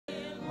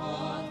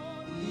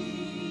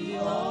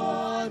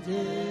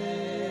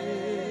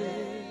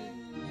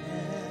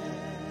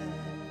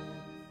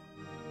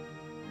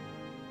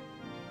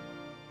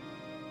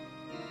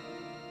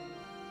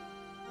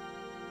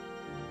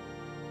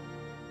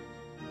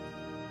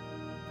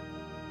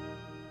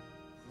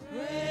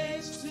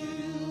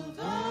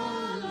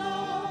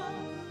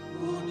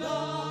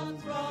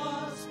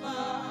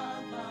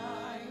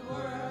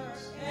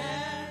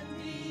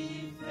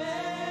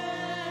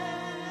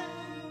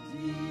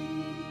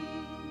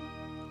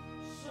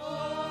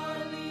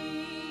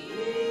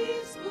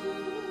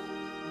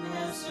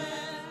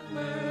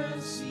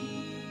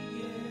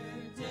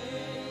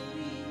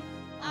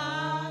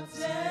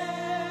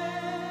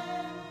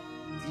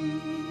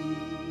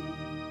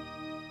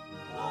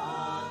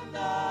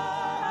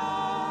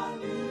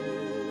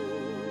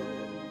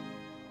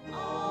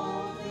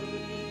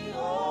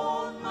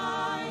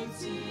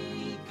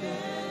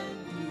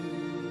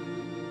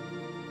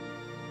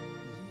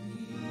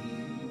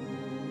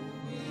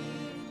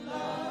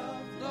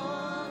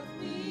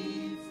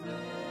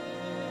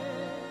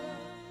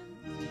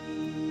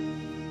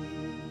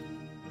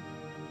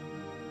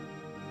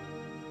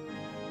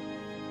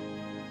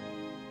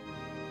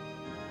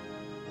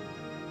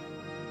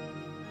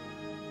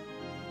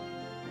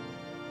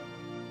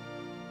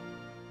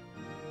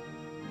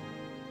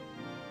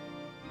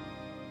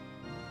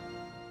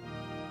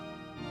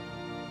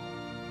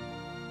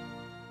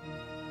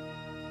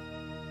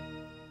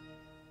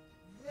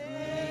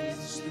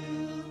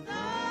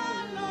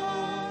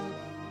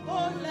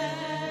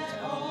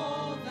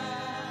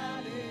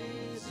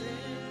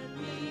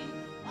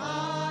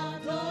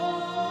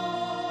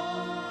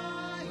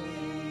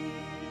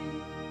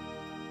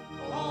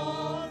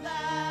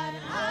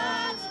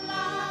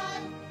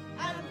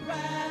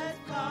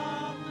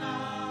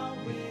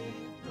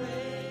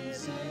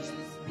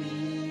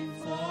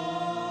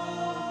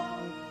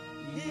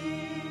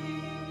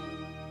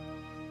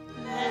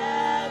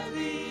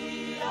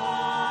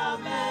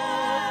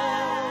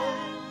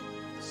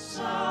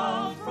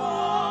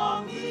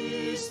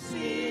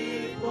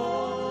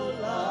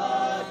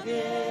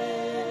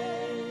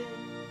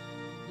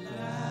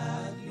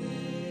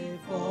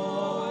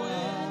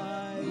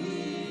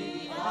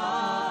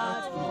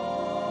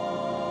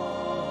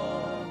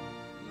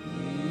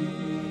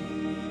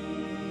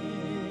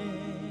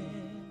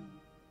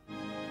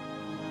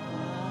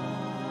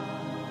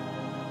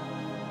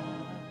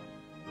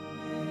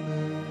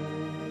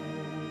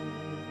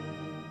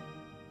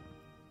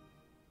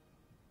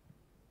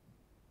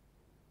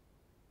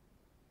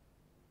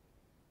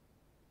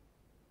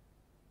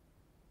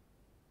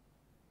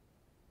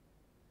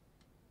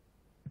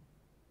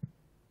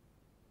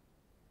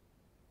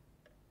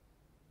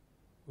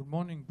Good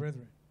morning,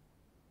 brethren.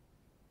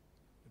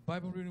 The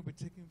Bible reading will be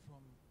taken from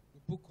the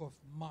book of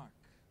Mark,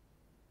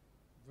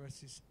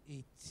 verses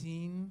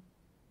 18,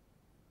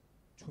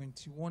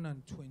 21,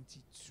 and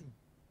 22.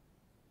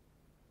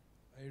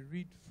 I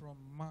read from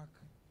Mark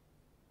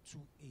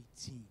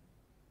 2:18.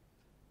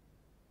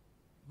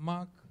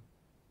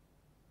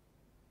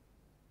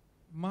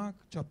 Mark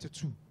chapter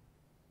 2,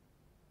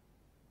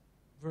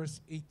 verse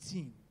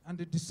 18. And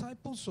the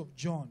disciples of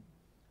John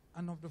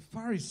and of the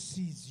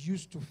Pharisees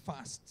used to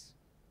fast.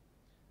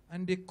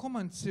 And they come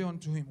and say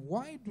unto him,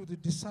 Why do the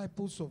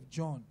disciples of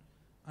John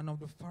and of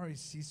the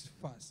Pharisees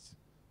fast,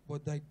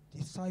 but thy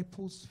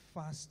disciples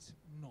fast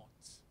not?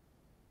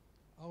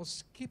 I'll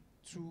skip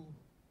to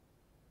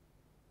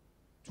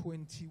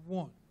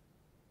 21.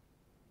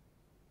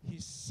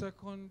 His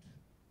second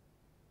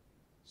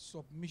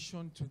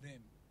submission to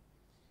them.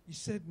 He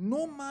said,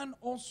 No man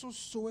also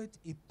seweth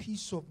a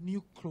piece of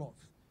new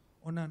cloth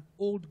on an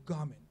old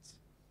garment,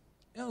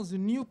 else the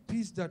new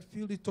piece that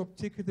filled it up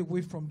taketh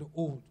away from the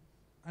old,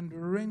 and the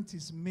rent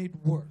is made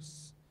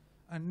worse.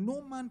 And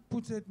no man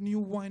putteth new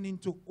wine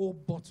into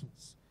old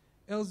bottles,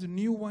 else the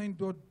new wine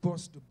doth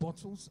burst the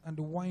bottles, and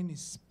the wine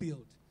is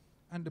spilled,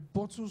 and the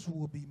bottles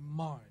will be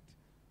marred.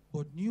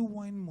 But new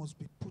wine must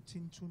be put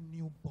into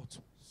new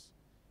bottles.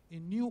 A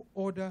new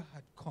order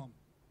had come,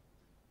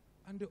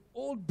 and the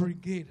old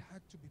brigade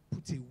had to be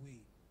put away.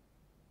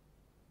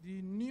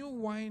 The new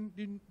wine,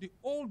 the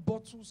old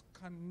bottles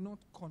cannot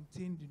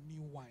contain the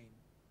new wine.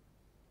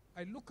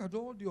 I look at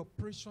all the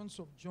operations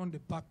of John the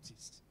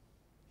Baptist.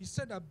 He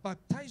said, I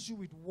baptize you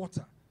with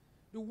water.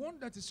 The one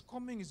that is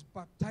coming is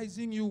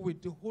baptizing you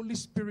with the Holy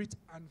Spirit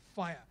and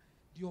fire.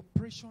 The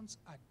operations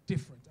are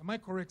different. Am I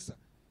correct, sir?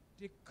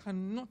 They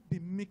cannot be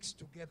mixed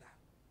together.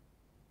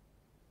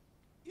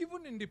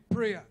 Even in the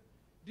prayer,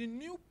 the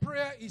new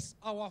prayer is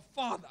our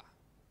Father,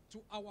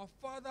 to our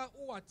Father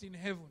who art in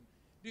heaven.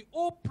 The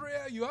old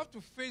prayer, you have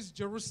to face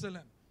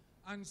Jerusalem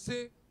and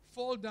say,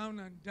 fall down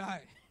and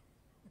die.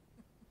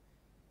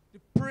 The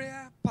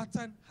prayer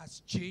pattern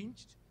has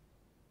changed.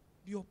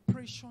 The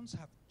operations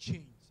have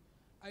changed.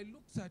 I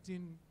looked at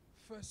in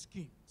 1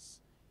 Kings.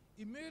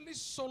 Immediately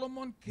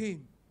Solomon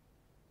came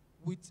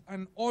with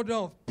an order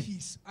of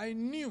peace. I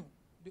knew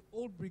the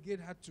old brigade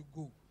had to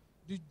go.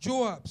 The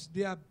Joabs,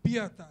 the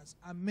Abiathars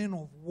are men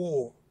of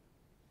war.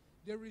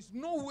 There is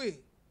no way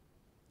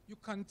you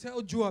can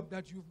tell Joab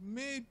that you've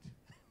made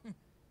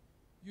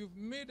You've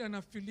made an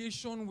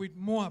affiliation with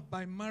Moab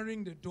by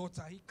marrying the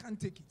daughter. He can't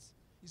take it.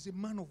 He's a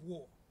man of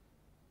war.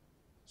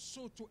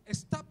 So to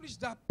establish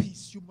that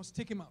peace, you must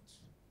take him out.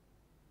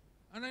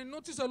 And I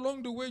noticed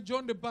along the way,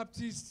 John the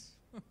Baptist,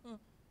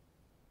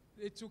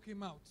 they took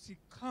him out. He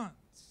can't.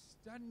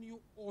 That new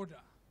order.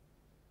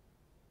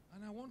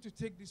 And I want to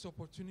take this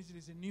opportunity.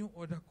 There's a new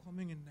order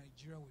coming in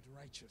Nigeria with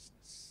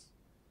righteousness.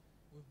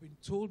 We've been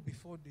told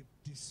before they've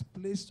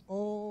displaced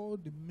all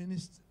the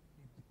ministers.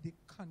 They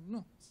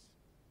cannot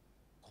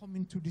come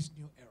into this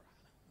new era.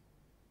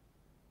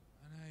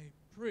 And I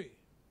pray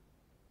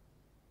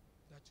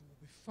that you will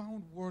be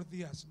found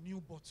worthy as new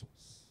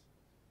bottles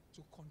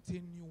to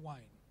contain new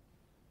wine.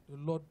 The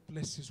Lord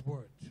bless his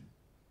word.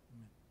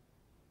 Amen.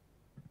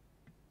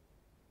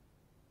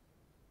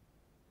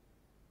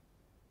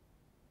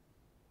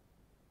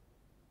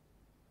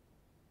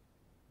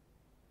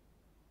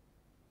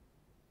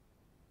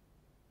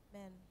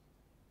 Amen.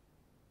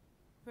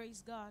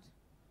 Praise God.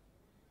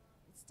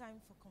 It's time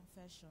for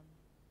confession.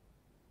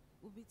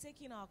 We'll be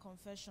taking our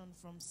confession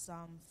from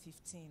Psalm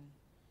 15.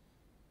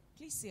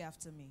 Please say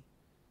after me.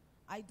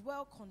 I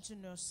dwell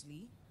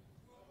continuously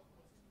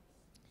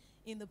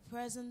in the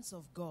presence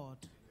of God.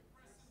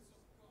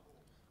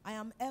 I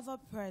am ever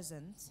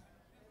present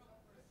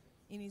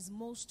in his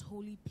most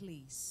holy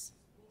place.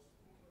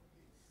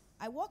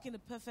 I walk in the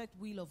perfect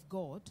will of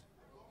God.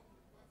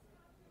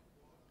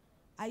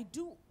 I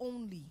do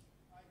only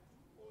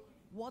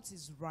what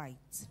is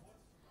right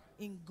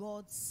in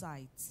God's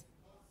sight.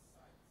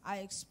 I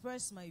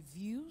express my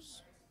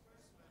views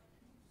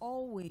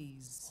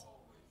always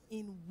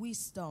in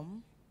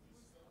wisdom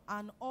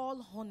and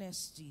all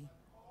honesty.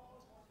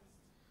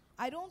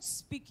 I don't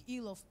speak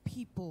ill of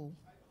people.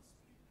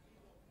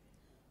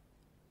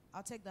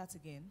 I'll take that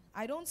again.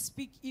 I don't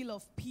speak ill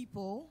of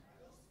people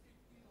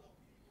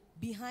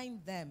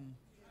behind them.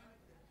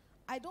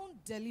 I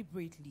don't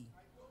deliberately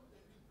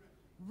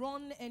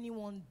run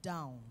anyone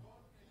down.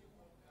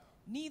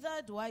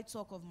 Neither do I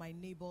talk of my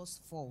neighbor's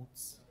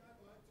faults.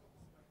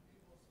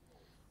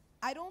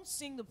 I don't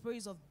sing the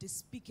praise of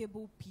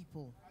despicable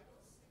people.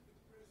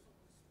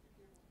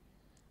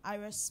 I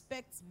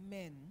respect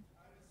men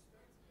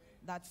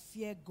that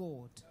fear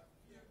God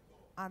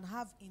and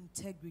have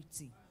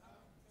integrity.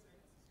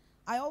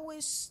 I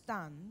always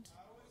stand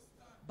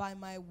by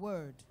my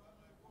word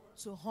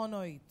to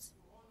honor it.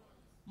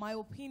 My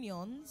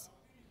opinions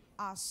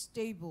are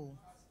stable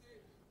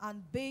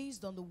and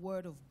based on the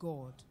word of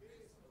God.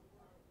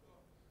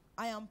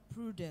 I am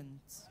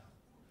prudent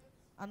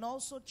and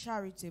also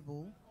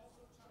charitable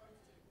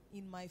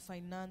in my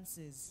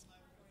finances.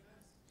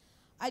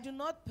 I do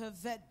not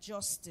pervert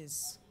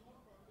justice,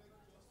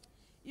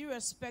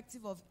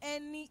 irrespective of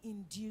any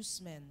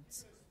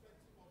inducement.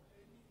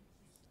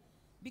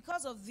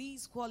 Because of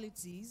these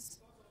qualities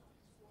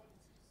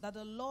that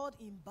the Lord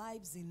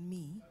imbibes in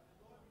me,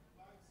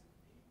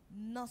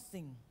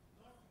 nothing,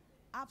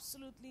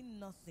 absolutely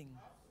nothing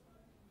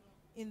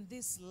in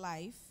this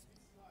life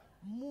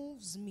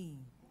moves me.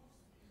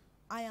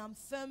 I am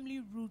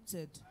firmly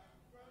rooted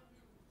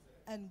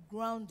and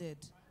grounded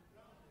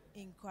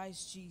in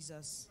Christ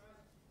Jesus.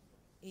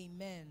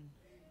 Amen.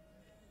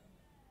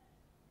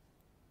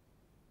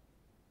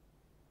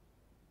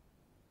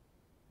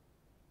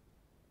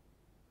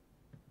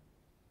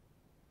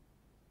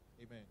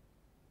 Amen.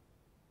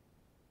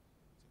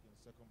 Taking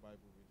the second Bible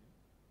reading.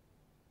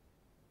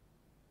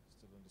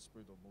 Still in the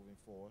spirit of moving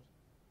forward.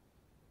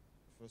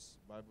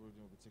 First Bible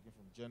reading will be taken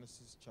from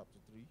Genesis chapter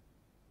 3.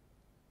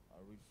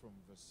 I'll read from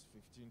verse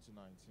 15 to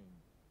 19.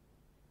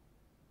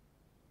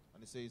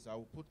 And it says, I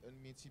will put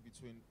enmity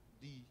between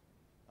thee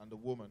and the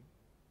woman,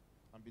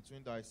 and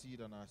between thy seed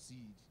and her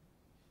seed.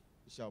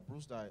 It shall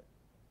bruise thy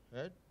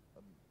head,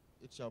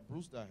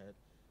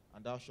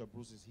 and thou shalt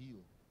bruise his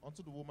heel.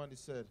 Unto the woman he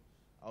said,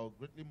 I will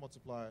greatly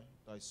multiply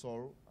thy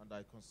sorrow and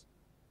thy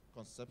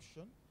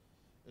conception.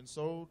 In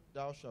sorrow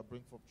thou shalt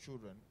bring forth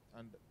children,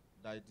 and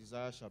thy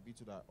desire shall be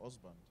to thy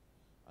husband,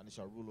 and he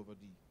shall rule over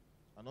thee.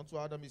 And unto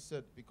Adam he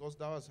said, because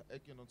thou hast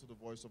hearkened unto the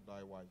voice of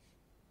thy wife,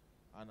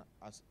 and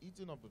hast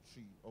eaten of the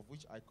tree of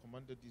which I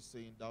commanded thee,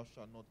 saying, thou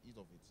shalt not eat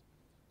of it.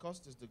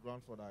 Cursed is the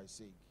ground for thy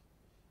sake.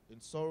 In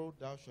sorrow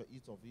thou shalt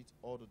eat of it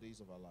all the days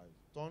of thy life.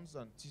 Thorns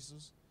and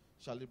thistles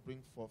shall it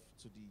bring forth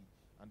to thee,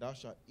 and thou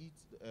shalt eat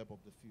the herb of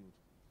the field.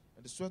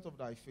 In the sweat of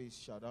thy face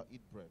shalt thou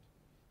eat bread,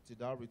 till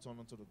thou return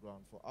unto the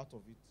ground, for out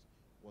of it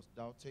wast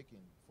thou taken,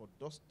 for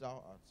dust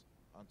thou art,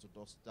 and to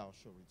dust thou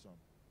shalt return.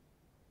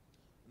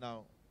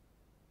 Now,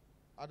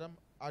 Adam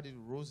added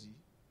Rosie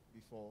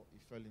before he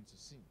fell into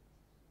sin.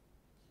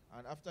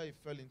 And after he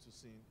fell into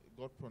sin,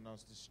 God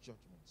pronounced this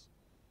judgment.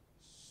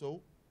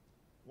 So,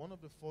 one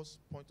of the first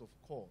point of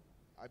call,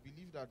 I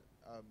believe that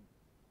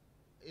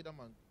Adam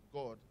and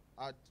God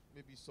had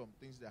maybe some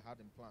things they had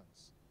in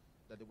plans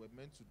that they were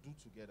meant to do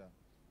together.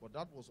 But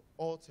that was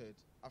altered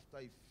after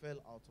he fell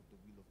out of the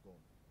will of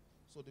God.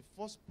 So the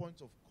first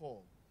point of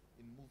call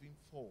in moving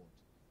forward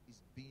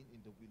is being in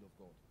the will of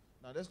God.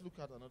 Now let's look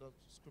at another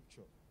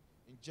scripture.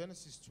 In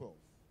Genesis 12.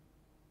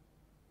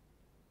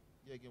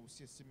 Here again we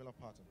see a similar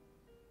pattern.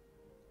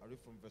 I read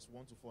from verse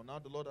 1 to 4. Now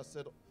the Lord has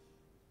said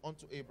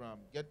unto Abraham,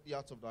 get thee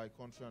out of thy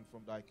country and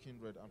from thy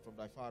kindred and from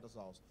thy father's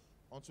house,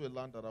 unto a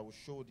land that I will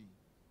show thee.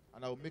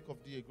 And I will make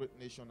of thee a great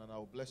nation, and I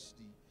will bless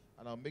thee,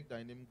 and I will make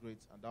thy name great,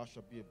 and thou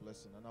shalt be a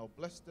blessing. And I will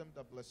bless them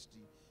that bless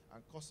thee,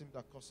 and curse him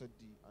that curseth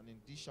thee, and in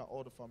thee shall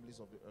all the families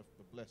of the earth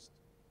be blessed.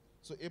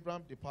 So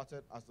Abraham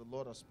departed as the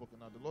Lord had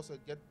spoken. And the Lord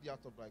said, get thee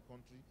out of thy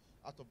country,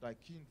 out of thy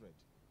kindred.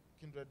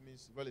 Kindred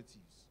means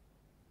relatives.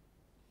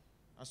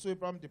 And so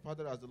Abraham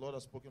departed as the Lord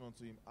had spoken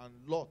unto him. And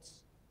Lot,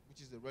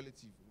 which is a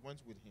relative,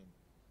 went with him.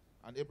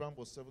 And Abraham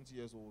was 70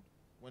 years old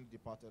when he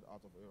departed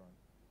out of Haran.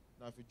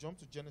 Now if you jump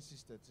to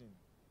Genesis 13,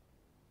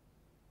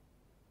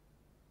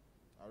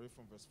 I read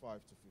from verse 5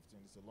 to 15.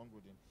 It's a long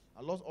reading.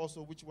 And Lot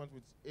also, which went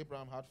with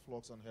Abraham, had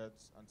flocks and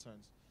herds and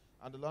tents.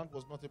 And the land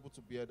was not able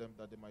to bear them,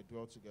 that they might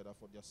dwell together,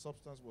 for their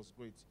substance was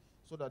great,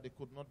 so that they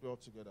could not dwell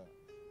together.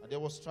 And there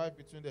was strife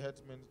between the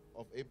headmen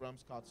of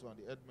Abraham's cattle and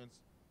the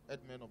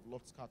headmen of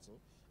Lot's cattle.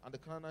 And the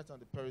Canaanite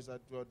and the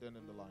Perizzite dwelt then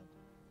in the land.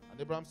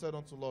 And Abraham said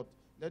unto Lot,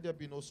 let there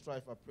be no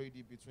strife, I pray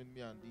thee, between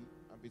me and thee,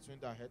 and between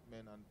thy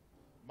headmen and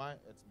my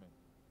headmen.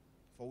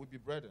 For we be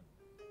brethren.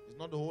 Is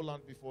not the whole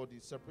land before thee?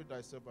 Separate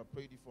thyself, I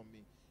pray thee, from me.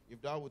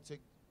 If thou wilt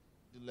take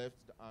the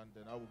left hand,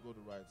 then I will go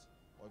the right.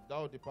 Or if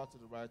thou wilt depart to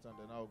the right hand,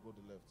 then I will go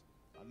the left.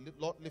 And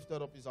Lot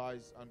lifted up his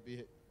eyes and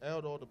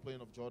beheld all the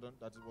plain of Jordan,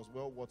 that it was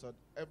well watered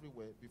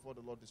everywhere before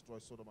the Lord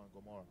destroyed Sodom and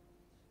Gomorrah.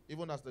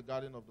 Even as the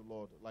garden of the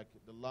Lord, like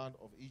the land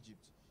of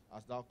Egypt,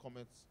 as thou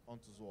comest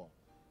unto Zoar.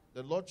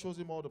 The Lord chose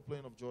him all the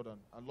plain of Jordan,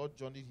 and Lot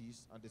journeyed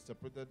east, and they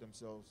separated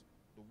themselves,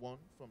 the one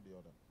from the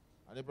other.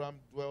 And Abraham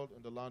dwelled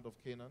in the land of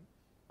Canaan,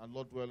 and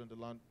Lot dwelled in the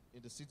land,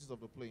 in the cities of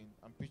the plain,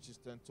 and pitched his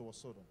tent towards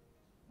Sodom.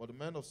 But the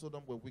men of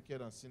Sodom were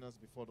wicked and sinners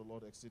before the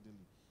Lord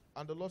exceedingly.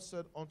 And the Lord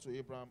said unto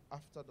Abraham,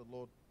 after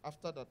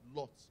that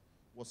Lot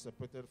was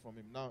separated from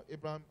him. Now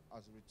Abraham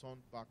has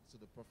returned back to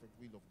the perfect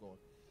will of God.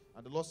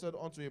 And the Lord said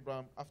unto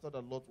Abraham, after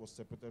that Lot was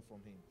separated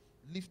from him,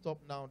 lift up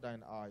now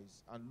thine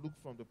eyes, and look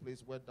from the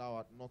place where thou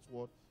art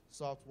northward,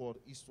 southward,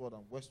 eastward,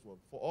 and westward.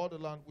 For all the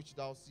land which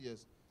thou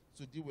seest,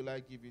 to thee will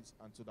I give it,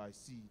 and to thy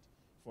seed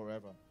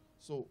forever.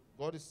 So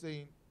God is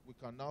saying, we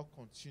can now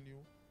continue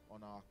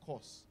on our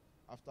course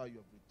after you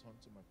have returned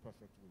to my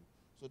perfect will.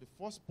 So the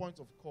first point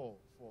of call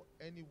for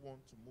anyone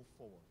to move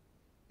forward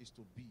is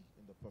to be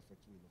in the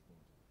perfect will of God.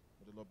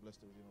 May the Lord bless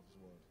the reading of his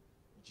word.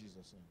 In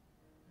Jesus' name.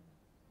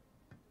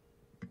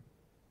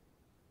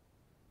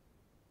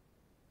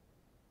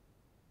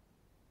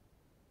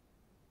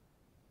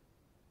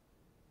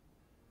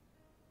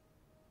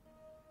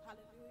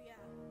 Hallelujah.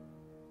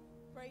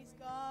 Praise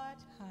God.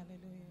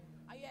 Hallelujah.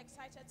 Are you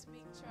excited to be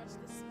in church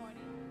this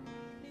morning?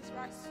 Please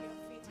rise to your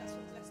feet as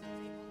we bless the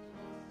name of the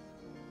Lord.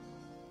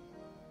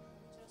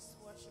 Just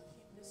worship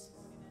him this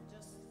morning and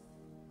just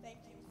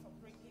thank him for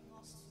bringing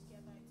us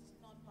together. It is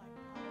not by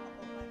power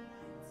or by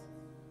might,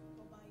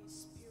 but by his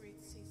spirit,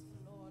 says the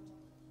Lord.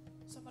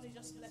 Somebody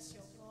just bless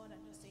your God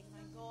and just say, my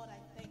God, I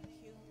thank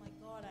you. My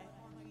God, I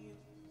honor you.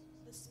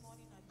 This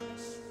morning I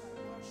bless you. I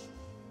worship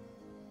you.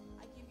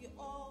 I give you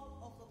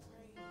all of the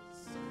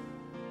praise.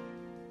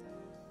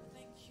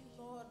 Thank you,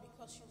 Lord,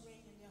 because you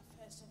reign in the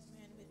affairs of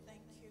men. We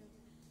thank you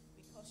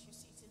because you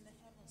sit in the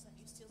heavens and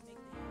you still make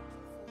the earth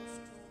your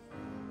footstool.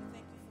 We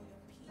thank you for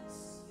your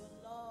peace, your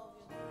love,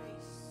 your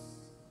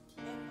grace,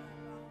 ever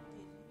around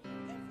me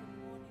every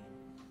morning.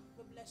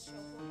 We bless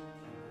your holy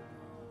name, O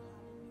God.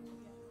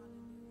 Hallelujah,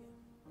 hallelujah.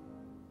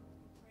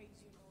 We praise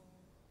you, Lord.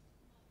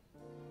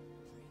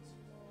 Praise you,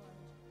 Lord.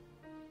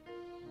 We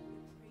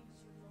praise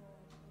you,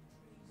 Lord. We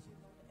praise you,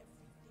 Lord.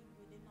 Everything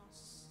within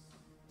us.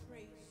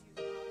 Praise you,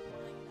 our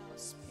mind, our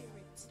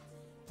spirit.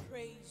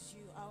 Praise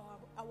you.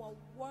 Our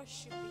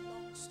worship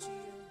belongs to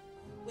you.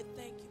 We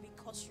thank you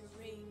because you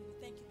reign. We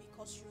thank you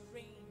because you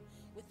reign.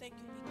 We thank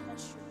you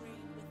because you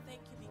reign. We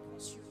thank you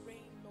because you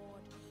reign,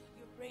 Lord.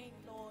 You reign,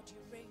 Lord.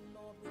 You reign,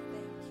 Lord. We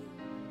thank you.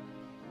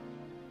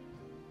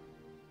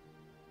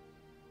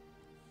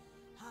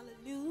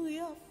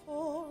 Hallelujah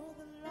for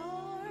the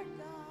Lord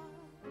God,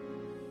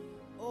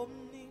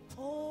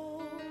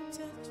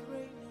 omnipotent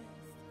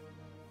reigneth.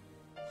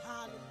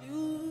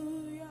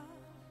 Hallelujah,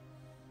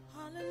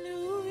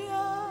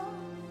 hallelujah,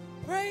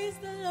 praise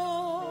the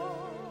Lord.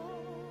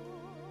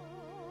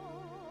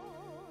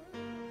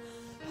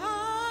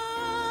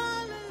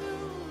 Hallelujah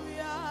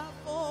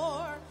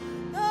for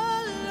the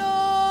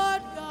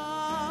Lord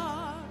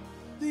God,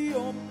 the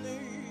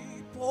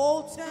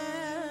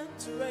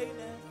omnipotent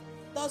reigneth.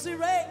 Does he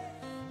reign?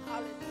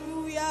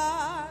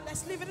 Hallelujah.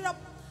 Let's lift it up.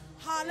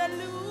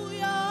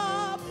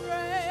 Hallelujah.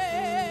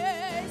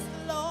 Praise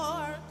the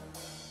Lord.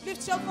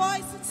 Lift your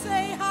voice and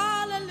say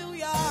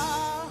hallelujah.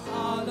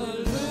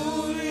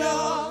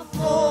 Hallelujah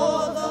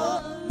for the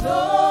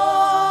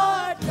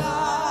Lord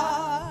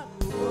God,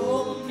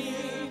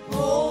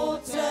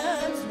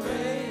 omnipotent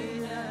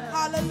reigneth.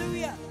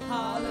 Hallelujah.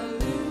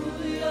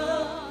 Hallelujah.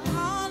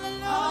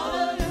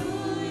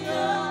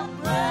 Hallelujah.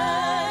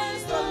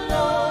 Praise the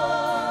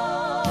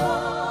Lord.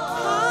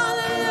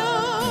 Hallelujah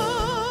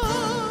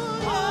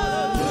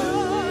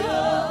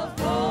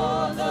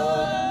for the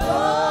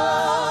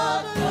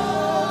Lord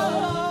God.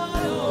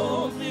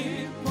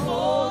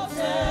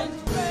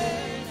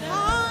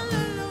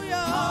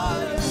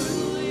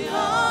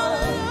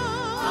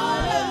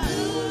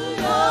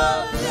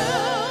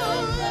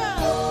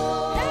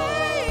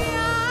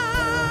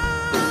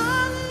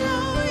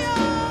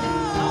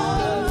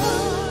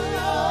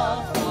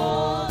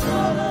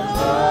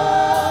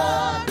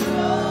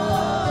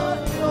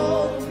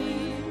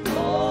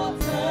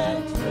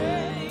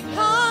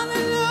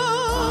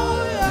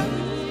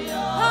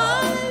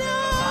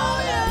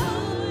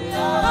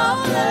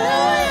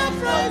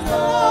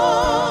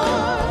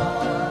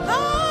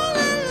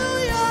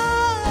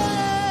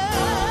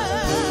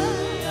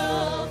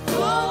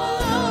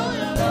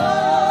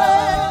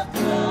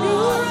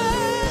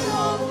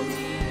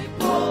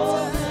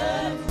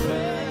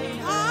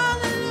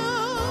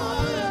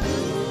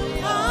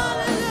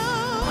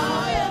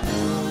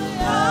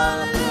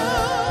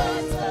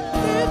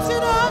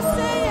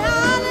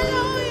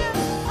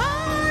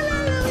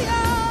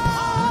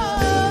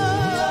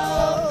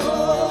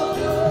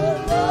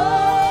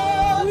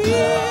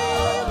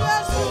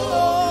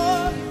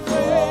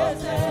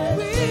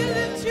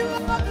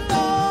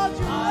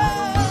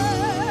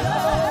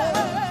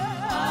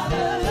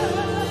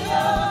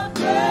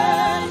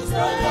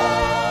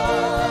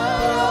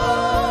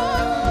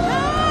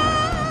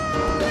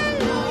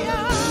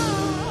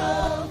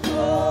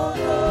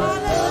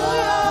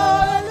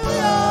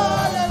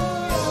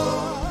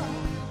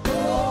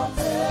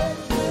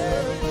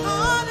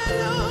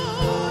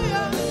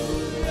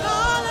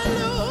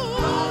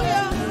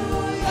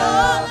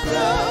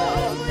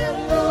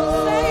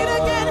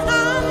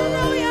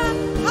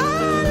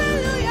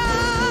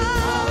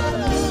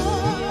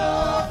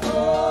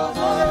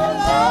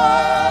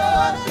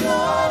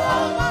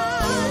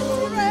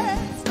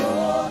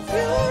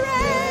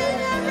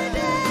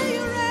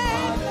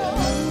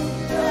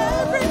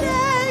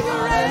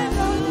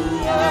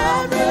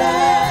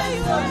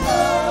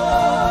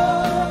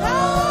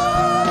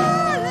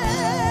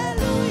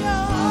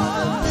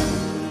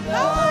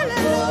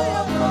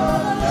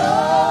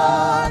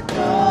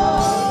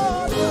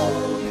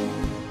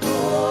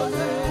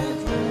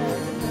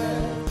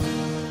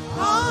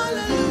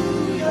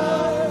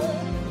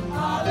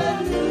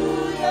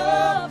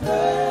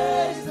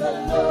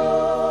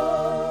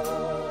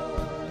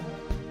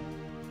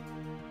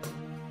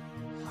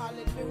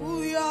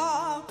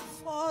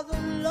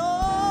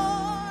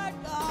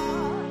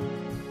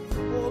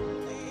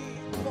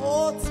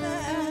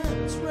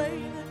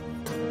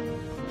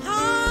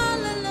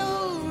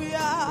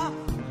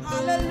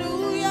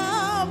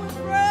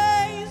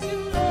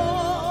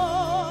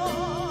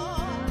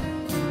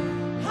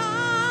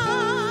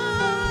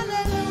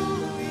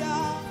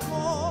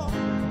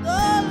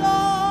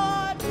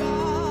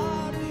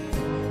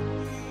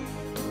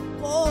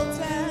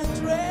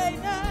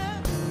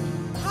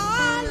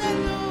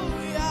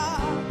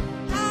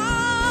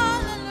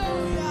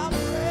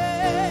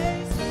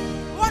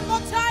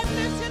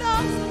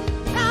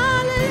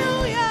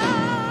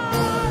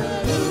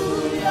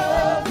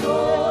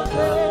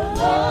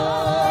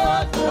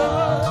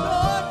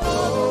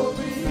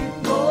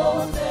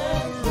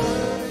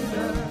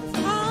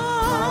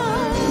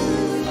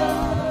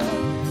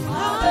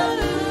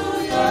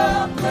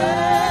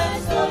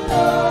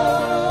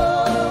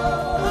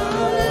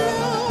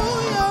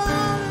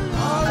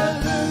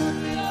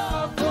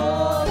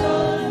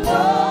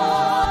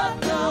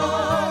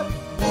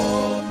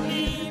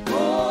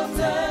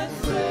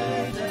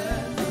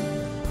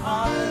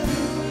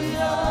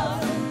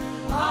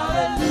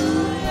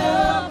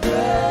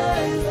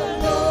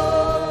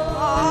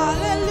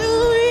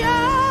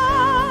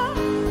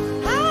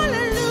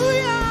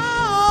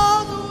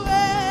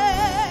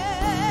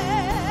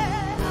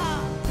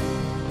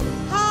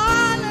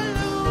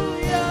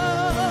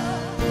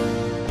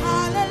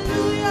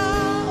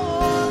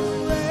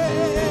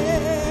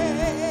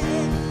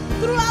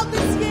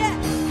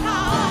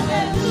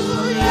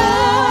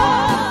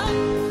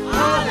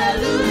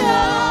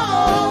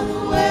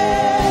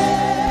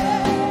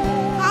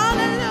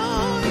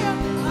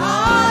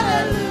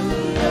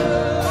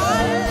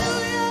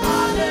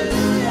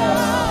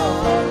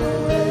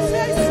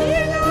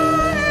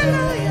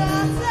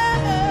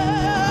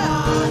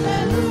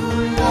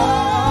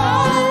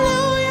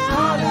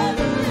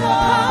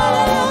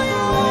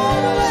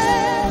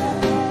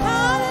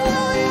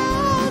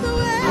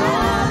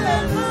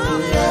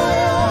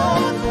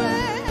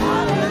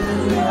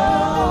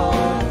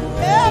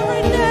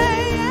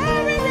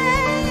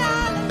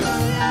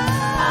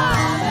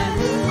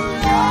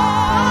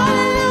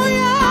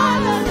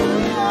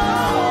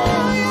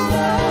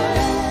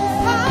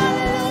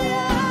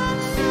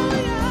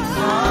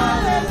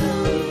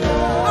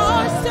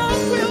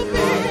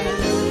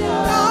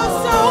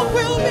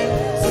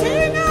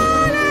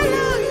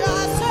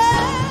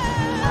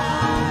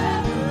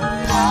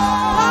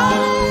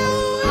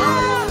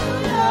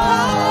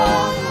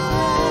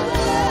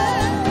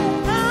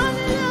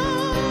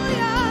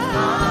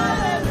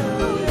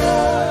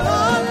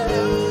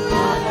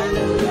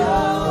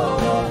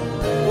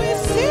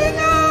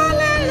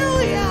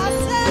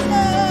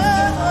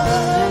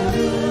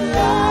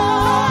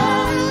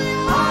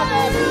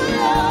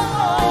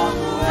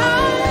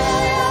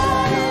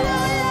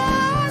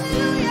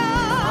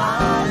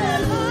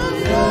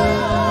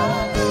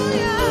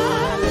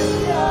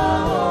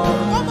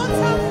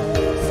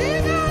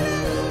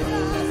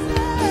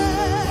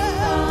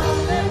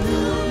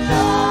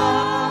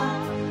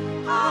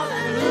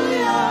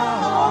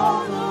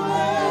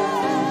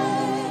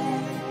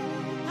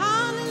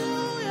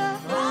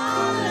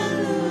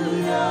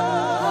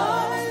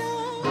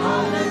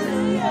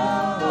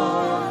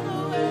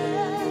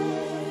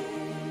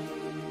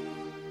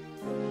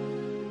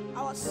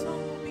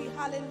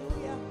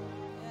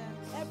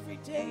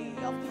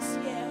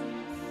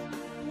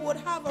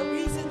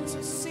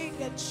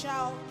 can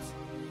shout.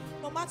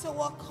 No matter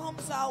what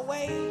comes our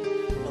way,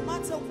 no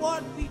matter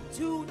what we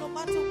do, no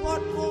matter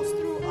what goes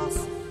through us,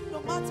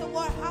 no matter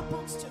what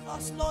happens to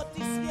us, Lord,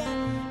 this year,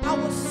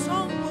 our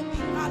song will be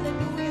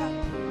hallelujah.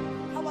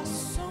 Our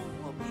song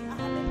will be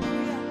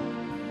hallelujah.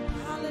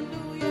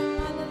 Hallelujah,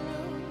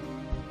 hallelujah.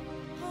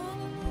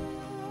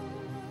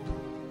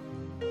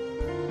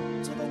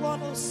 To the one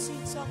who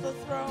sits on the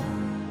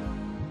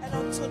throne and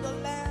unto the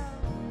Lamb,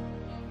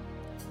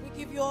 we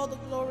give you all the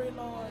glory,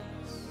 Lord.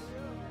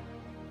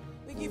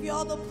 We give you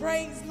all the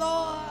praise,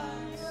 Lord.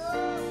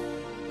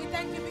 We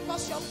thank you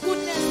because your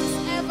goodness is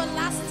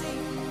everlasting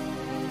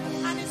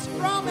and it's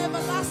from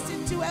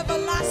everlasting to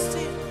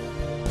everlasting.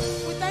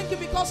 We thank you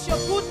because your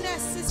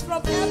goodness is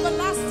from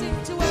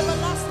everlasting to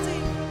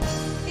everlasting.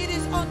 It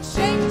is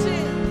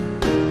unchanging.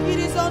 It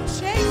is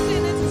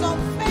unchanging. It is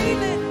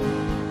unfailing.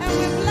 And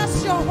we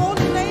bless your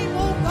holy name,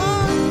 oh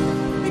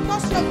God,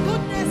 because your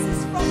goodness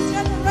is from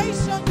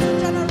generation to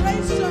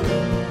generation.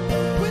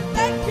 We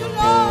thank you,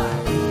 Lord.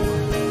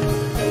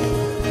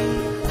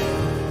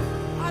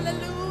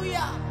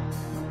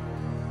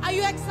 Are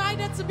you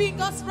excited to be in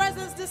God's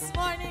presence this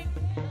morning?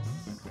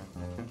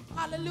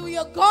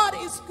 Hallelujah. God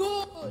is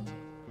good.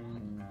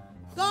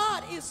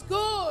 God is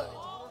good.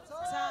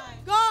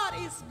 God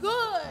is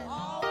good.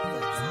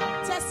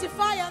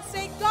 Testify and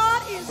say,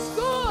 God is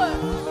good.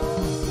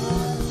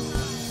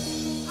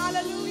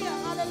 Hallelujah.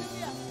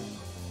 Hallelujah.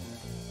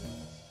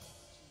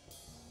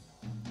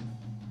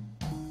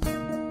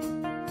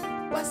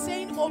 We're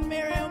saying, O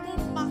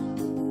Miriamumma,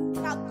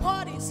 that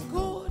God is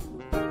good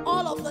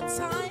all of the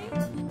time.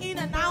 In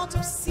and out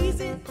of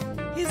season,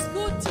 He's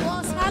good to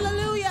us.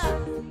 Hallelujah.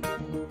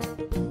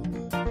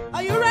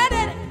 Are you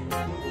ready?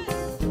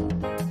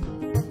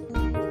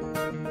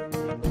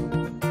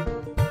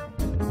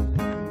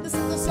 This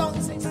is the song.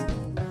 It says,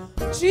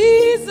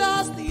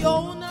 Jesus, the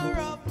owner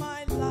of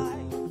my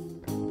life,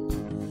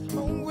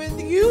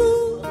 with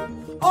you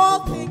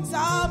all things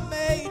are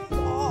made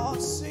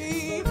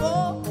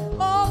possible.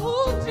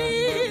 Oh,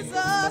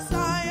 Jesus,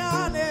 I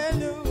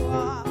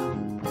hallelujah.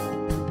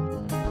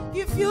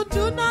 If you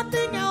do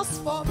nothing else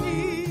for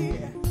me,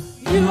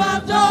 you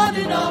have done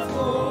enough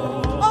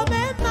for. Oh,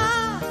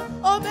 Mema,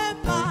 oh,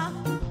 Mema,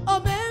 oh,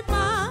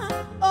 Mema,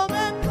 oh,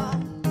 Mema,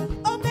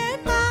 oh,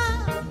 Mema,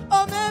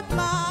 oh,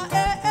 Mema,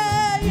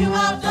 you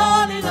have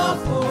done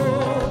enough for.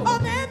 Oh,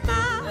 Mema,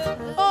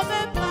 oh,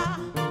 Mema,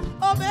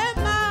 oh,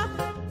 Mema,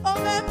 oh,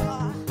 Mema,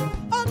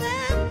 oh,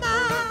 Mema,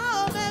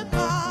 oh,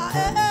 Mema,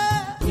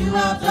 you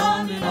have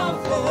done enough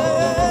for.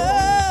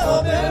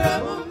 Oh, Mema,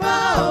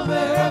 oh,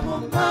 Mema,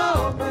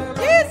 oh, Mema.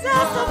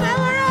 Jesus, oh,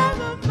 Mema,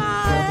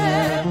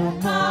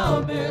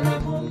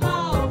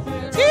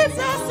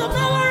 Jesus,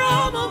 oh,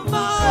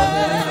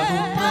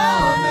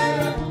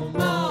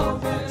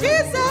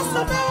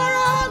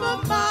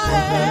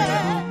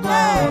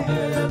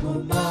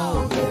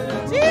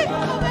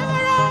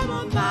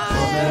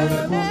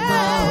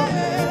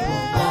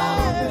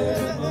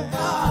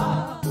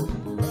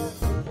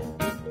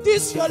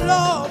 this your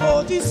love,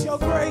 oh, this your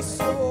grace,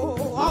 oh,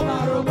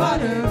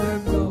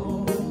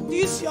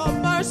 this your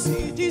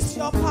mercy, this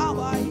your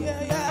power,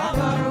 yeah, yeah.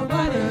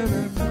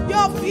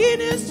 Your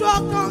finished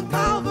work on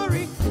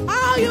Calvary,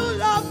 how you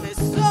love me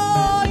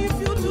so. If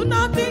you do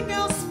nothing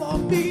else for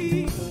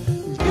me,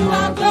 you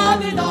have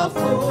done enough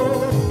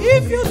for.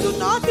 If you do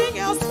nothing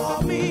else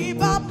for me,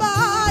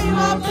 Baba, you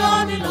have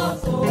done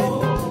enough for.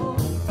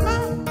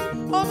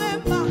 Oh,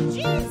 Mema,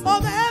 Jesus, oh,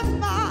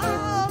 Mema,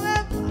 oh,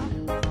 Mema,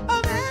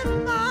 oh,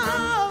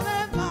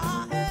 Mema,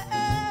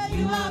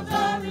 you have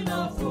done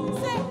enough for.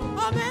 Say,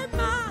 oh,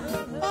 Mema,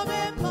 oh,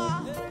 Mema,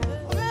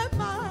 oh,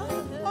 Mema,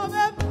 oh,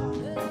 Mema,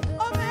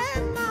 oh,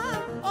 Mema,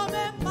 oh,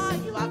 Mema,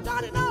 you have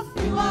done enough.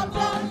 You have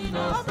done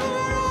enough. Oh,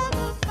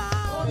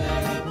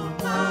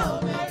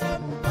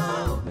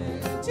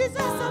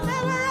 Jesus, oh,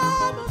 Mema,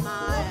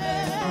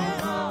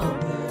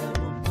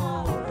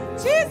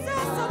 Jesus,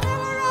 oh,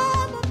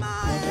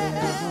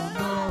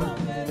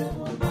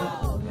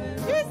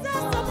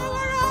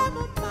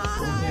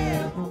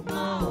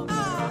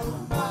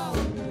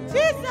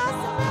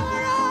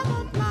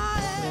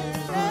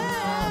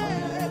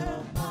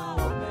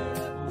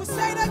 we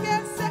say it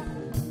again, say,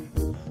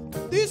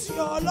 this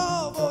your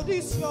love, oh,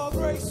 this your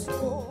grace,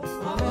 oh.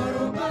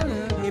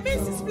 It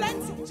means it's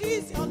plenty.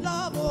 Jesus, your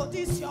love, oh,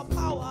 this your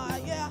power,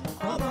 yeah.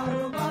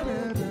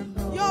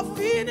 Your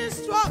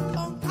finished work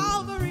on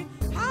Calvary,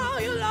 how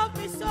you love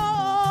me so.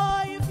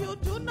 If you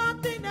do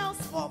nothing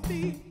else for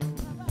me,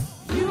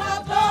 you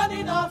have done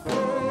enough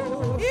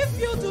for. If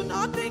you do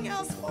nothing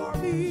else for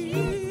me,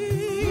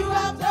 you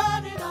have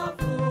done enough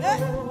for.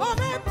 Hey, oh,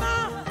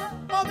 Mema,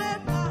 oh,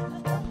 Mema,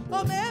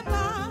 oh,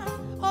 Mema,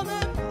 oh,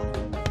 Mema,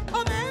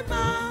 oh,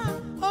 Mema,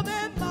 oh,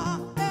 Mema,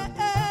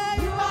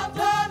 you have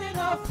done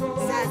enough for.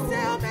 Say,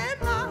 oh,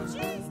 Mema,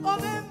 oh,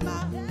 Mema,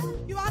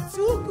 you are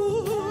too good.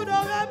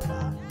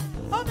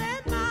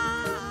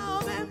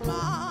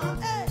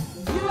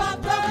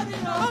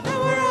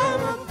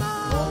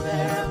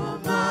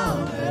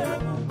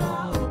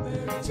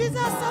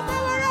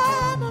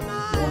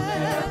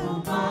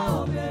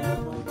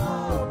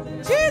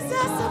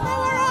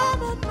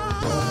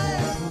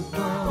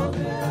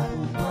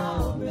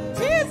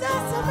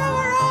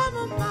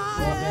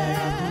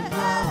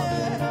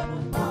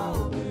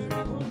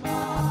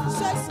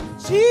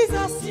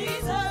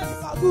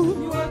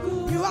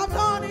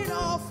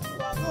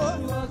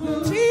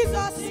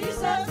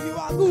 Jesus, you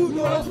are good.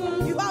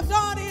 You have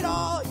done it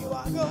all. You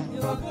are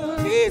good.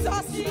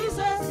 Jesus,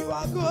 Jesus, you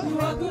are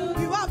good.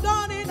 You have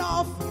done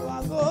enough. You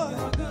are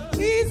good.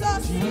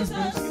 Jesus,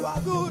 Jesus, you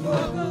are good.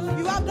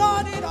 You have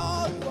done it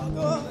all. You are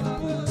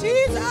good.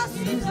 Jesus,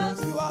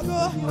 Jesus, you are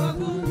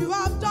good. You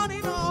have done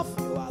enough.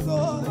 You are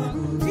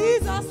good.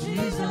 Jesus,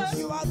 Jesus,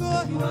 you are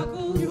good.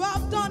 You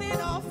have done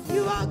enough.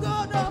 You are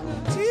good.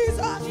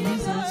 Jesus,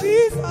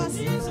 Jesus,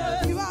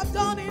 Jesus, you have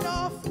done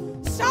enough.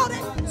 Shout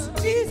it.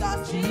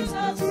 Jesus,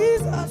 Jesus,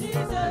 Jesus,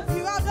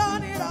 you have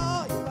done it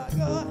all. You are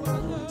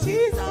good.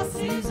 Jesus,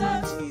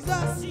 Jesus,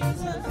 Jesus,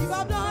 you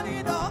have done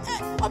it all. Hey,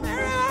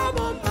 Jesus,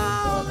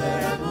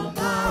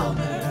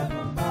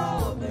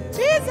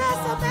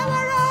 Jesus,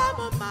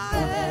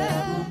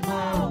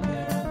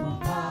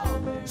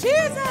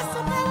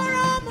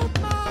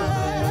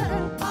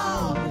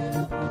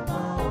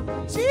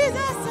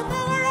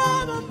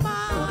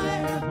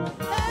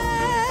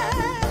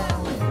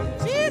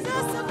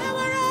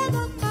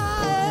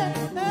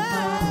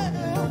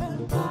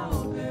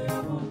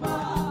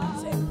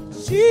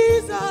 Jesus,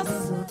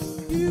 Jesus,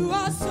 you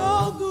are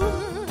so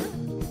good.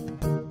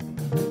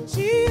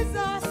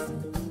 Jesus,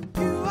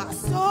 you are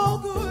so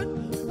good.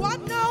 What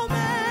no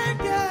man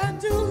can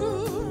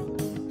do,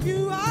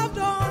 you have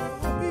done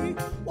for me.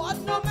 What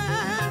no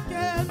man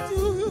can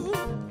do,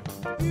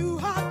 you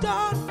have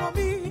done for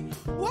me.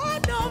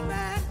 What no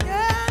man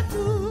can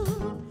do,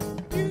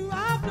 you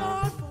have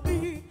done for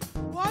me.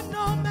 What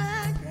no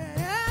man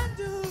can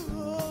do,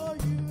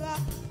 you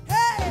have.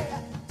 Hey,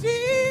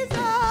 Jesus,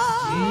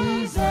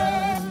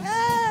 Jesus,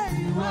 hey,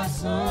 you are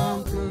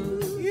so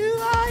good. You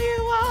are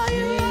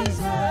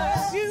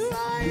Jesus.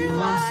 You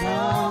are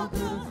so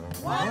good.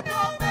 What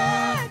no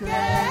man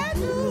can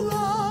do,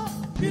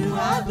 you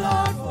have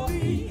done for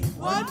me.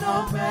 What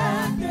no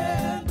man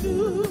can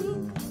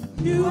do,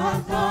 you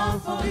have done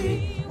for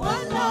me.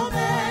 What no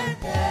man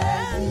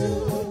can do,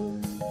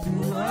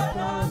 you have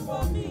done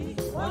for me.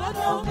 What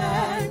no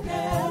man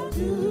can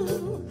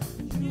do,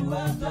 you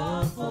have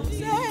done for me.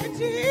 Say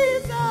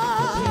Jesus,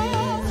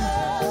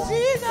 Jesus,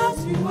 Jesus,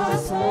 you are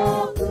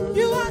so good.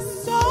 You are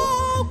so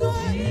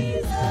good.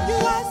 Jesus, you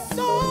are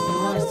so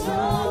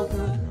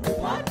good.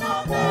 What no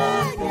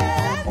man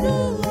can do,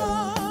 you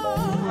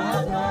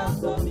have done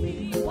for me.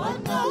 What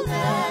no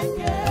man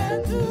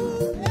can do,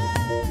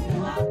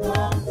 you have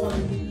done for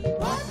me.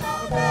 What no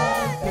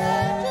man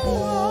can do, oh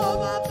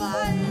Papa,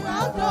 you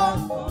have done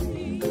for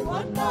me.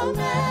 What no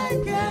man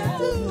can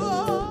do,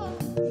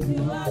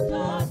 you have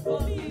done for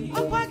me.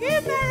 What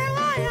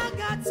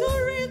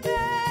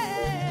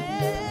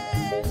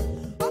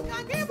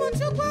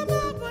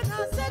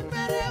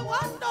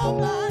no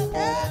man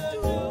can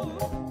do,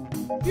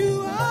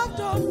 you have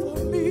done for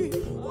me.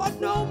 What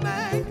no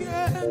man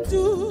can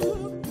do,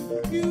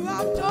 you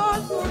have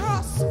done for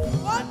us.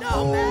 What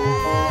no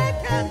man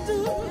can do,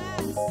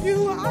 you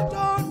have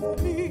done for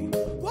me.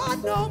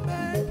 What no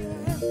man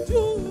can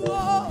do.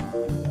 Oh,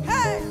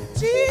 hey,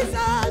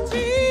 Jesus,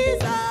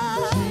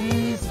 Jesus,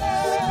 Jesus,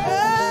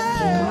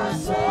 hey, you are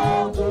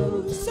so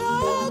good, so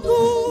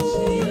good,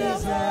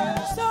 Jesus,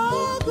 so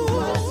good.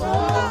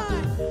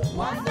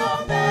 What no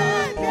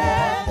man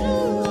can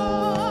do.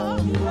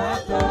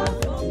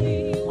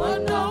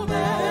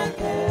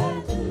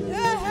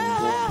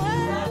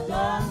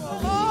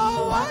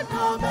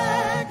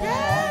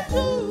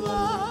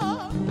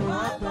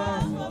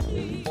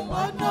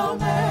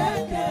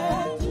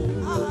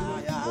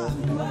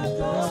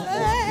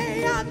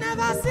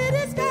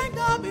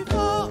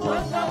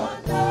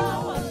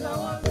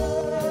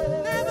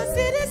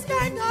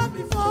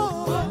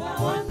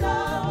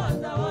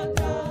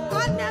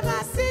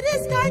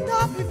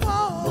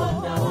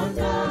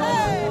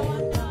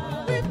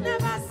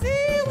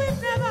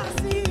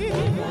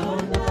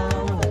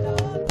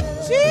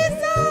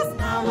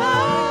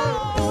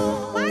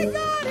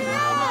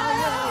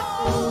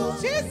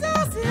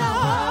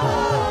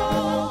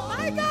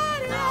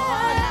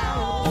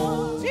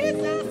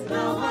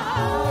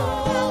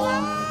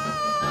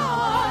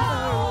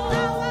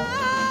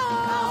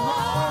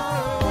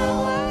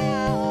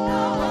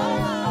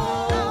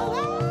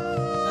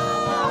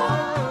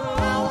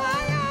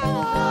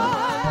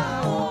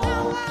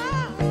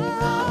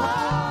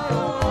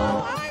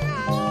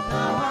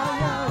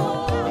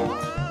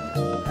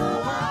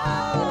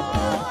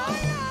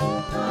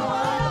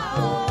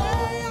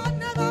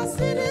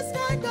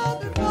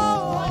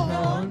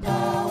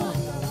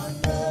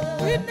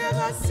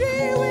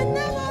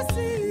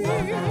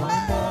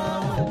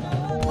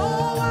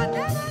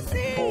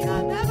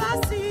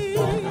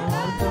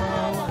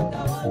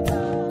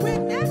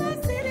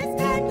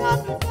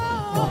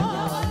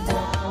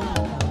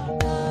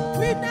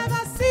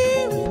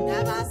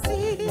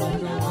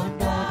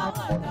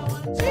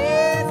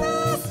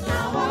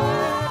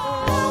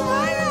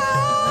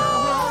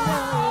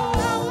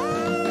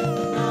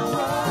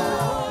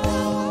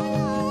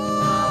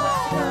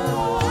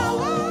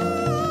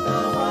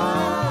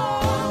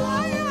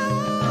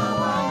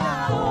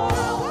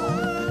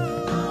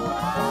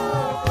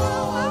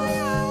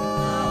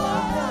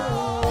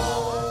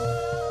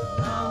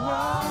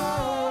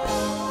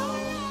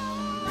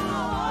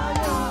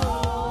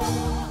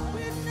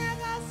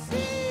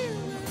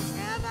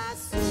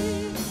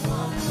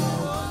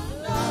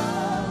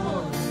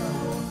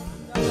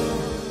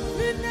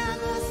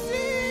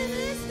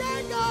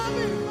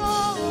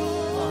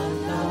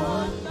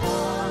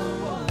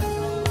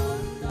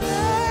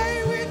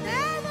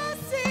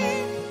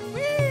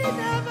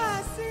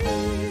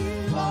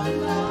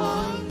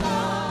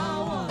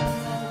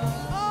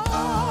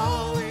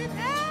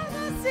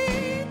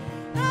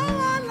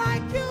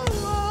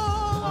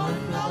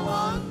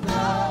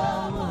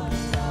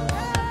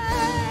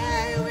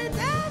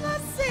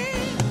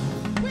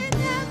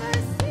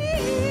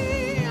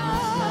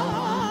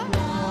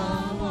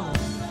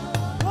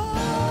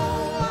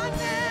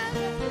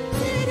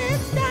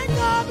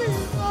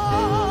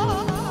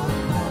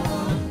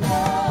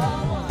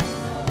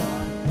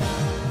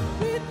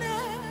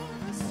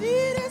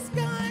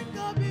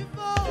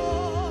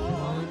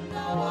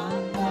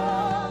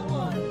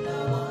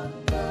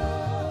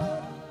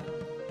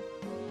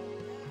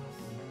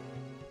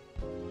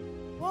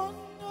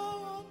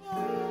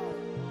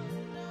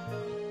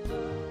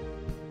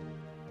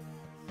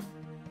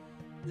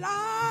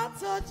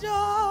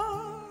 látọjọ́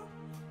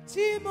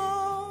tí mo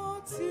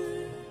ti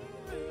rí.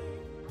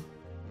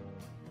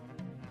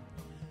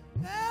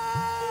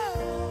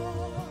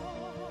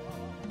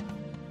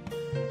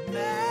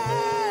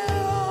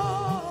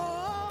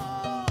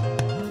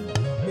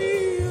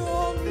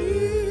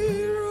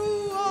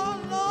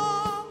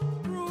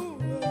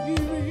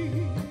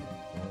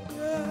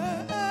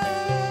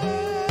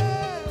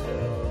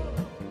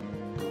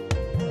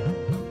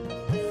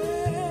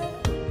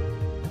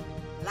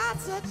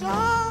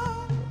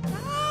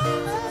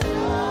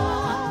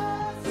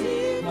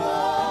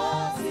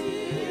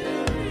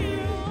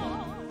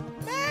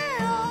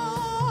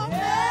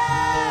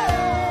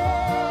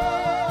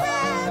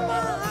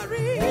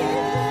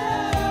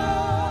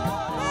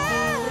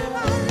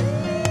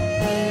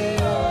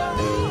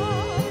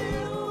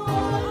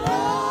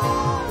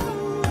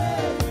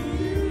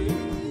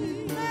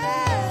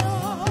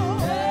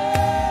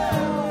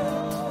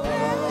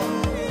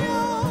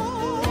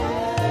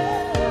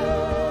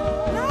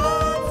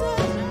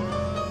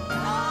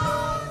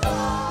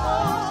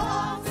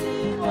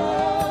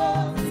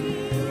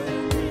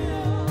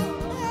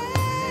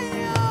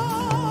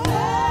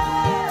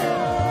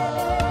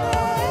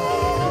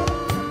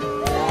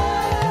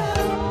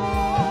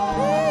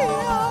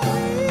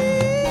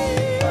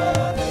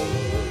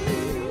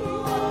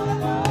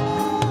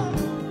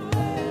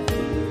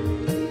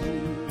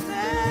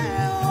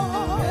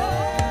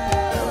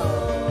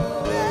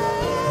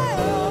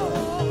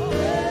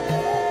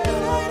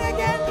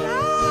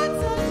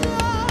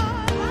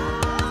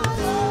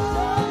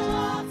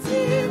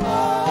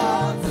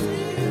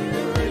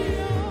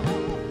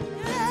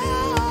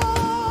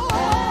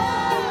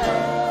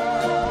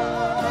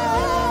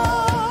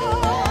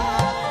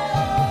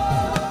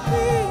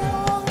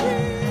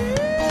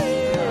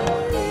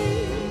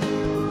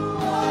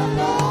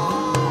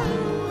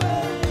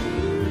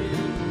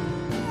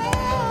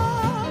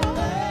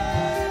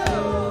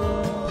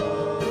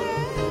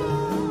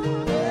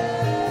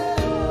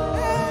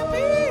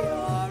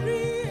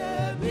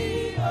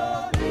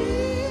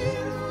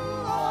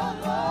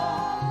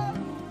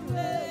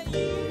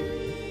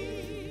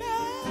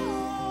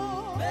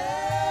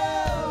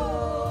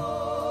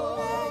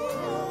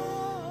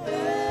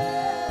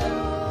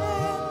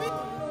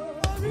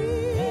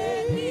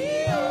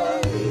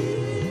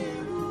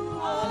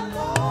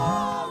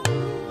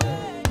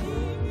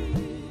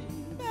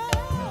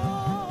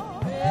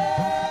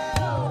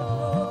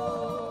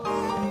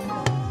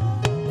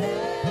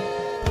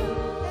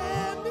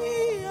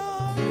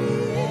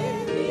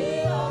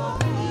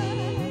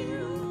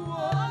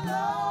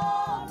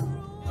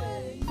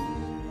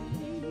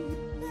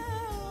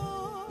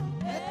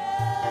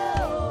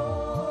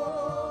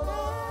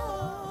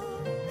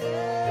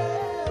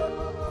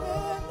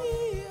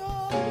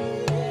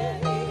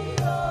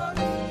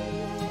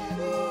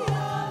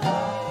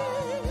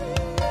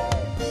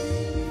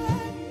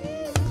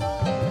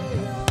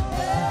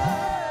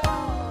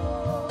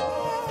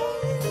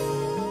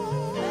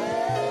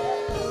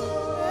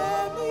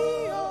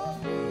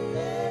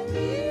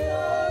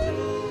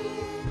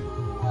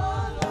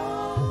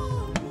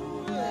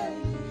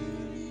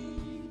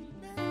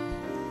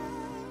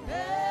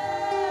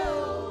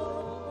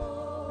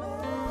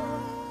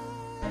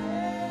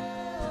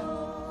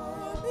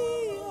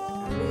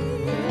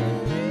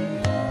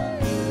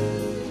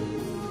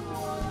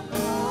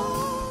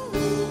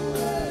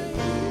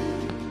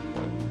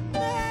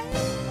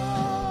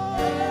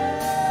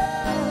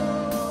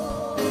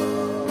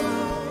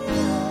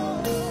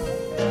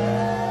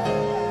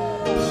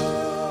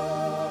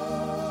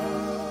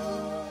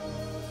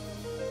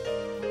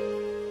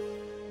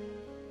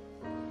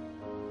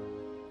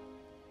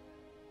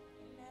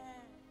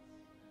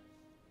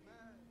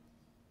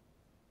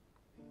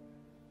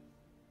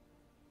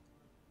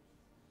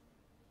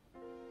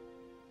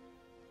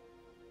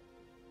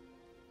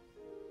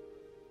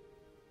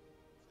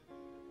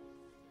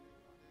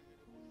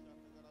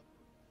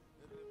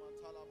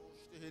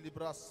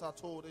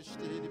 Librasatore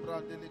steli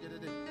brandele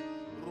gedede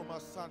Roma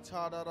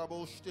Santana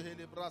rabo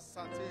steli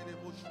brasatele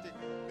bushte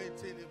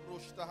metele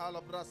brushta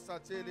hala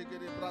brasatele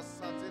gede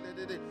brasatele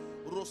dede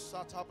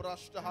Rosata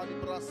brashta hali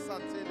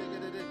brasatele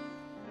gedede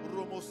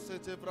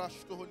Romosete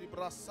brashto holi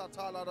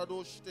brasatala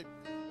radoshte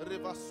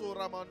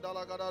Revasura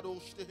mandala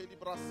gadadoshte heli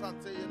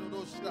brasante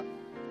yedoshta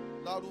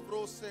La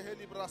ruvrose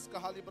heli braska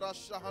hali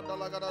brasha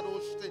handala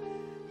gadadoshte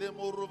Le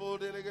morvo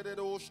dele gede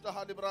doshta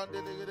hali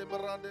brandele gede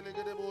brandele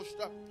gede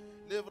boshta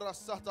Levra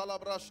sata la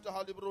brashta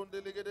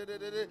halibronde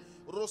legedede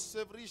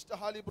rosevrista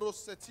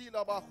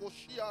halibrosetila ba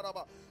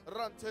khoshiaraba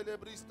rantele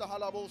brista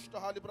halaboshta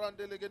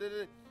halibrande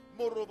legedede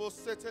morovo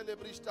setele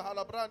brista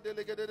halabrande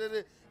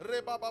legedede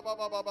reba baba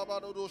baba baba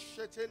do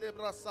shetele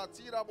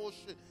brasatira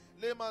boshe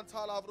le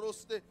mantala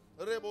vroste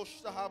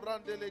reboshta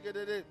habrande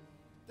legedede.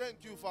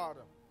 Thank you,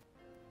 Father.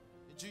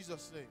 In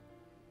Jesus' name.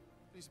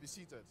 Please be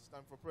seated. It's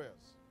time for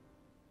prayers.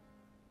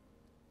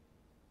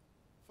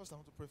 First, I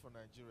want to pray for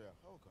Nigeria.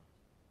 Oh God.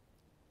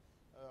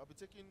 I'll be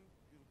taking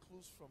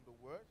clues from the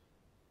word.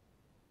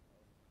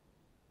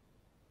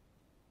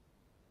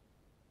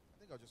 I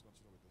think I'll just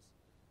continue with this.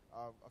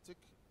 I take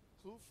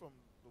clue from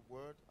the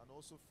word and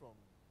also from,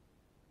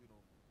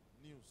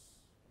 news.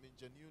 I mean,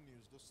 genuine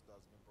news, those that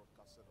has been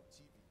broadcasted on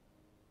TV.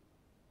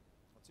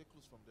 I'll take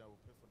clues from there.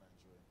 We'll pray for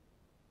Nigeria.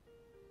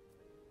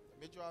 A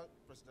major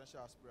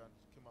presidential aspirant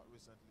came out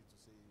recently to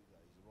say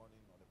that he's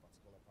running on a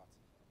particular party.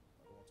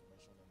 I don't want to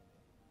mention any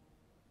name.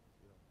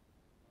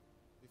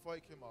 Before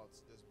he came out,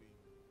 there's been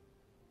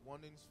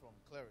warnings from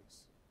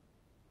clerics.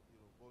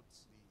 Both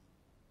the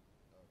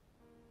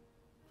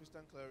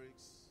Christian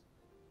clerics,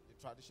 the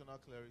traditional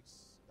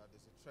clerics, that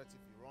there's a threat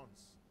if he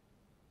runs.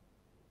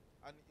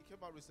 And he came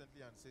out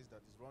recently and says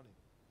that he's running.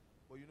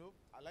 But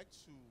I like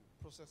to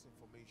process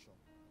information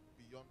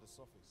beyond the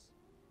surface.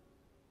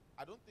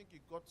 I don't think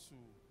he got to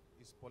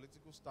his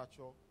political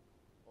stature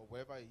or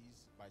wherever he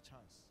is by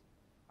chance.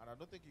 And I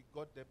don't think he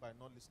got there by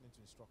not listening to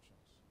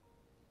instructions.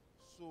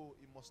 So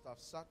he must have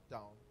sat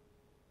down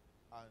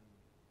and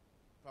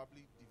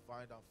probably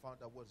divined and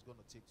found out what it's going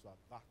to take to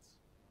avert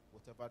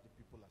whatever the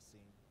people are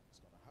saying is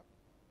going to happen.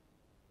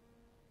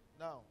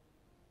 Now,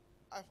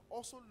 I've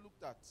also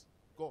looked at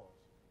God.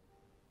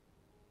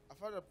 I've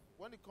heard that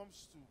when it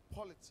comes to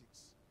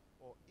politics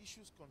or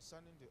issues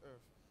concerning the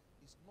earth,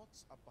 it's not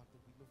about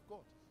the will of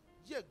God.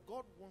 Yeah,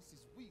 God wants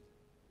his will.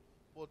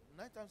 But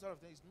 9 times out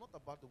of 10, it's not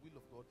about the will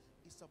of God.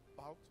 It's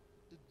about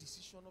the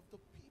decision of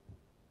the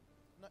people.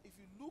 Now, if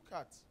you look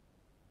at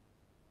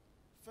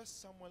 1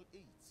 Samuel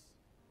 8,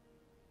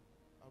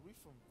 I'll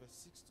read from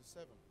verse 6 to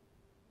 7.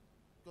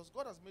 Because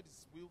God has made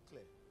his will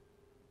clear.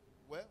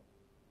 Well,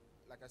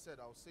 like I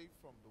said, I'll say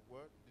from the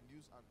word, the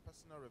news, and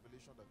personal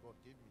revelation that God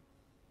gave me.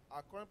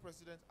 Our current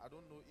president, I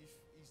don't know if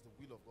he's the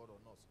will of God or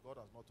not. God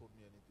has not told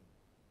me anything.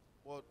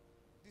 But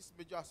this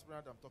major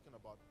aspirant I'm talking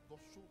about,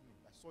 God showed me.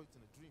 I saw it in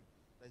a dream.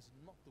 That is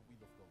not the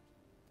will of God.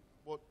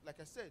 But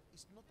like I said,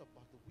 it's not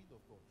about the will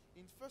of God.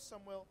 In 1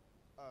 Samuel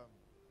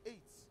 8,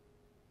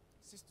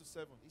 6 to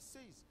 7, it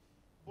says,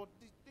 but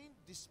the thing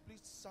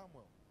displeased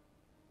Samuel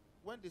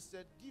when they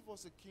said, give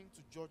us a king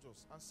to judge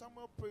us. And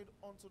Samuel prayed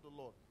unto the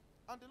Lord.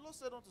 And the Lord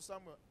said unto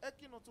Samuel,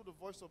 hearken unto the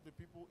voice of the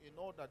people in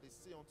all that they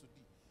say unto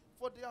thee.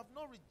 For they have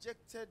not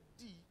rejected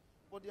thee,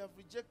 but they have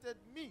rejected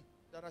me,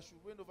 that I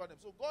should reign over them.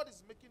 So God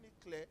is making it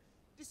clear,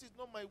 this is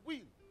not my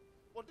will,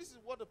 but this is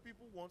what the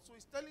people want. So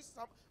he's telling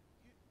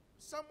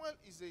Samuel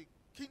is a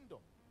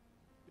kingdom.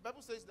 The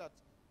Bible says that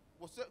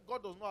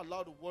God does not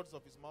allow the words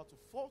of his mouth to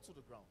fall to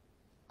the ground.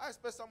 I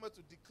expect Samuel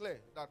to declare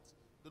that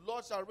the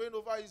Lord shall reign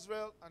over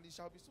Israel, and he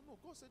shall be so. No,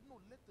 God said,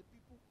 no, let the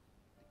people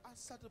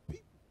answer the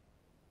people.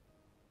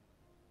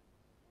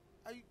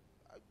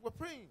 We're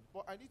praying,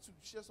 but I need to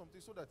share something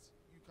so that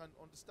you can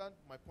understand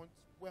my point,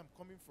 where I'm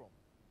coming from.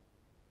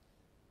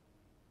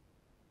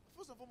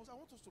 First and foremost, I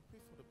want us to pray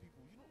for the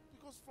people,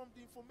 because from the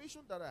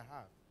information that I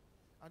have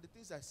and the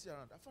things I see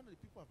around, I found that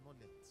the people have not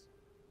learned.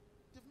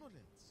 They've not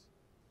learned.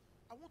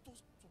 I want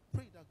us to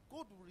pray that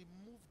God will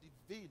remove the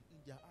veil in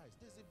their eyes.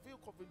 There's a veil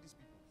covering these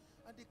people,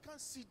 and they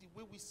can't see the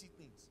way we see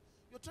things.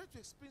 You're trying to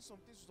explain some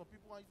things to some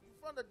people, and you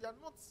find that they are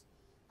not.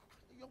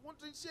 You're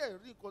wondering,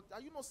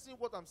 are you not seeing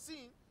what I'm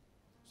seeing?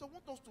 So I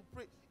want us to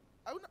pray.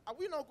 Are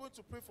we now going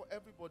to pray for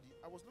everybody?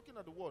 I was looking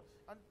at the word,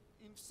 and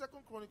in 2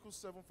 Chronicles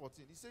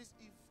 7:14, it says,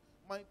 if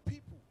my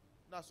people,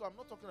 now, so I'm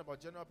not talking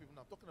about general people,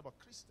 now I'm talking about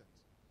Christians.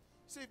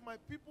 Say, if my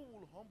people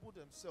will humble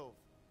themselves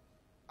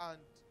and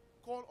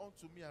call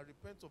unto me and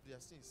repent of their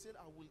sins, said,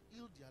 I will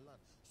heal their land.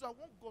 So I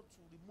want God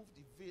to remove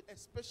the veil,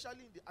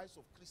 especially in the eyes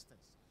of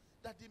Christians,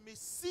 that they may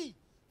see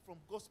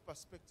from God's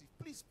perspective.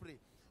 Please pray.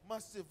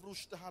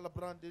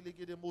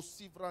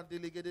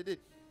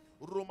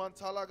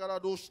 Romantala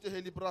garadoshte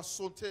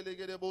helibrasonte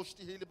legede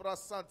boshti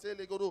helibrasante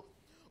legoro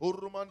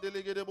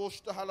urumandele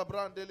boshta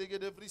halabrande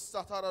legede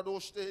vrissatara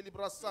doshte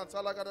helibrasanta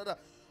lagadada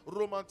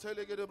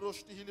romantele gede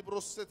broshti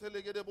helibrosete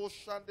legede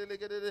boshande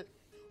legede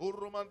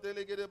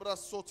urumandele gede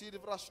brasoti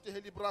vrashte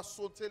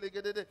helibrasonte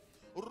legede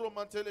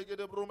romantele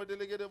gede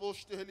bromedele gede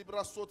boshte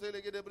helibrasote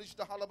legede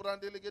brishta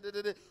halabrande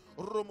legede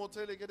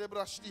romotele gede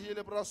brashti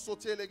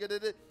helibrasote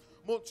legede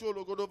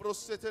Montolo godo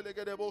brossete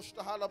legede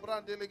bosta hala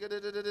brande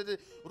legede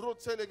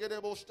rote legede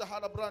bosta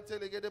hala brante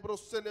legede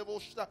brossele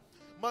bosta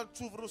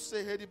mantuvru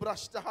se hedi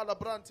brasta hala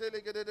brante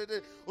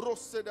legede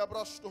rosse da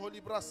brasto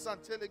holi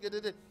brasante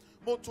legede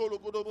montolo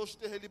godo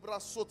boste heli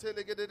brassote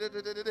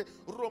legede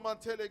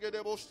romante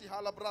legede bosti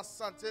hala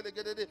brasante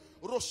legede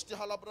rosti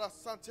hala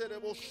brasante le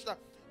bosta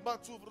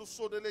Whatever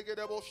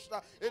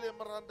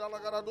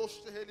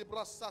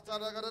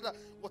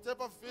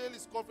veil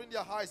is covering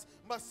their eyes,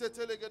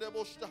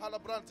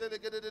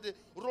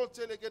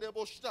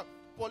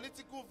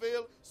 political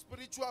veil,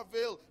 spiritual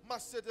veil,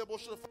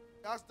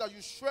 ask that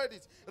you shred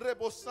it.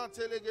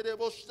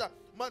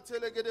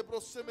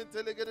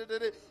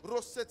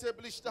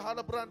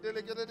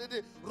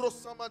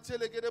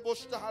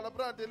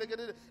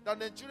 That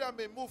Nigeria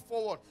may move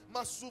forward.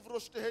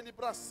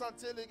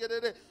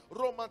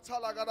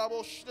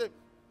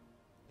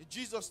 In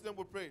Jesus' name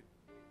we pray.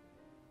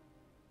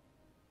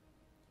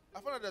 I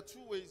found that there are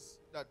two ways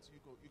that you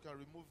can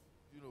remove,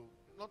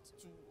 not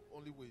two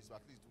only ways, but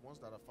at least the ones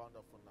that I found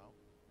out for now.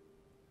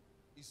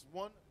 Is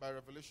one, by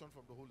revelation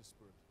from the Holy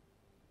Spirit.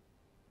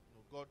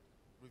 God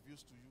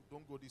reveals to you,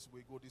 don't go this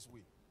way, go this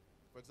way.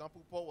 For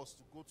example, Paul was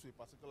to go to a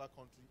particular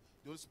country.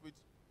 The Holy Spirit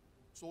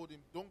told him,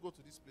 don't go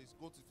to this place.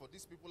 For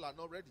these people are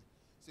not ready.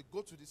 He said,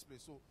 go to this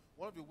place. So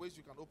one of the ways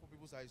you can open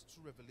people's eyes is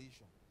through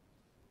revelation.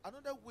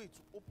 Another way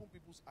to open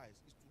people's eyes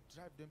is to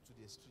drive them to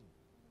the extreme.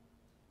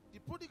 The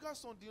prodigal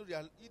son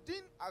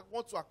didn't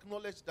want to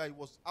acknowledge that he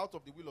was out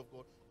of the will of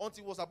God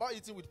until he was about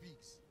eating with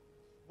pigs.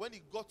 When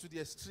he got to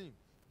the extreme,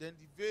 then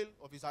the veil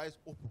of his eyes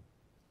opened.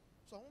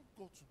 So I want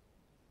God to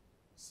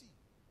see.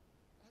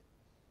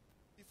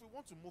 If we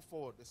want to move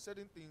forward, there's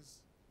certain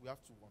things we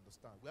have to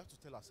understand. We have to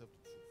tell ourselves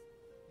the truth.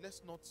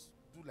 Let's not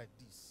do like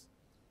this.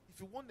 If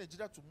you want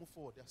Nigeria to move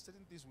forward, there are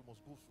certain things we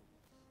must go through.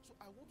 So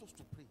I want us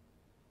to pray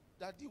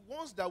that the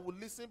ones that will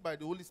listen by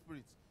the Holy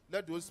Spirit,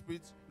 let the Holy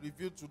Spirit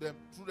reveal to them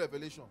through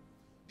revelation.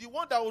 The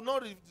one that will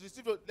not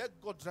receive it, let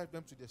God drive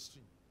them to the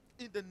extreme.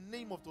 In the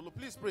name of the Lord,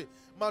 please pray.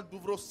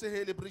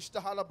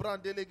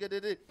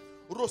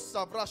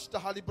 Rossa vrashta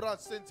halibra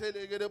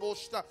sentele gede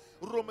boshta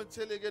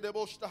romentele gede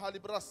boshta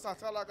halibra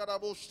satala gada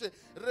boshte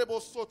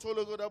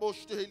rebosotolo gada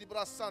boshte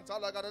halibra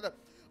santala gada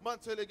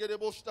mantele gede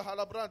boshta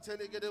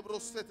halabrantele gede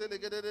brosetele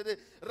gede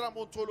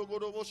ramontolo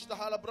godo boshta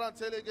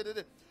halabrantele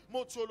gede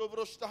montolo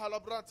broshta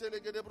halabrantele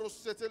gede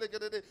brosetele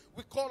gede.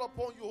 We call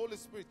upon you, Holy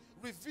Spirit.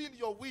 Reveal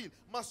your will.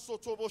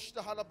 Masoto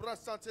boshta halabran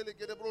santele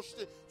gede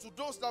broshte to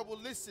those that will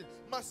listen.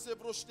 Masse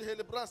broshte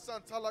helebran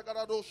santala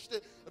gada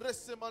doshte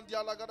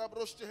resemandiala gada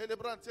broshte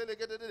helebrantele.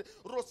 And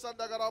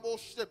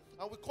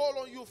we call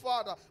on you,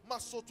 Father.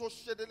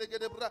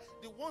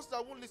 The ones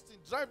that won't listen,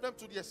 drive them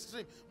to the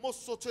extreme.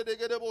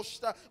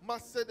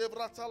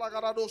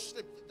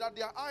 That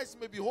their eyes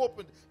may be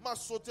opened.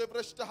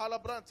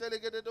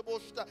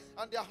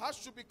 And their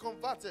hearts should be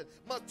converted.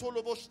 And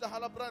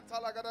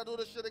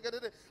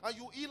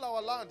you heal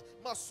our land.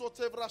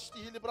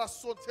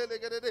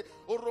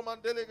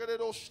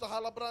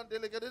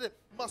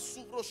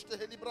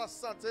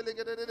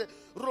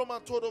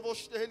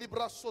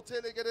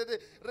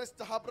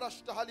 Resta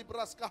habrashta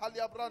halibraska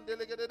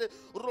haliabrandele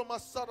Roma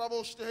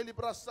saravoshte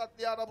helibrasat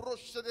liara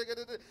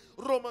broshte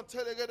Roman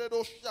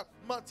telegedosha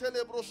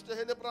mantele broshte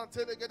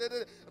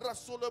helibrantele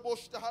rasole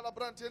boshte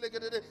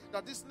halabrantele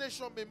that this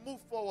nation may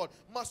move forward.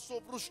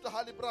 Masovrushta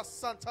halibras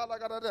santa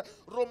lagadade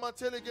Roman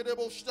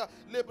telegedeboshta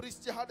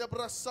lebristi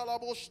hadabrasala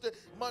boshte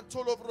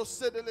mantolo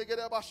vrosede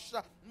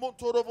legedebashta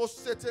montorovo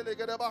sete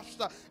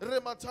legedebashta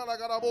remantala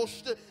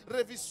garaboshte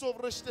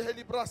revisovreste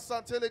helibras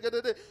santele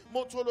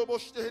montolo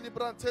boshte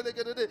helibrantele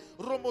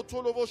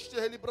romotolo boshte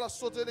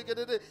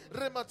helibrasotele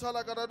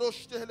rematala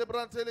garadoshte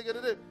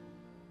helibrantele.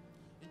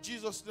 In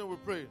Jesus' name we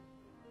pray.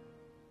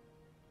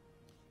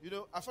 You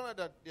know, I found out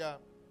that there are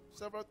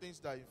several things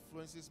that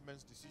influences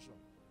men's decision.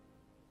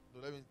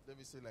 No, let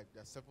me say, like,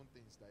 there are 7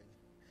 things that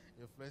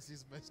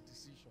influences men's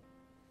decision.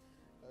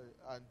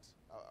 And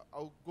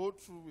I'll go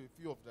through a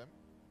few of them.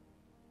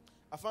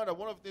 I found that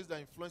one of the things that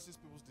influences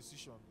people's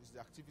decision is the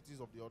activities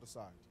of the other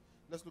side.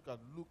 Let's look at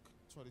Luke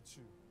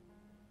 22.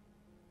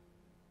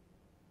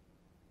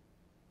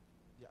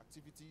 The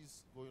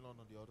activities going on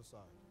the other side.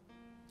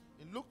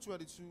 In Luke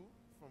 22,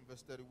 from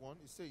verse 31,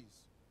 it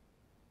says,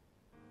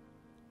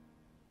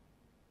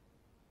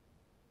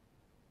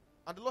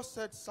 and the Lord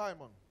said,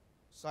 Simon,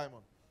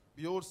 Simon,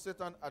 behold,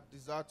 Satan had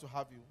desired to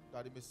have you,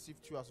 that he may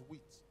sift you as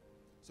wheat.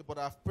 So, but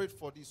I have prayed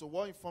for thee. So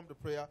what informed the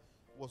prayer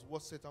was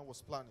what Satan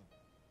was planning.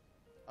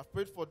 I've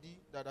prayed for thee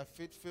that thy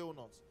faith fail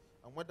not,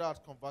 and when thou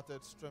art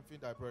converted, strengthen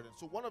thy brethren.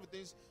 So one of the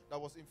things that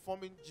was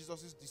informing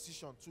Jesus'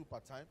 decision, 2 per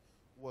time,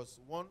 was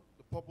 1,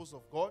 the purpose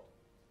of God,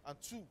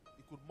 and 2,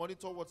 he could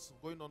monitor what's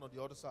going on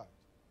the other side.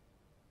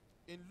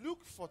 In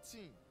Luke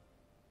 14,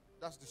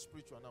 that's the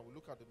spiritual. Now we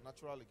look at the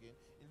natural again.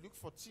 In Luke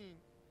 14,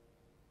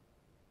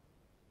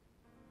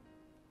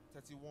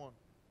 31,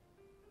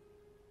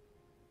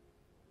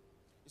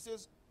 it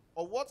says,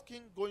 or what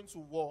king going to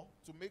war,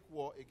 to make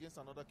war against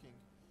another king,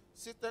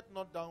 sitteth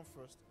not down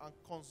first, and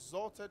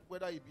consulted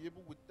whether he be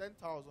able with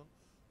 10,000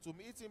 to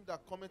meet him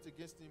that cometh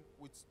against him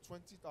with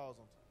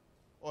 20,000?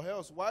 Or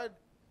else, while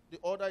the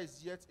order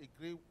is yet a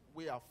great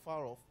way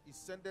afar off, he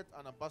sendeth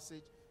an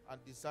ambassage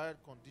and desired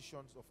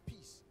conditions of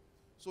peace.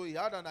 So he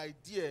had an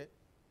idea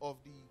of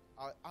the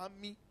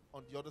army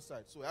on the other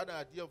side. So he had an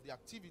idea of the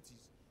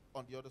activities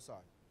on the other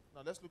side.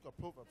 Now let's look at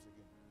Proverbs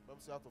again.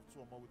 Proverbs say, out of 2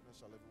 or more witnesses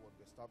shall every word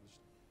be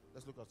established.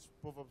 Let's look at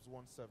Proverbs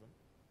 1:7.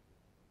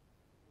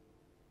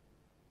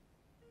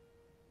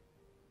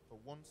 Or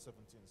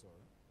 1:17,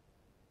 sorry.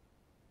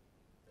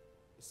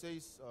 It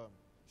says,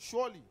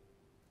 surely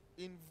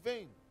in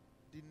vain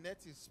the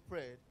net is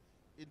spread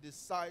in the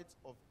sight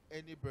of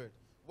any bird.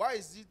 Why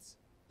is it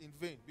in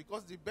vain?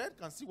 Because the bird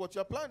can see what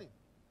you are planning.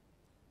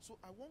 So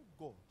I want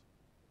God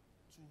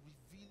to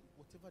reveal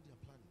whatever they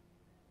are planning.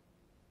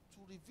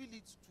 To reveal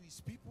it to his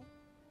people,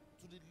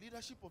 to the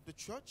leadership of the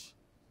church,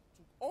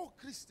 to all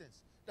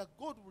Christians, that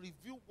God will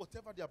reveal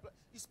whatever they are planning.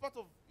 It's part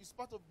of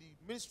the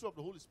ministry of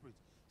the Holy Spirit.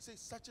 says,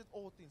 searches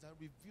all things and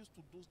reveals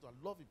to those that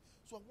love him.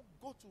 So I want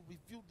God to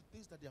reveal the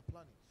things that they are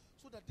planning,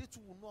 so that they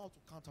too will know how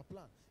to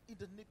counterplan. In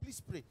the name,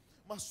 please pray.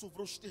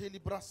 Masovroshte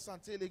helibras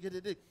sante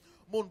legede,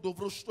 mondo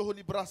vroshto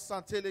helibras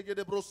sante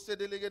legede brosse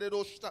de legede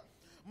dosta,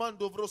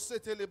 mando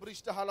vrosete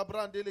lebrista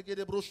halabrande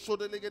legede brosho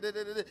de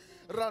legede,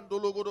 rando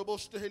logo do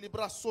boste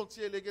helibras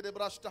sonte legede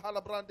brasta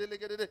halabrande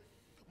legede.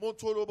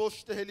 Montolo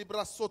boste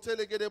helibras sote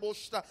legede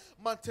bosta,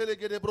 mantele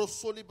legede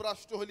brosso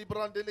librasto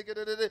helibrande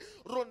legede,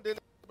 ronde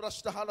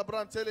brasta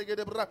halabrante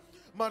legede bra,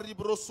 mari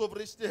brosso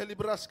vriste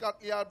helibras kat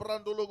ya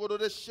brando logo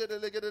do shede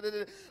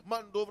legede,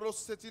 mando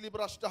vroseti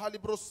librasta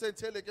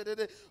halibrosente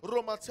legede,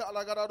 romata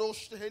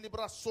alagaradoste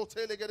helibras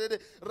sote legede,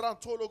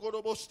 rantolo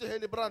godo boste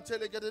helibrante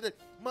legede,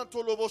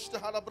 mantolo boste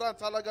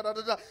halabranta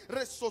alagarada,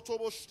 resoto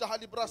boste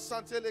halibras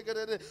sante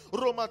legede,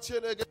 romate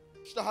legede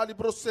Hali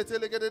brosete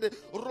legede,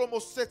 romo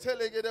sete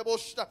legede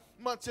bosta,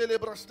 mantele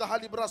brasta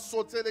hali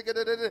brasote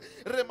legede,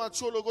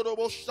 remacholo godo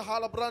bosta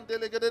hala brande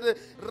legede,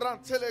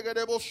 rantele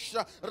legede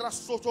bosta,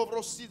 rasoto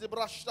vrosite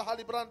brasta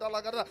hali branda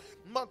lagada,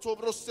 manto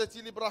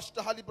vroseti li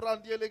brasta hali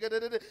brandi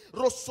legede,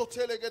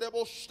 rosote legede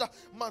bosta,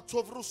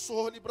 manto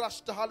vruso hali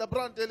brasta hala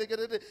brande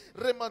legede,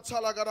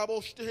 remantala gada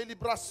bosta hali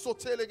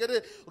brasote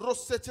legede,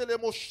 rosete le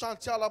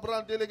moshanta la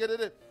brande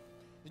legede.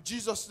 In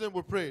Jesus' name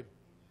we pray.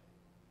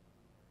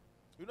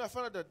 You know, I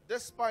found out that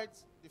despite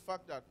the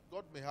fact that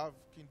God may have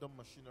kingdom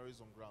machineries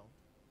on ground,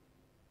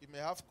 He may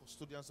have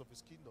custodians of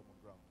His kingdom on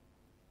ground,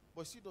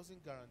 but He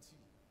doesn't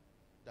guarantee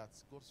that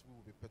God's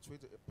will be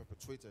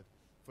perpetuated.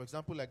 For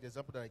example, like the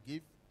example that I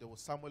gave, there was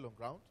Samuel on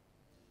ground.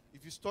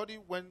 If you study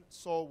when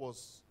Saul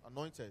was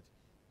anointed,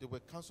 there were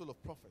council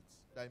of prophets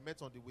that I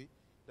met on the way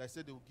that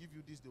said they will give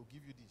you this, they will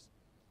give you this.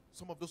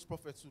 Some of those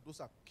prophets, those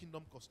are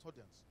kingdom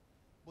custodians.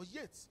 But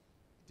yet,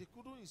 they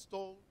couldn't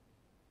install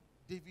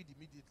David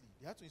immediately.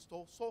 They had to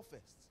install Saul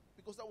first,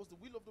 because that was the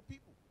will of the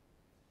people.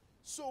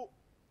 So,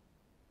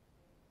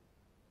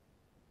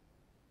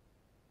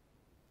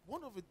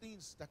 one of the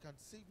things that can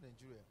save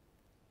Nigeria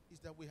is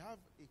that we have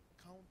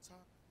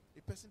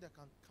a person that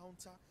can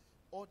counter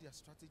all their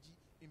strategy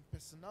in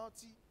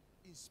personality,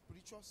 in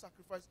spiritual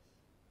sacrifice.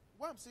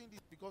 Why I'm saying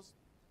this, because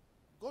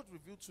God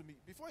revealed to me,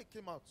 before he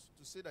came out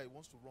to say that he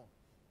wants to run,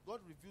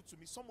 God revealed to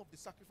me some of the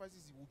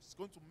sacrifices he was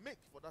going to make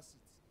for that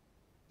seat.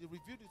 They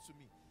revealed it to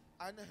me.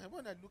 And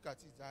when I look at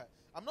it,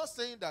 I'm not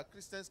saying that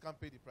Christians can't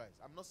pay the price.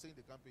 I'm not saying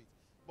they can't pay it.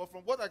 But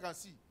from what I can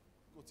see,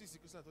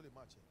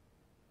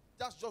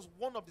 that's just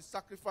one of the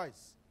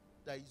sacrifices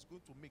that he's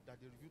going to make that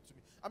they revealed to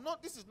me.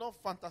 This is not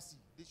fantasy.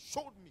 They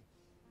showed me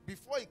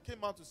before he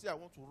came out to say I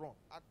want to run.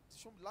 They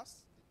showed me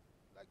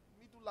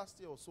middle last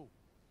year or so.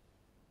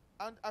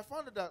 And I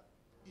found that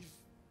if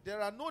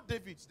there are no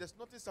Davids, there's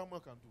nothing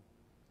Samuel can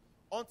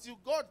do. Until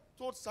God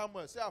told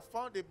Samuel, say, I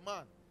found a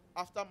man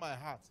after my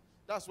heart.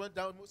 That's when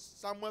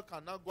Samuel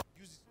can now go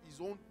and use his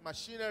own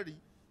machinery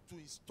to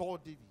install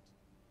David.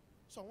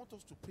 So I want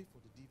us to pray for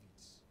the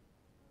Davids.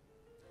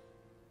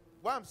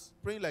 Why I'm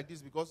praying like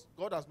this, because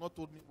God has not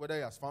told me whether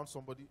he has found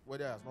somebody,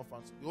 whether he has not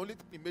found somebody. The only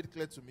thing he made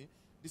clear to me,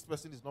 this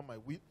person is not my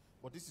will,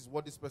 but this is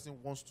what this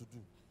person wants to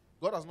do.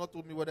 God has not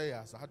told me whether he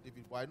has had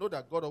David, but I know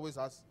that God always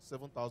has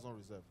 7,000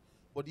 reserves.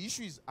 But the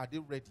issue is, are they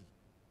ready?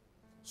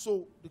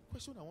 So the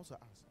question I want to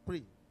ask,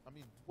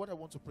 what I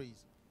want to pray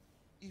is,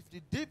 if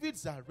the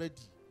Davids are ready,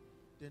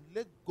 then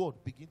let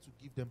God begin to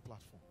give them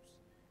platforms.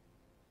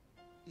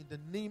 In the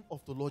name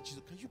of the Lord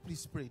Jesus, can you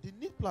please pray? They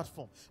need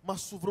platform.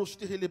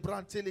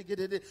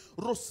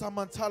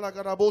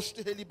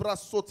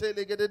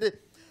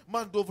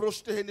 Mando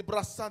vroshte heli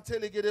brasante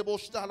legede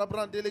boshta hala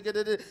brande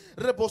legede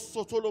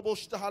rebosoto lo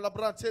boshta hala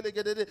brante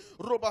legede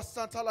roba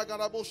santa la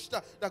gara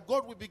boshta, that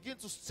God will begin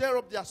to stir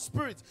up their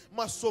spirit.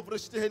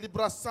 Masovreshte heli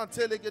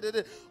brasante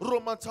legede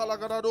romanta la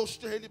gara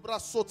doshte heli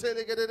brasote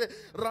legede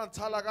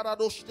ranta la gara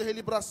doshte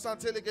heli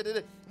brasante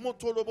legede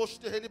montolo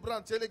boshte heli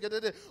brante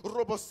legede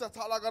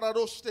robosata la gara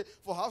doshte,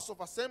 for House of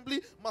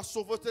Assembly,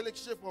 masovote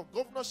election for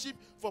governorship,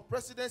 for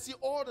presidency,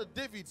 all the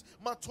Davids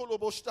matolo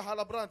boshta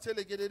hala brante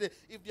legede.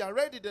 If they are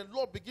ready, then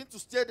Lord begin to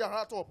stir their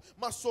heart up.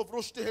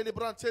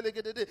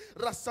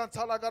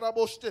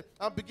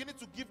 I'm beginning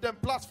to give them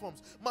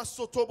platforms.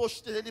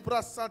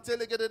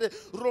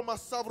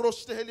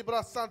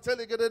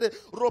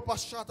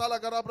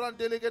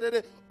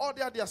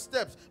 Order their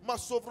steps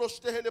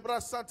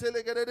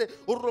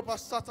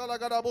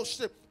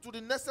to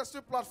the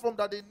necessary platform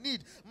that they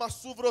need.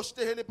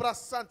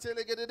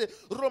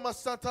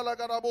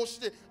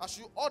 As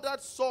you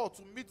ordered Saul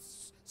to meet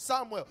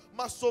Samuel,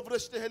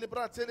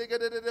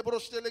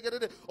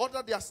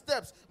 order their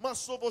steps. For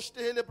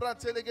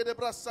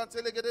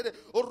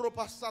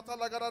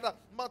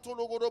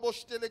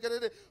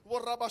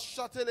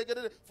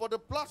the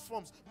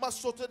platforms,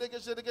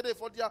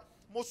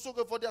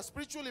 for their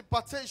spiritual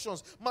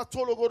impartations,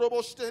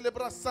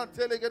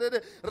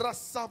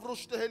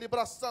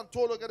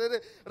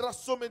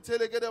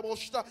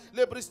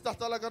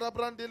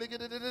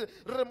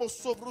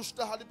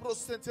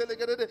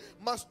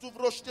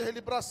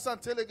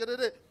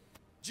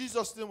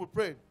 Jesus' name we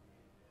pray.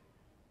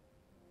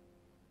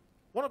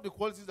 One of the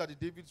qualities that the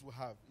Davids will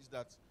have is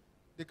that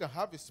they can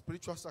have a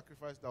spiritual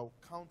sacrifice that will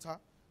counter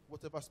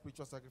whatever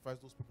spiritual sacrifice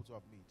those people to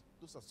have made.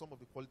 Those are some of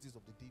the qualities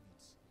of the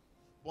Davids.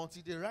 But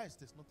until they rise,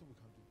 there's nothing we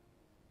can do.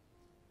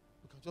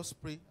 We can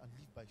just pray and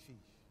live by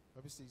faith.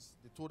 The Bible says,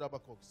 they told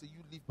Habakkuk, say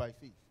you live by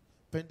faith,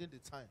 pending the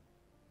time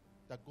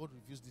that God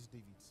reveals these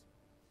Davids.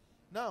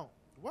 Now,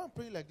 why I'm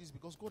praying like this,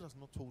 because God has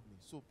not told me.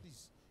 So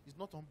please, it's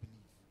not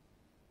unbelief.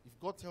 If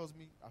God tells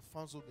me I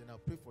found so, then I'll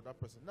pray for that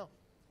person. Now,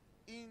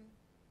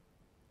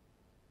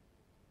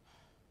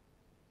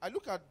 I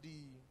look at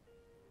the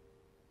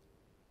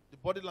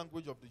body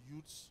language of the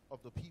youths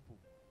of the people.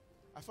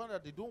 I found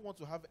that they don't want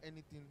to have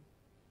anything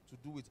to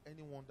do with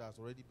anyone that has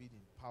already been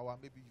in power.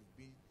 Maybe you've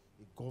been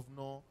a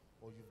governor,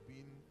 or you've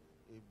been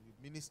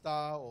a minister,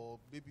 or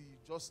maybe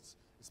just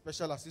a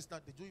special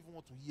assistant. They don't even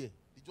want to hear.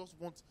 They just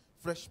want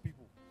fresh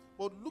people.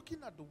 But looking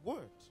at the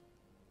word,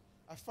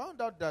 I found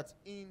out that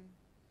in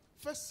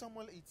 1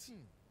 Samuel 18,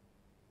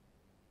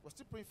 we're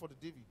still praying for the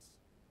Davids.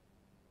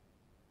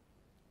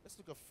 Let's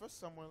look at 1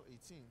 Samuel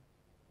 18.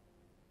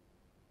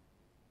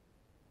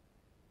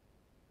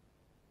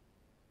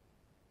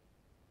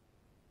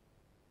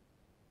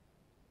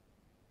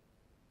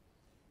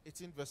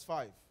 18 verse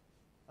 5.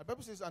 The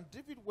Bible says, and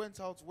David went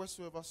out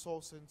wheresoever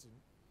Saul sent him,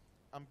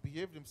 and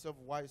behaved himself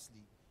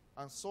wisely.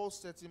 And Saul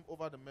set him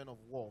over the men of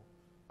war,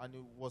 and he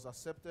was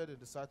accepted in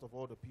the sight of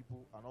all the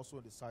people, and also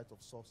in the sight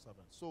of Saul's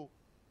servants. So,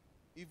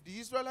 if the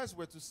Israelites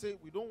were to say,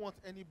 we don't want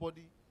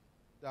anybody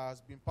that has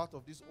been part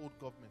of this old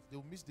government, they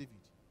will miss David.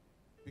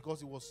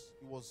 Because he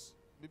was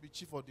maybe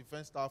chief of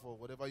defense staff, or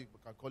whatever you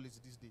can call it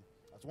this day.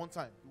 At one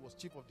time, he was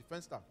chief of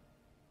defense staff.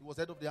 He was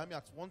head of the army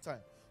at one time.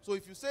 So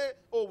if you say,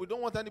 oh, we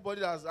don't want anybody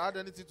that has had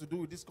anything to do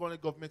with this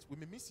current government, we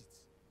may miss it.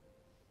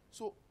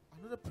 So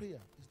another prayer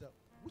is that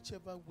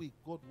whichever way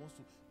God wants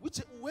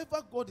to,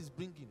 whoever God is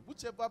bringing,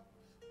 whichever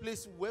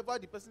place, whoever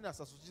the person is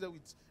associated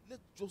with, let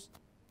just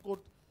God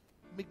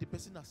make the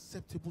person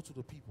acceptable to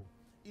the people.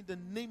 In the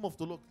name of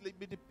the Lord,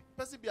 may the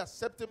person be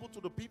acceptable to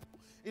the people.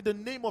 In the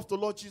name of the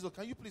Lord Jesus,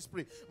 can you please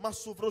pray?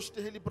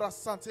 Mosovreste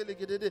helibrason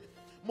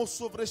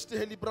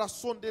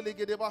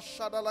delegede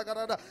bashada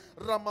lagarada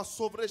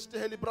ramasovreste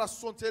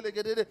helibrason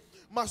telegede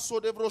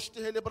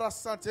masodevroste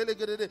helibrasan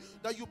telegede,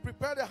 that you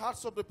prepare the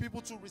hearts of the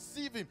people to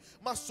receive him,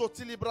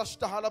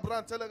 masotilibrashta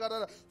halabran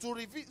telegada, to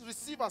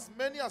receive as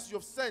many as you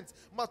have sent,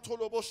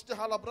 matoloboshte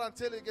halabran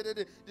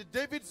telegede, the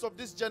Davids of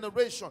this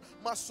generation,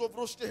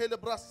 masovroste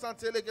helibrasan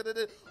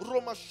telegede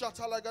roma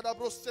shata lagada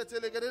broste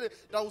telegede,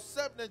 that will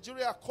serve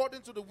Nigeria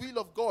according to the will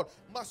of God,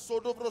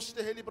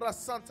 masodovroste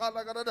helibrasan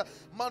talagada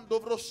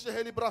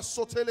mandovroste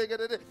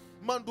brasotelegede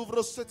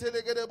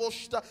manduvrosetelegede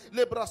bosta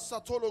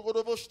lebrasatolo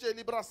godovoste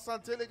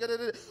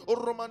librasantelegede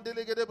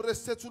oromandelegede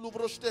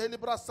bresetuluvroste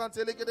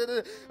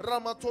librasantelegede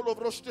ramatolo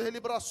vroste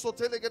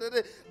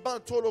librasotelegede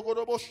bantolo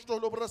godovosto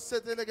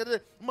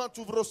lobrasetelegede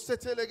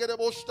mantuvrosetelegede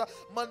bosta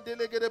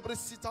mandelegede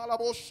brisitala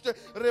boste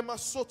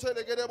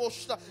remasotelegede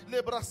bosta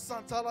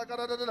lebrasantala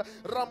gadada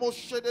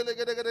ramoshe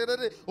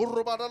delegede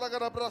urubadala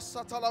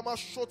gadabrasatala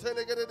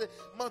mashotelegede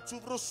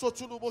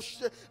mantuvrosotulu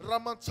boste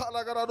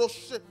ramantala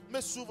gadadoshe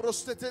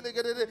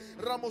mesuvrostetelegede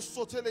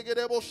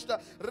ramosotelegede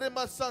bosta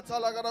remasanta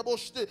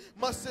lagaraboste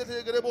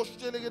maselegede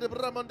bostelegede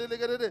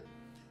bramandelegede.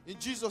 In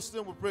Jesus'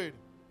 name we prayed.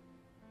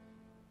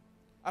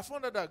 I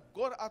found out that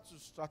God had to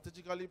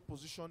strategically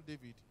position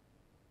David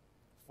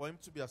for him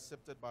to be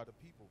accepted by the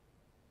people.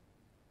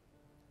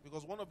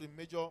 Because one of the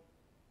major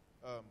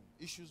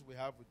issues we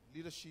have with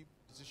leadership,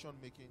 decision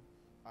making,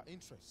 are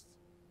interest.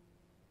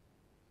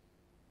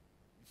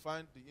 You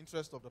find the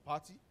interest of the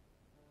party,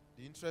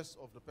 the interest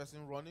of the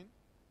person running,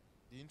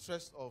 the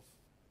interest of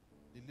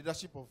the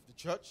leadership of the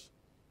church,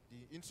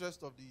 the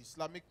interest of the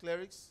Islamic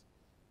clerics,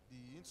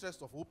 the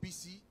interest of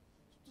OPC.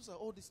 So those are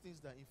all these things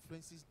that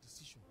influences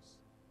decisions.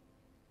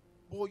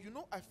 But you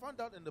know, I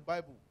found out in the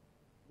Bible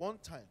one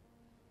time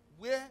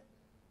where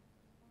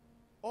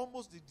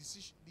almost the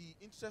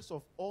interest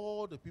of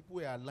all the people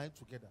were aligned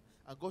together,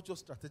 and God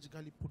just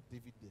strategically put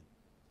David there.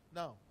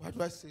 Now, why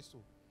do I say so?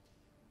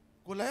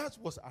 Goliath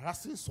was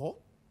harassing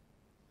Saul.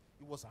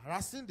 He was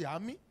harassing the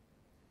army.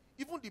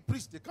 Even the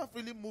priests, they can't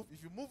really move.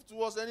 If you move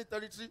towards any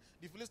territory,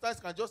 the Philistines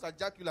can just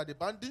attack you like the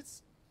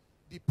bandits.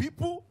 The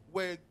people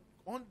were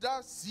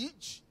under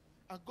siege,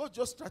 and God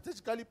just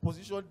strategically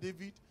positioned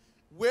David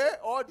where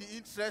all the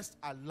interests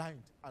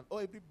aligned, and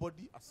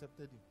everybody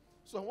accepted him.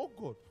 So I want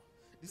God,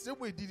 the same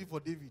way he did it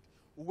for David,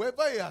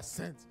 whoever he has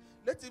sent,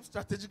 let him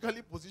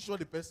strategically position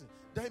the person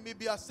that he may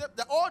be accepted,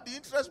 that all the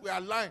interests were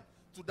aligned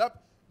to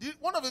that.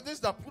 One of the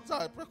things that put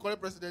our current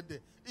president there,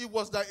 it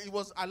was that it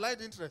was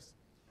aligned interest.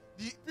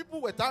 The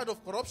people were tired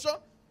of corruption.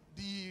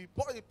 The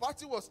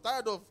party was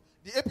tired of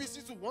the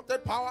APC who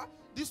wanted power.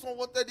 This one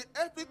wanted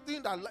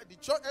everything that the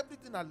church,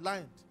 everything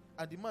aligned,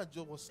 and the man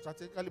just was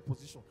strategically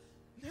positioned.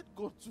 Let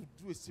God to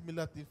do a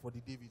similar thing for the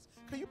Davids.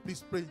 Can you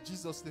please pray in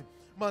Jesus' name?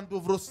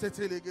 Mandovro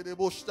setelegede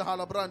boshta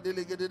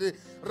halabrandelegede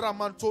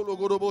ramantolo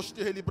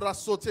goroboshte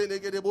helibraso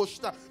telegede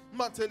boshta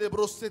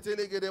mantelebro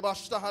setelegede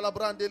bashta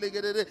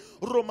halabrandelegede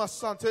roma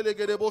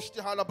santelegede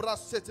boshte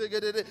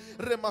halabrasetegede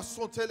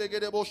remason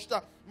telegede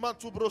boshta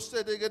mantu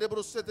brosetegede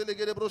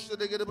brosetelegede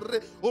brosetegede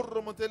bre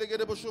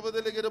orromontelegede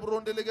boshovedelegede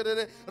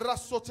brondelegede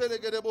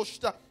rasotelegede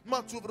boshta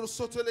mantu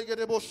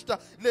brosotelegede boshta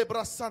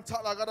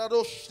lebrasanta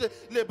lagaradoshte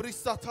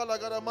lebrisata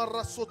lagara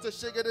marrasote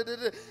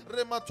shegede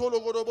rematolo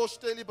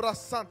goroboshte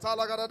librasanta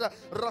lagarada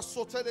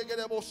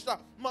rasotelegede boshta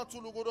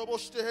mantulu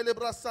goroboshte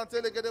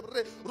helebrasantelegede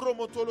bre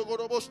romotolo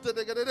goroboshte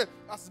degede.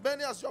 As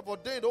many as you have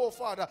ordained, oh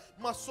Father,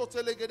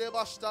 masotelegede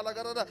bashta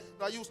lagarada,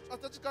 that you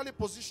strategically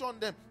position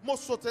them.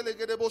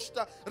 Mosotelegede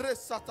boshta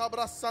resata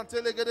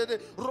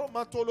brasantelegede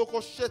romantolo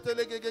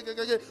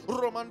koshetelegede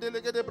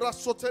romandelegede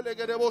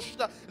brasotelegede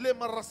boshta le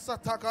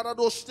marasata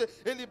karadoshte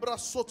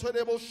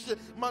elibrasotele boshte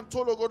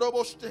mantolo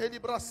goroboshte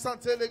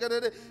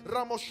helibrasantelegede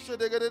ramoshe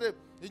degede.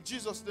 In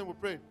Jesus' name we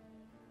pray.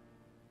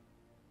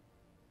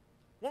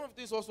 One of the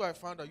things also I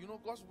found out,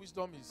 God's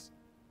wisdom is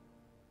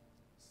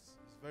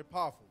very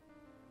powerful.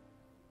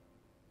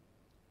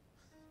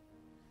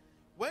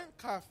 When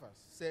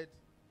Caiaphas said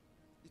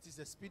it is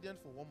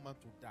expedient for one man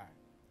to die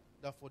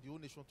than for the whole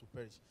nation to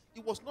perish,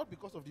 it was not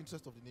because of the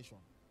interest of the nation.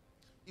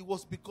 It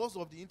was because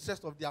of the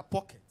interest of their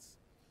pockets.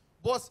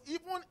 But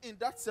even in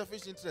that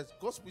selfish interest,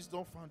 God's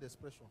wisdom found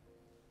expression.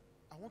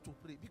 I want to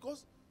pray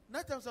because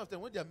 9 times out of 10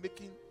 when they are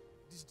making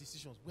these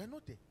decisions, we are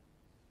not there.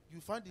 You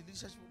find the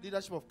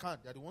leadership of Khan,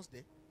 they are the ones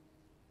there.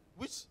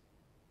 Which,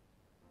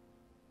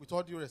 with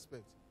all due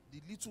respect,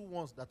 the little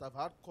ones that I've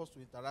had cause to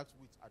interact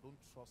with, I don't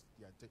trust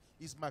their integrity.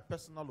 It's my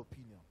personal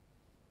opinion.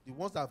 The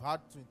ones I've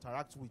had to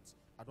interact with,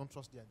 I don't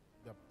trust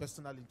their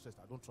personal interest.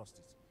 I don't trust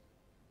it.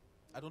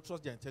 I don't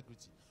trust their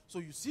integrity. So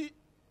you see,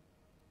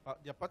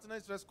 their personal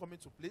interest coming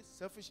to play,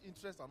 selfish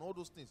interest and all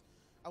those things.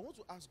 I want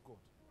to ask God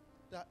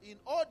that in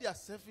all their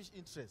selfish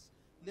interests,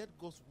 let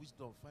God's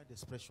wisdom find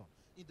expression.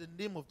 In the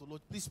name of the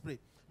Lord, please pray.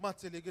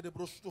 Mantelegede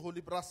broshto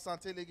holy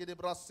brasantelegede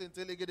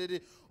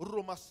brasentelegede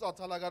Roma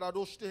sata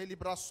lagaradoshte heli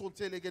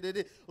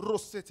brasontelegede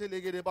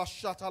rosetelegede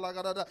bashata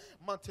lagarada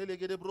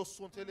mantelegede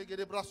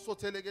brosontelegede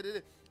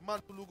brasotelegede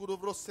mantulugudo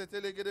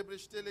brosetelegede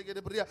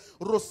brestelegede bria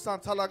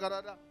rosanta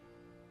lagarada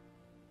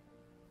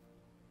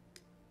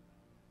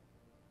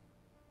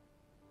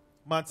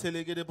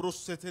mantelegede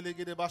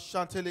brosetelegede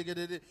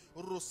bashantelegede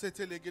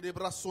rosetelegede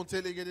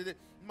brasontelegede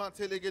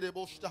mantelegede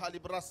boshta hali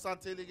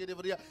brasantelegede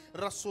bria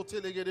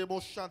rasotelegede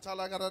boshanta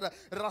lagarada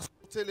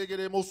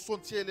rasotelegede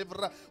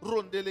mosontelegede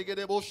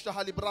rondelegede boshta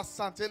hali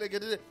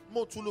brasantelegede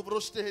montulu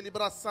broste heli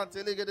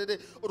brasantelegede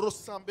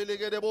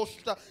rosambelegede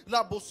boshta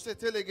la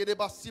bosetelegede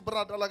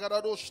basibrada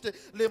lagaradoshte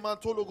le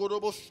mantolo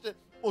godoboshte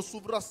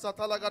Osuvra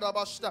satalagada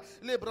bashta,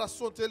 le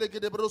brasonte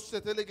legede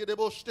brosete legede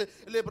boshte,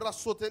 le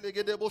brasote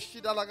legede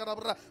boshida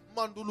lagadabra,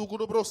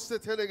 mandulugudu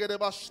brosete legede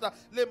bashta,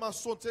 le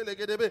masonte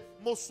legede be,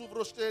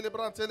 mosuvroste le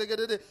brante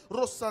legede,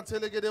 rosante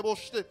legede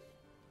boshte.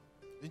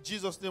 In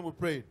Jesus' name we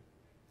pray.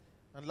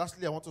 And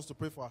lastly, I want us to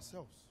pray for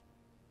ourselves.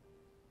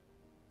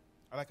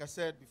 And like I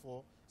said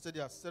before, I said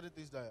there are certain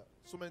things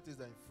so many things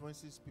that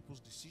influences people's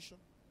decision.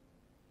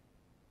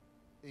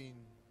 In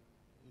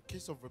the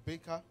case of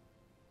Rebecca,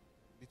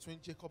 between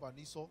Jacob and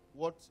Esau,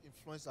 what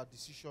influenced our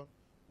decision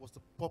was the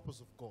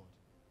purpose of God.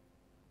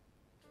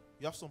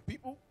 You have some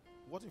people,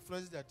 what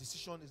influences their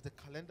decision is the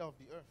calendar of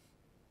the earth.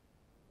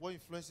 What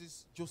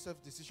influences Joseph's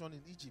decision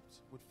in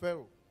Egypt with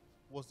Pharaoh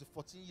was the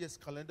 14 years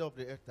calendar of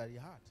the earth that he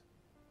had.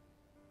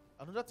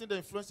 Another thing that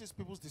influences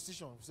people's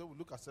decision, we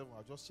look at 7,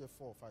 I'll just share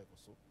 4 or 5 or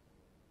so,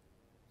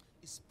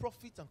 is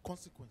profit and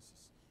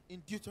consequences.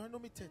 In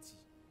Deuteronomy 30,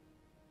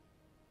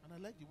 and I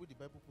like the way the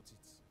Bible puts it.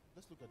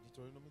 Let's look at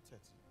Deuteronomy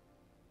 30.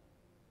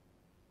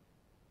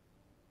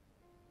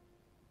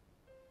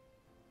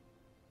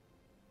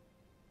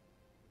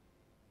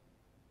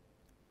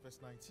 Verse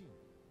 19.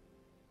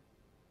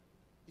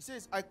 He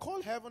says, I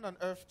call heaven and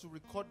earth to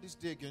record this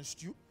day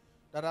against you,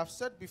 that I have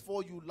set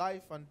before you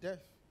life and death,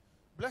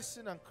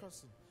 blessing and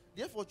cursing.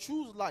 Therefore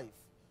choose life,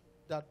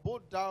 that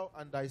both thou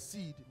and thy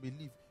seed may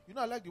live.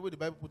 I like the way the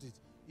Bible put it.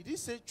 It didn't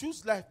say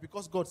choose life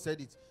because God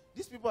said it.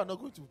 These people are not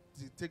going to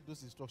take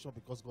those instructions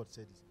because God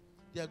said it.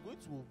 They are going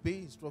to obey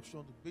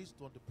instructions based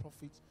on the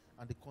profit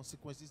and the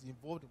consequences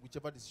involved in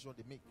whichever decision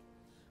they make.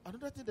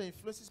 Another thing that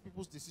influences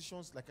people's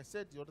decisions, like I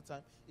said the other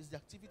time, is the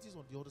activities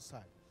on the other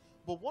side.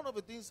 But one of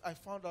the things I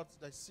found out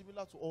that is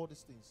similar to all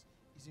these things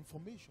is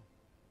information.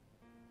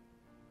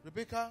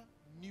 Rebecca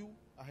knew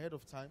ahead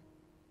of time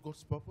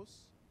God's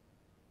purpose.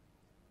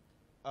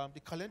 The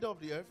calendar of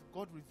the earth,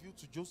 God revealed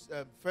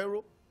to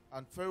Pharaoh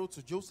and Pharaoh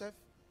to Joseph,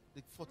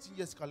 the 14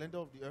 years calendar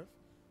of the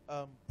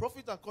earth.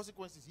 Profit and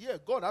consequences. Here,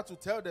 God had to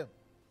tell them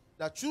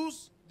that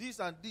choose this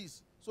and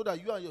this so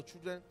that you and your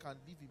children can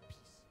live in peace.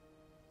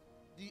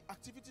 The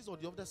activities on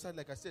the other side,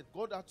 like I said,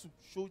 God had to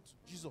show to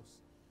Jesus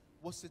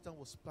what Satan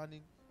was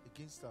planning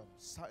against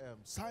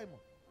Simon.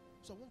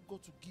 So I want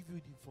God to give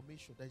you the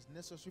information that is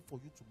necessary for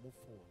you to move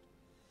forward.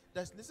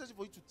 that's necessary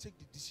for you to take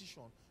the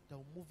decision that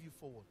will move you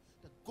forward.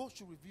 That God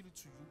should reveal it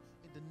to you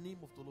in the name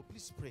of the Lord.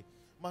 Please pray.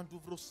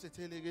 Manduvro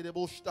setelegede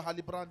boshta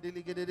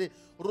halibrandelegede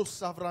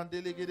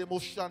rosavrandelegede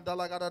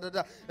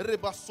moshandalagadada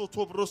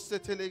rebasoto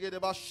brosetelegede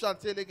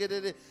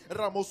bashantelegede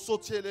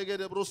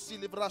ramosotelegede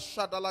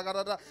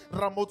brosilibrashadalagadada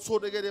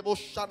ramotsolegede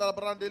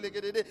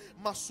boshadalabrandelegede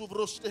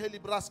masuvroste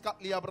helibraska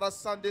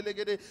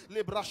liabrasandelegede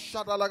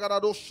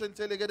lebrashadalagadado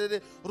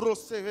shentelegede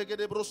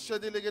rosevegede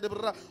broshedelegede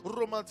bra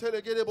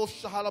romantelegede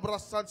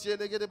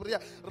boshahalabrasantelegede bria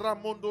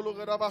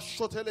ramondologada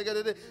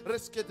bashotelegede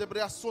reskete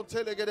bria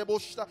sontelegede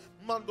boshta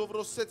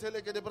mandovro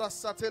setelegede de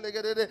brassa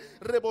telegede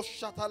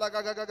reboshata la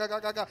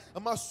gaga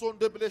mason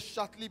de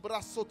bleshat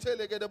librasso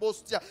telegede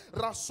bostia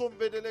rason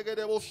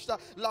vedelegede bosta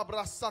la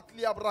brassat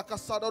li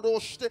abracasada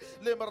doste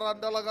le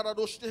maranda la gada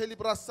doste heli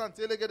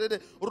brassante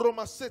legede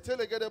roma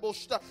setelegede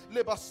bosta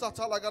le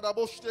bassata la gada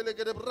boste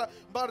legede bra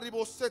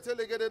barribo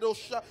setelegede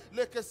dosha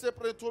le che se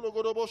prentolo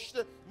godo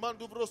boste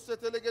manduvro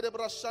setelegede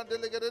brashande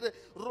legede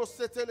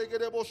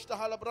rosetelegede bosta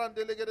hala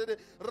brande legede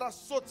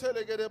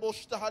rassotelegede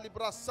bosta hali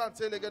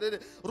brassante legede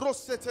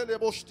rosetele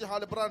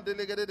bosta.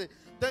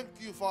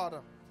 Thank you,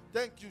 Father.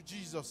 Thank you,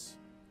 Jesus.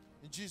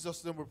 In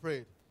Jesus' name we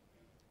prayed.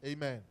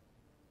 Amen.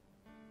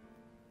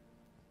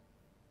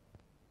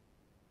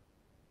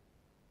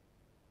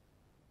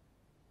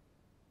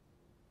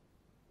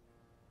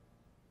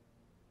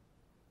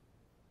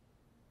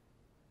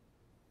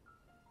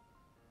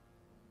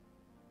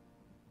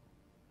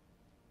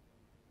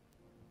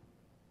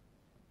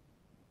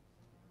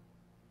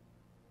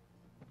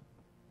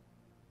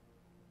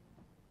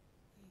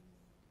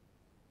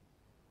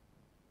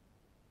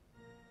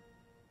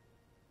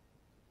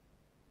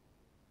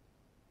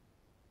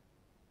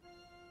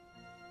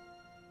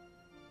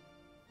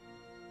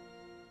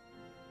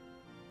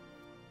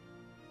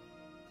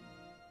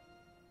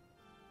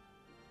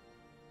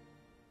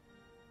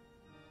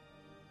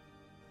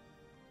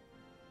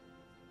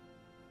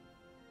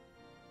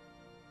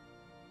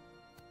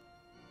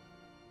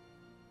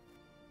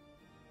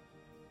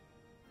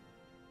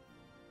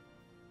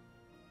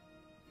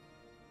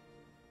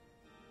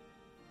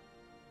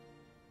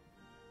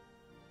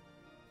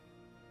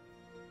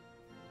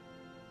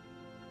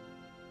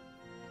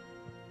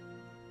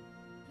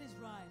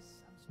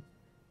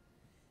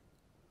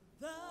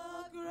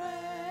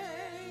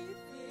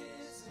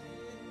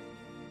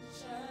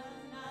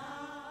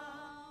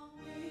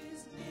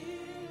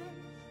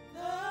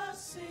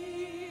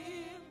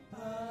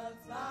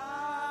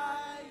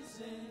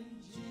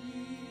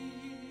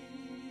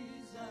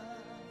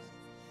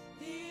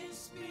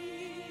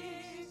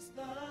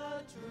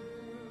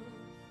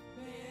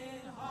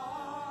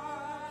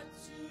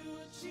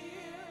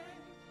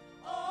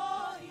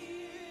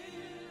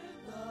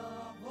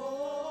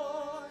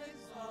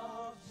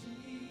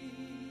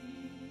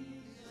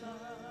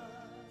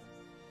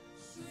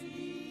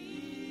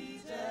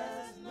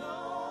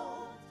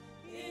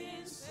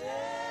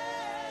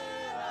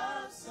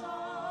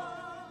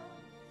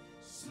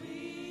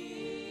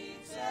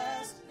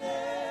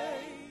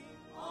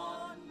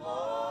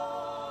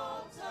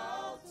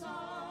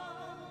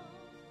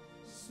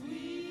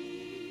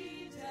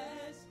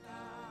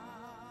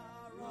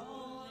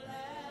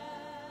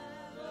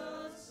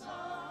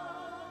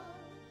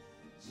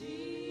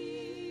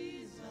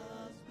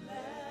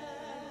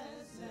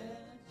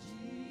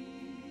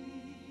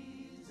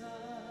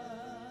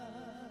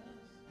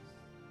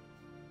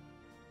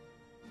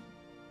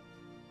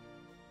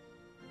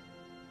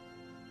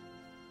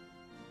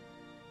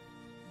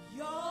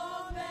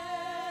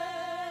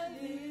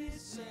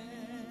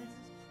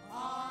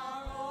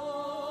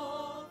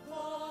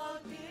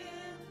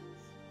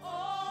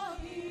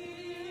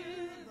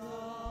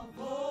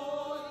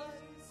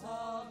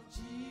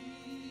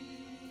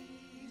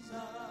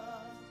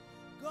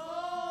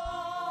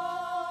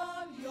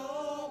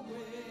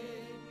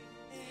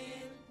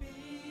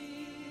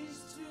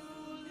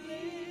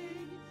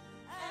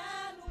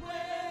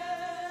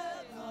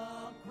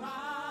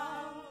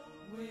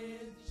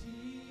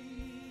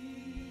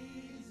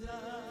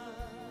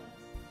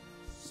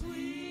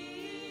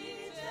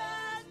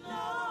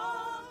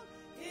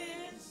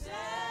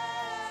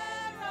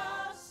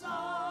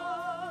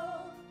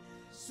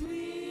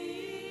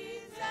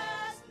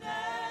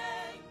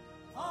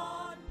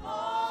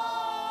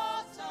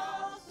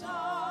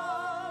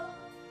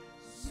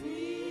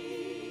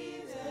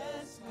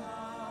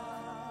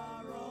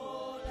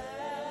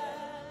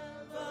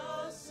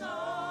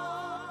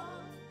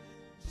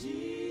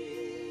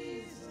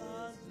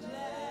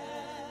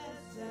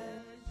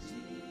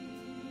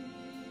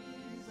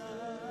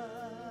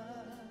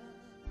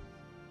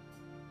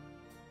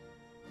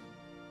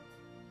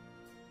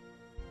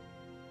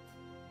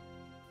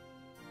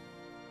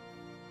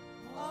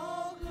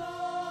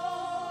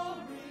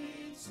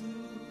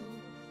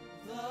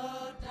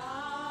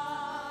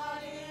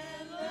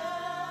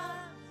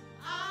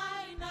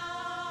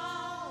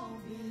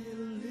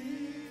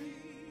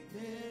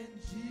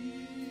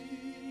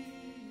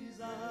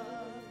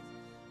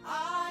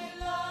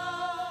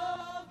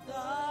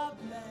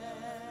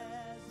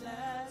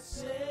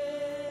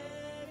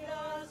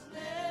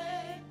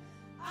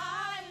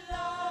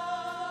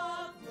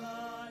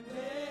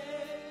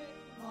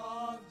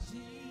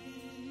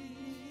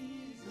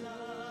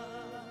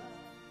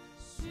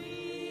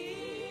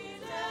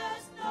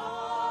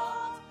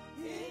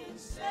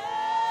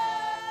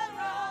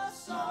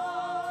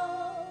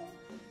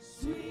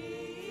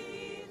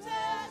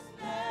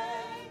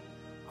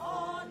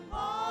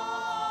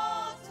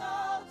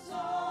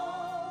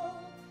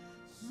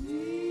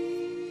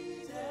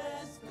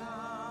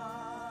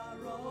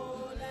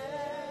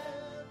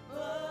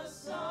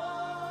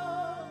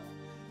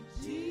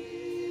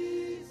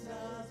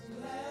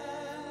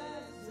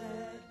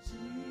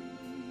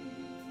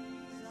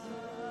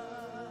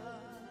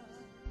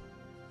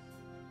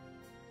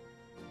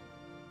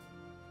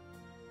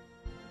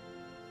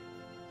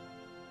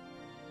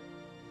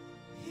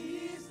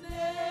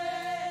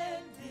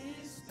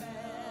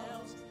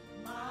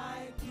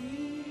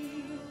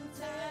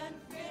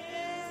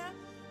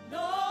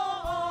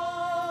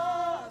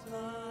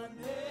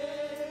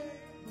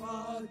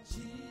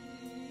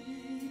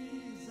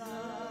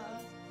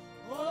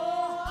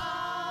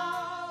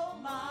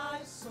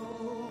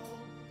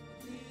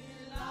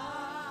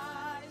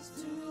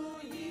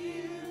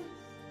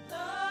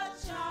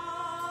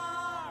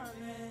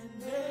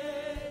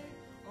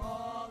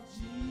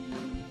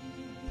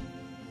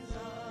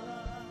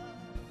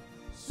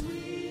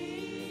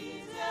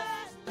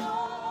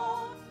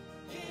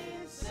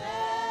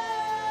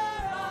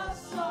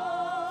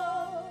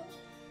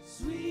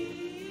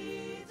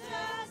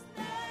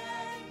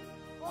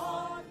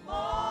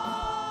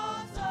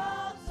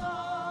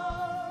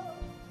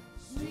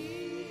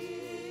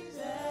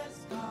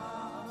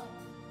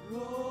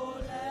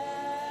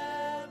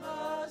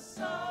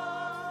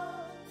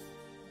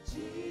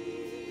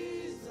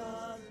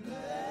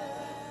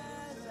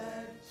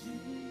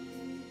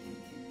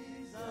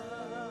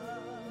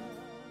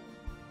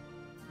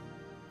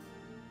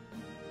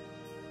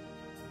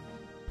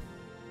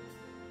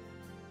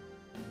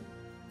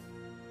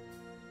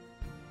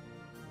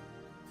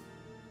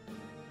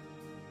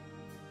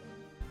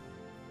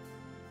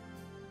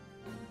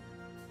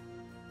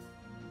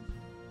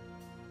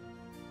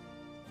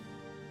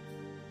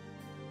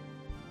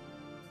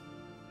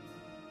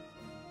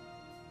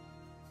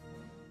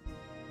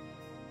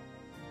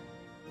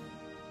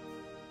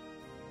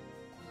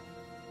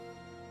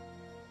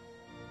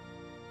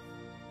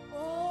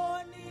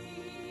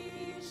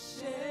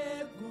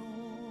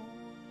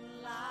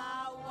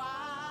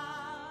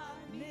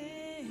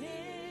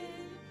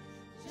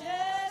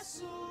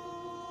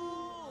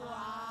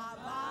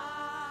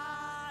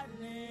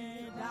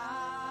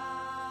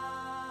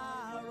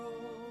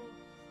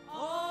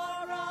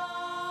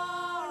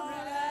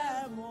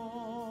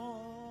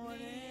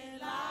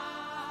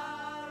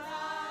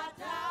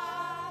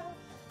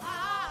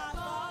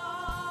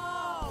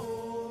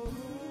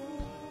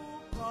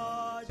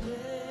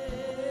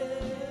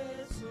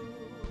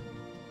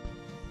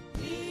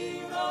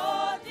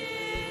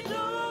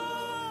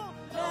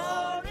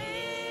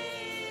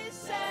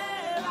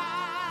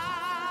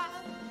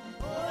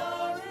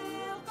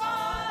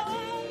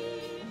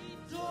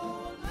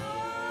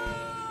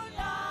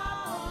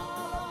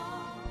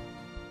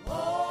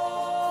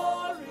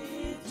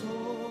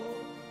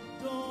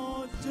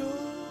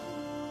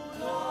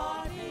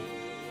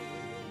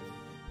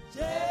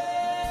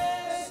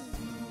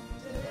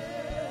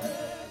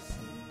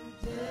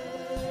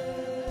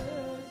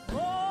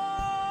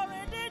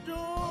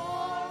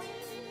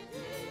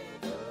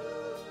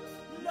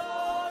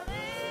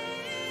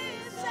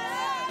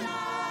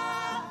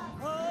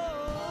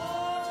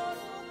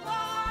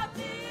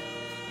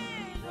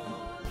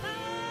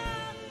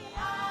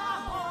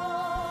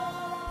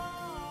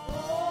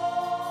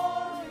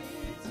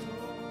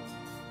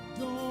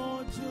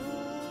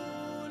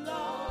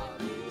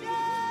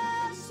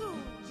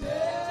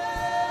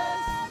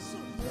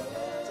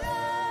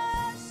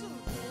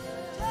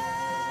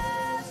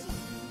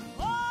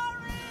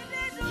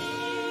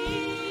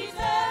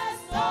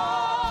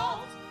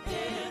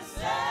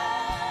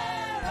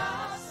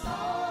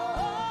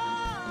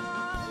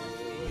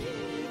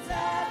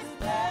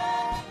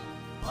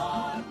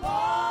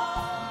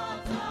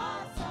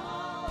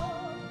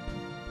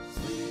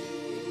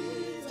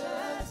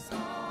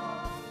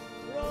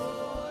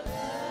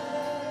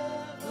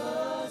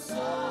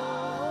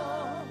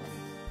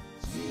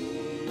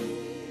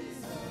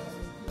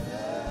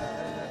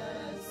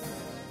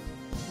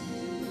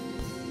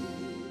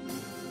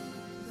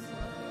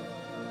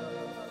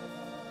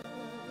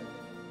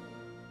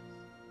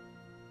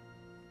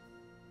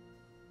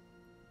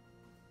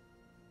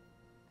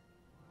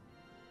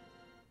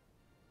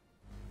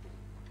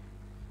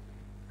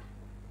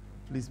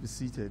 Please be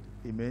seated.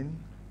 Amen.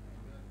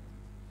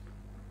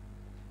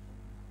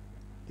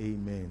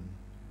 Amen.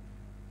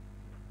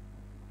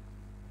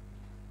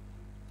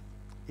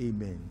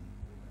 Amen.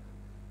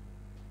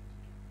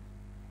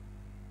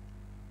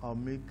 I'll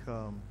make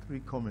 3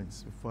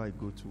 comments before I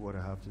go to what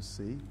I have to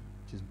say,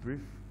 which is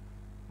brief,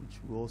 which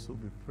we'll also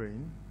be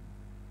praying.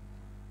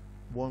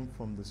 One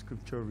from the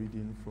scripture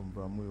reading from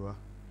Bramuiwa,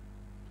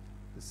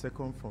 the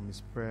second from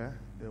his prayer,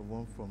 then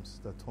one from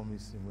Sister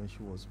Thomason when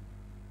she was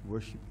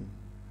worshiping.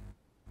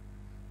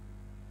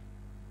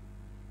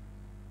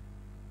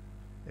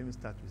 Let me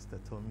start with Sister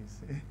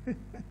Thomason.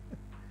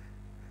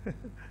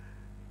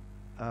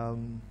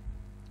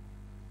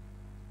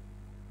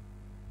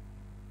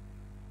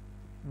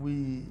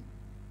 We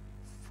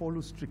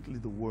follow strictly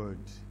the word.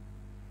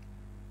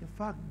 In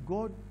fact,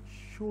 God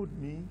showed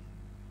me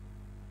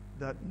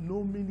that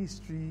no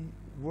ministry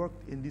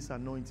worked in this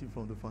anointing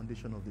from the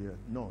foundation of the earth.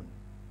 None.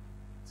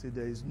 So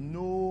there is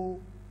no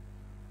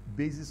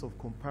basis of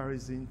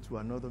comparison to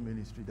another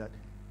ministry. That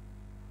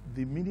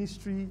the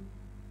ministry,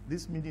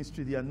 this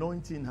ministry, the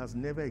anointing has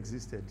never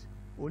existed.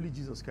 Only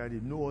Jesus carried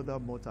it. No other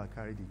mortal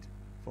carried it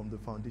from the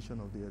foundation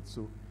of the earth.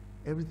 So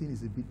everything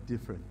is a bit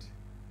different.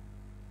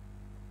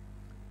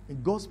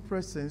 In God's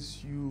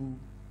presence, you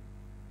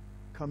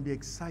can be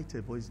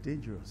excited, but it's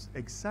dangerous.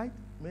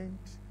 Excitement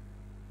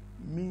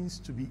means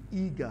to be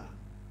eager,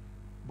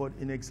 but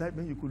in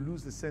excitement, you could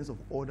lose the sense of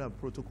order and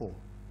protocol.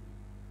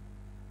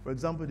 For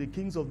example, the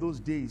kings of those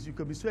days, you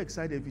can be so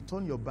excited, if you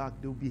turn your back,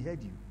 they'll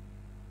behead you.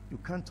 You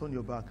can't turn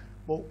your back.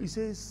 But he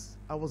says,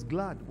 I was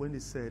glad when they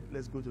said,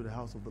 let's go to the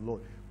house of the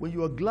Lord. When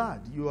you are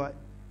glad, you are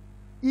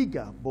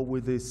eager, but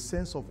with a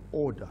sense of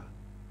order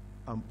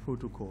and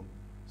protocol.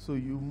 So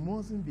you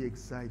mustn't be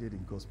excited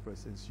in God's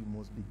presence. You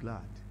must be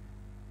glad.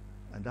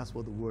 And that's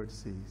what the word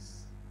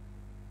says.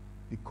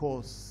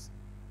 Because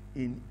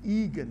in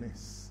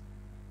eagerness,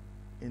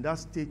 in that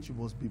state, you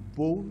must be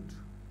bold.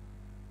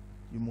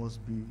 You must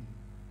be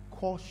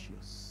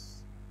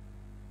cautious.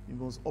 You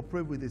must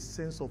operate with a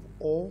sense of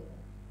awe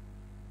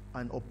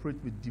and operate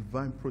with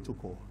divine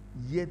protocol,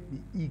 yet be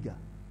eager.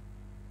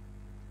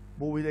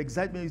 But with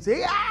excitement, you say,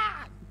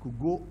 yeah! You could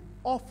go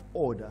off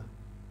order,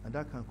 and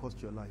that can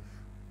cost your life.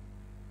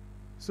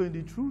 So in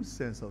the true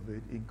sense of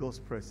it, in God's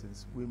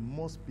presence, we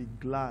must be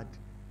glad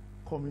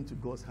coming to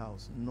God's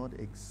house, not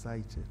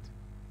excited.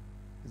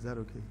 Is that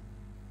okay?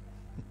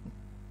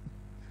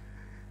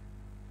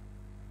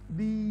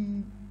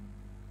 The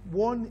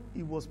one,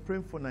 he was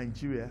praying for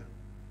Nigeria.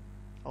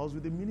 I was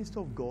with the minister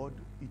of God.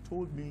 He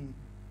told me,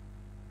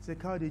 he said,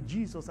 Kayode,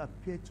 Jesus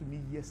appeared to me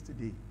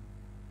yesterday.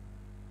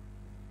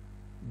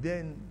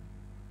 Then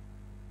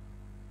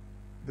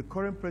the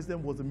current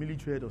president was the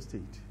military head of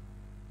state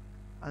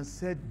and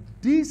said,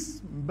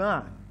 this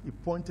man, he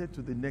pointed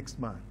to the next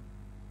man,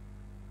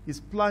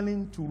 is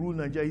planning to rule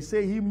Nigeria. He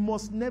said he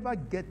must never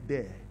get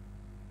there.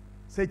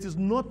 He said, it is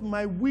not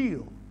my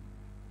will.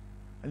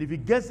 And if he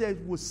gets there,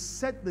 it will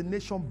set the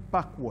nation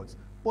backwards.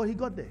 But he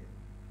got there.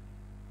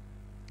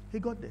 He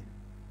got there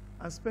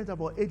and spent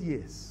about 8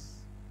 years.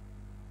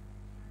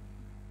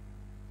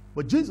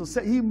 But Jesus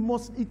said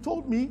he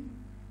told me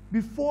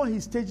before he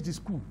staged the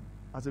school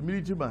as a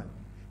military man,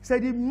 he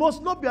said he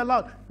must not be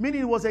allowed,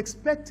 meaning he was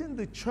expecting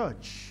the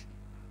church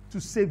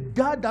to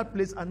safeguard that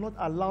place and not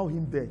allow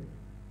him there.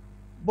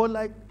 But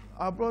like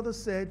our brother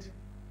said,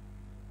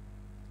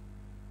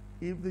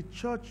 if the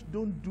church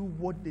don't do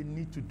what they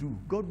need to do,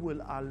 God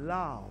will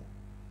allow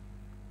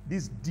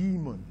this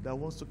demon that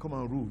wants to come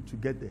and rule to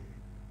get there.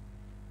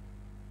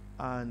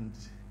 And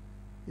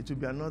it will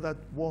be another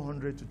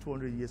 100 to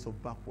 200 years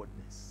of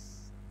backwardness.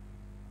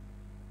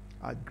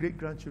 Our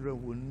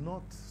great-grandchildren will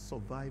not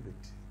survive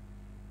it.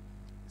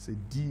 It's a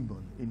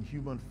demon in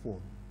human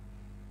form.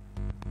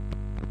 You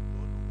don't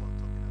know what I'm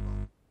talking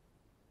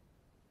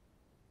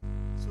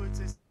about. So it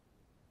says,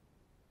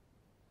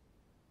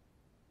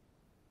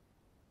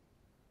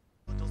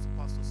 not just the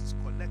pastors, it's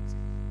collective.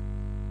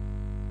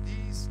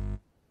 These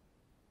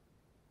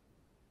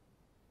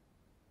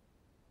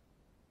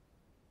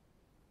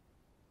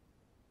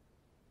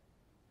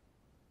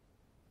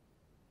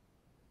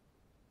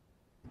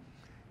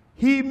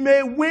he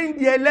may win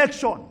the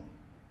election.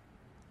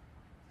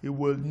 He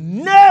will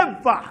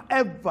never,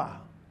 ever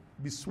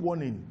be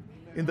sworn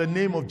in the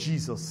name of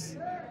Jesus.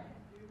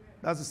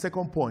 That's the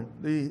second point.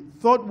 The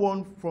third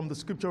one from the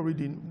scripture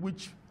reading,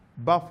 which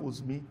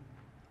baffles me,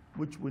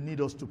 which we need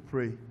us to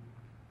pray.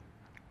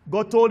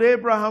 God told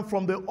Abraham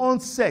from the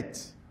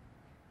onset,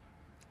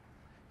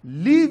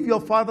 leave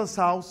your father's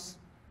house,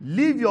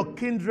 leave your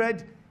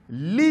kindred,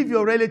 leave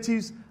your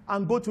relatives,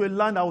 and go to a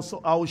land I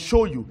will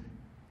show you.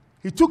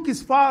 He took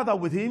his father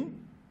with him,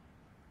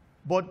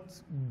 but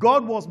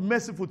God was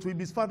merciful to him.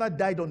 His father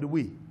died on the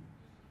way.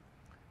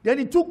 Then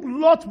he took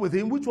Lot with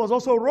him, which was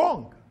also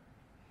wrong.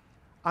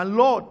 And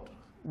Lot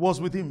was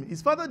with him.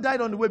 His father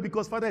died on the way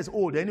because father is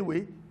old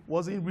anyway.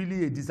 Wasn't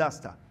really a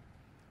disaster.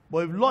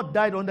 But if Lot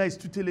died under his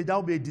tutelage, that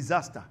would be a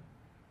disaster.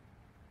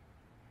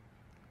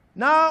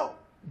 Now,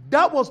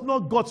 that was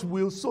not God's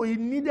will, so he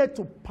needed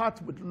to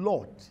part with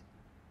Lot.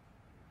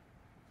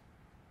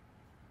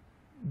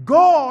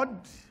 God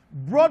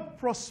brought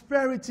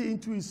prosperity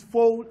into his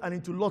fold and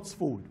into Lot's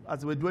fold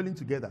as they were dwelling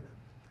together.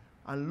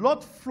 And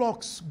Lot's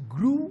flocks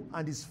grew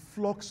and his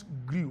flocks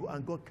grew,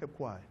 and God kept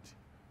quiet.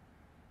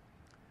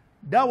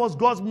 That was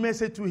God's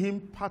message to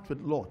him, part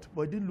with Lot.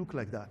 But it didn't look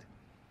like that.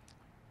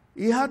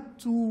 He had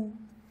to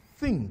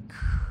think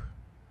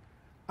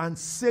and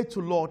say to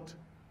Lot,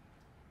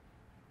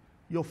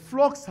 your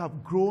flocks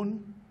have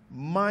grown,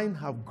 mine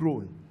have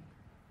grown.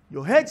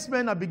 Your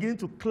herdsmen are beginning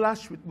to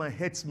clash with my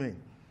herdsmen.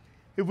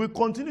 If we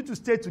continue to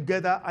stay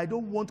together, I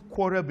don't want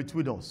quarrel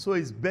between us. So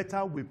it's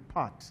better we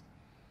part.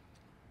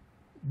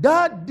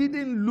 That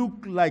didn't look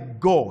like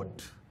God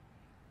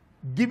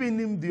giving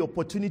him the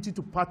opportunity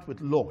to part with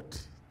Lot.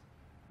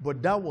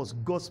 But that was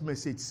God's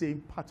message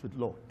saying, part with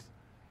Lot.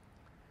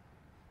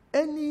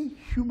 Any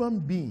human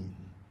being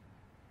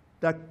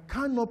that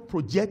cannot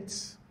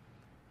project,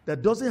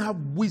 that doesn't have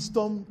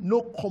wisdom,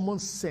 no common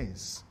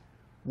sense,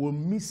 will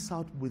miss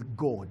out with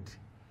God.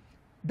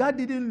 That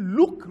didn't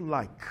look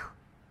like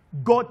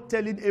God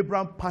telling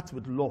Abraham, part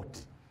with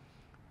Lot.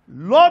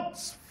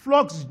 Lot's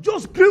flocks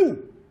just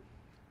grew.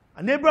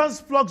 And Abraham's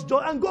flocks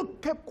just, and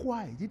God kept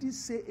quiet. He didn't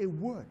say a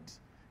word.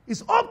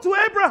 It's up to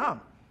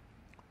Abraham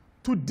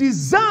to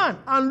discern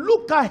and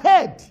look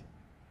ahead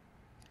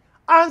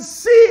and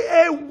see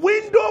a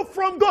window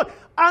from God.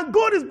 And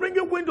God is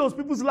bringing windows in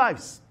people's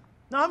lives.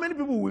 Now, how many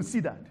people will see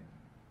that?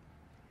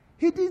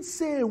 He didn't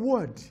say a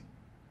word.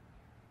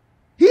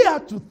 He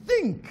had to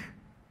think.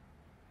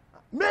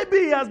 Maybe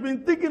he has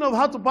been thinking of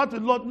how to part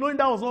with Lot, knowing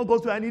that was not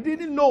God's way, and he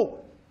didn't know.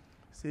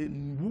 Say,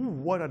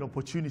 what an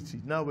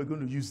opportunity. Now we're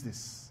going to use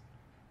this.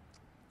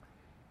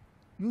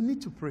 You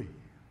need to pray.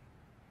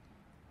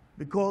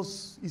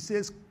 Because he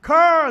says,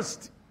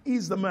 cursed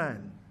is the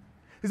man.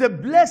 He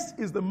said, blessed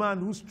is the man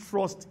whose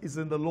trust is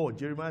in the Lord.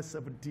 Jeremiah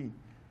 17.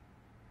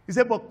 He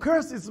said, but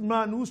cursed is the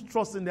man whose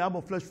trust in the arm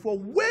of flesh. For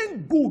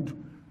when good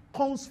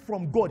comes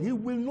from God, he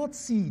will not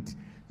see it.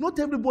 Not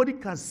everybody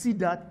can see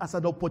that as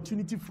an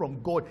opportunity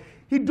from God.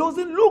 It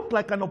doesn't look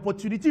like an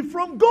opportunity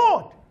from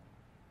God.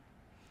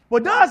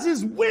 But that's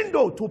his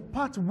window to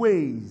part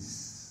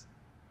ways.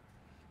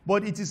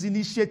 But it is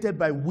initiated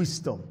by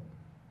wisdom,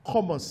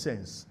 common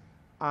sense,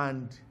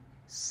 and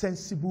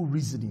sensible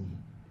reasoning.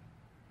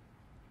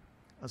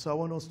 And so I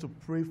want us to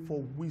pray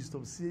for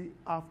wisdom. Say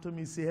after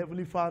me, say,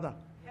 Heavenly Father,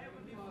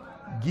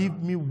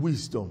 give me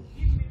wisdom,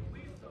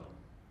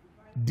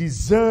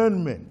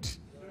 discernment,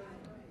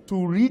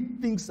 to read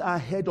things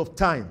ahead of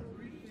time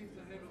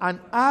and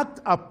act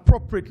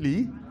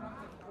appropriately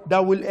that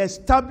will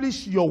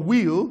establish your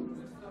will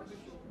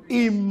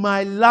in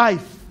my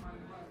life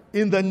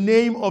in the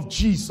name of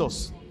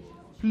Jesus.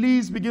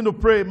 Please begin to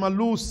pray.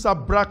 Malu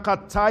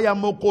sabrakataya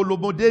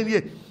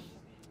mokolomodenye.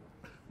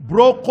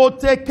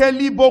 Brokote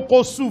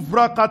keliboko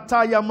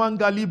suvrakataya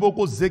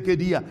mangaliboko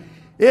zekedia.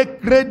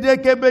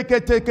 Ekredeke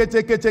bekete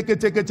kete kete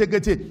kete kete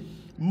kete.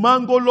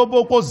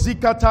 Mangoloboko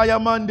zikataya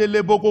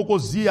mandeleboko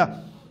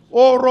kozia.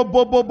 Oro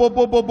bobo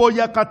bobo bobo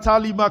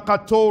yakatali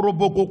makatoro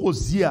boko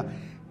kozia.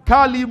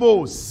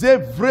 Kalimo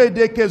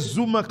zevrede ke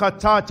zuma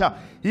katata.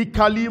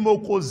 Ikalimo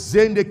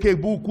kozende ke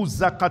buku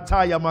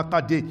zakataya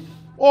makade.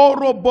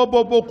 Oro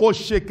bobo boko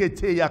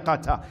shekete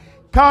yakata.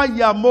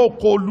 Kaya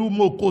moko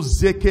lumo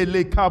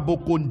kozekele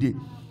kabokonde.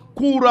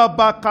 Kura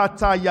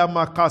bakata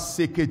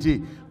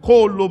yamakasekete.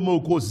 Kolomo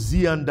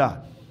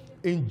kozianda.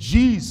 In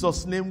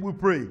Jesus' name we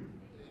pray.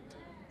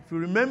 If you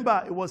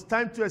remember, it was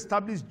time to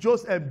establish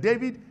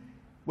David.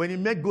 When he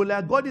met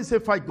Goliath, God didn't say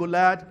fight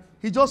Goliath.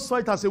 He just saw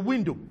it as a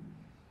window.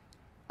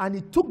 And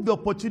he took the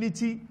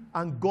opportunity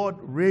and God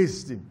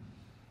raised him.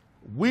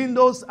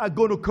 Windows are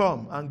going to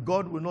come and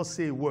God will not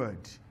say a word.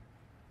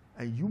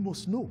 And you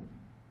must know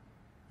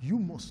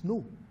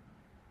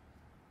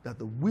that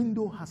the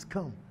window has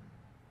come.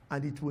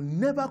 And it will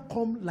never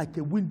come like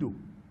a window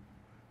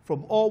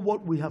from all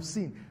what we have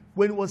seen.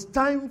 When it was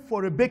time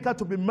for Rebekah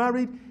to be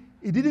married,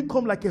 it didn't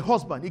come like a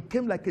husband. It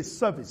came like a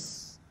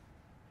service.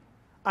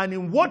 And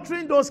in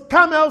watering those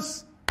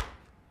camels,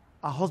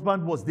 her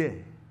husband was there.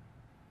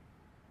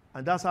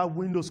 And that's how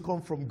windows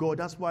come from God.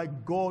 That's why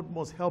God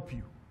must help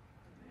you.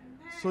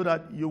 So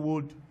that you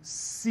would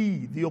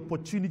see the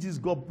opportunities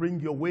God bring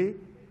your way,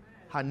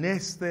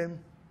 harness them,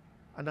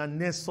 and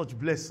harness such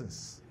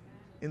blessings.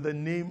 In the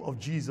name of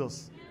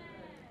Jesus.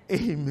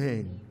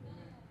 Amen.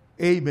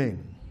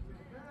 Amen.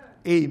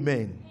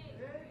 Amen.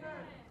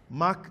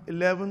 Mark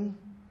 11.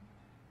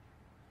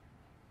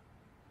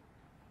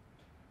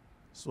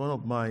 It's one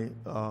of my,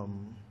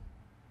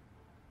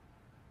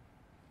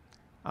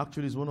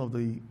 actually it's one of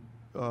the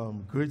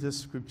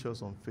greatest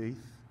scriptures on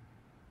faith.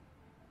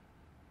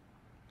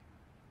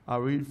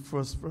 I'll read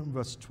first from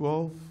verse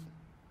 12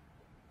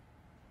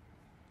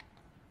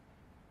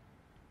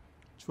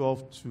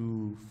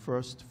 to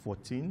first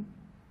 14.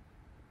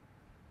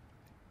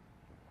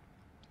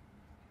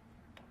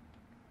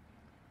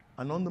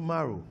 And on the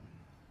morrow,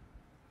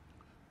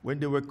 when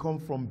they were come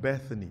from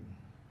Bethany,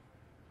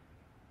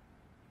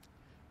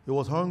 he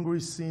was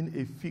hungry, seeing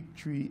a fig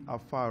tree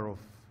afar off.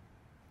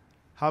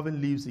 Having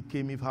leaves, he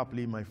came if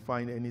haply he might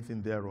find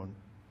anything thereon.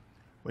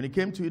 When he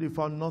came to it, he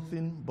found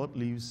nothing but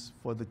leaves,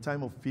 for the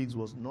time of figs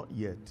was not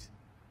yet.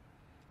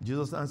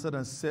 Jesus answered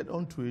and said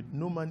unto it,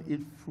 No man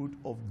eat fruit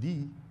of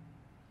thee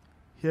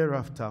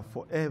hereafter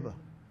forever.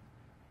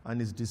 And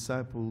his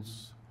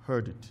disciples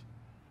heard it.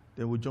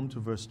 Then we jump to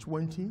verse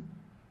 20. In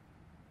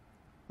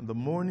the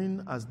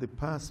morning, as they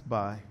passed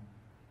by,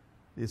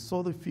 they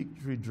saw the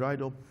fig tree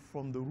dried up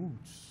from the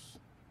roots.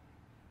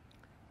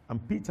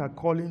 And Peter,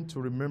 calling to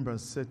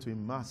remembrance, said to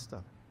him,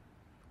 Master,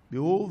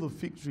 behold, the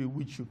fig tree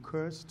which you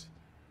cursed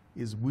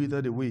is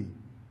withered away.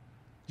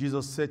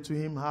 Jesus said to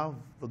him, Have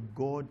the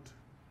God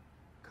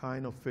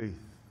kind of faith.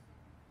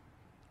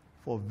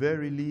 For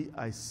verily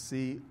I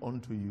say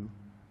unto you,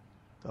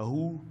 that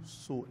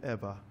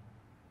whosoever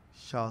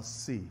shall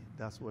say,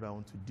 that's what I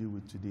want to deal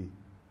with today,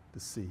 the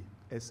say,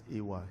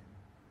 S-A-Y,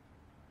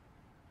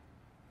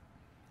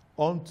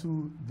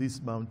 unto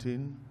this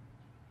mountain,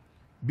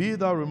 be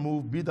thou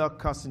removed, be thou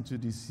cast into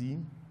the sea,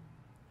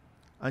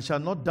 and shall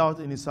not doubt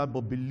in his heart,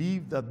 but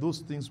believe that those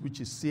things which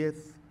he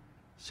saith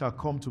shall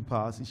come to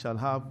pass, he shall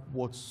have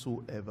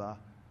whatsoever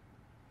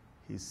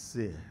he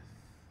saith.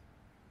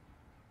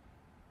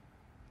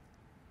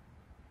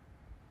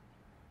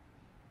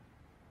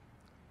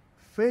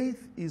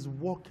 Faith is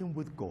walking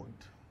with God.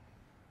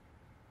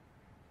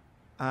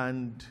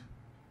 And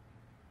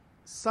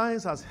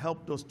science has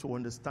helped us to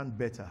understand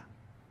better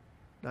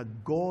that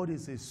God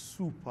is a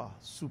super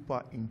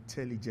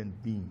intelligent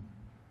being.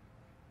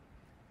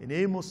 In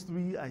Amos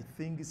 3, I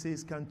think it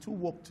says, Can two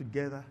walk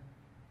together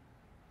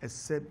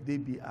except they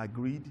be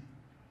agreed?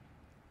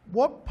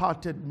 What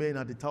parted men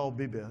at the Tower of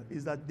Babel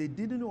is that they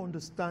didn't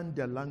understand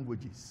their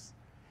languages.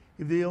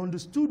 If they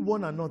understood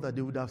one another,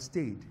 they would have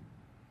stayed.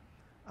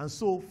 And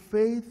so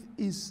faith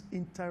is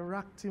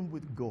interacting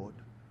with God,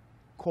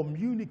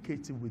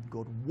 communicating with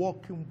God,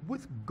 walking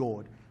with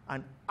God,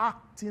 and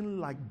acting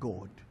like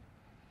God.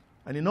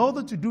 And in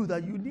order to do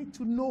that, you need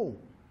to know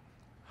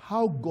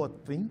how God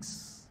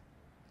thinks,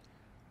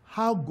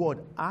 how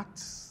God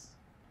acts,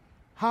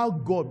 how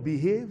God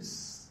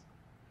behaves.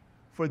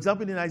 For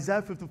example, in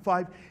Isaiah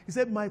 55, he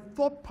said, My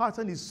thought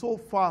pattern is so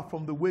far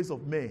from the ways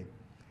of men. It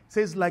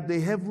says, like the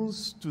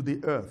heavens to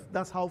the earth.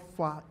 That's how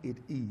far it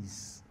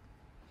is.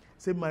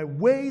 Say, my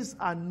ways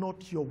are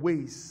not your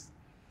ways,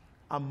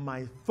 and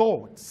my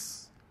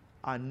thoughts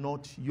are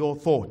not your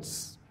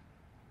thoughts.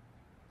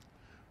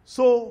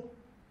 So,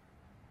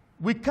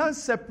 we can't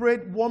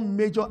separate one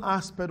major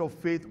aspect of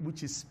faith,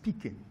 which is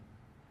speaking,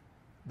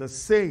 the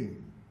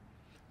saying.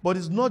 But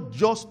it's not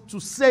just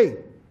to say,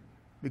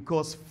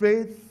 because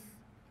faith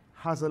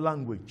has a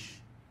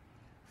language.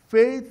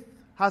 Faith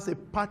has a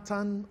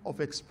pattern of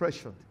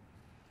expression.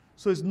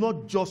 So it's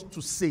not just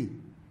to say.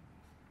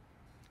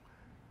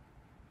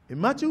 In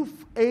Matthew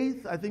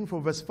 8, I think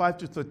from verse 5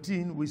 to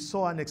 13, we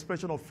saw an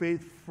expression of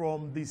faith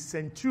from the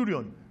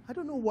centurion. I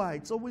don't know why.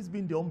 It's always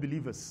been the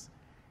unbelievers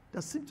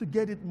that seem to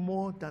get it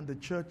more than the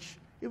church.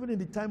 Even in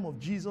the time of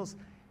Jesus,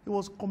 he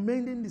was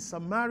commending the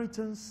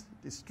Samaritans,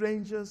 the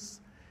strangers,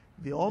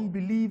 the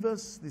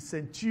unbelievers, the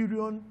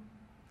centurion.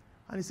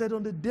 And he said,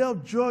 on the day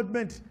of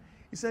judgment,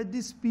 he said,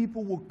 these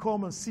people will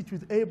come and sit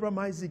with Abraham,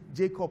 Isaac,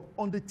 Jacob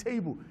on the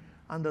table,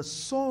 and the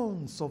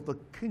sons of the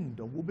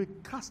kingdom will be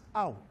cast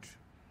out.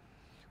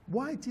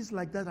 Why it is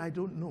like that, I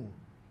don't know.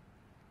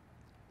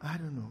 I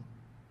don't know.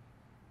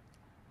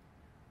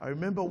 I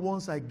remember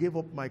once I gave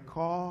up my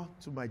car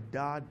to my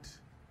dad.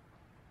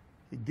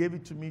 He gave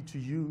it to me to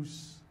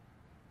use.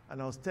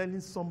 And I was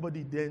telling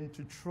somebody then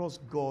to trust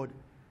God.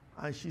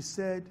 And she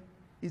said,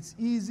 it's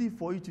easy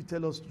for you to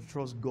tell us to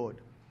trust God.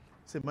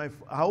 Said,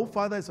 our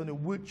father is on a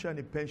wheelchair and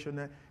a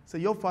pensioner.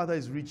 Said, your father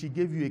is rich. He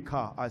gave you a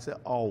car. I said,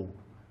 oh,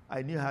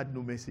 I knew I had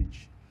no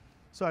message.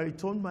 So I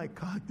returned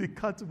the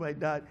car to my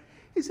dad.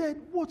 He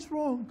said, what's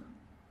wrong?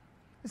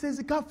 He said, is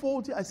the car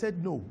faulty? I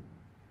said, no.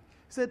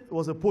 He said, it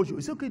was a Peugeot.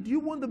 He said, okay, do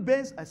you want the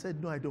Benz? I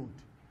said, no, I don't.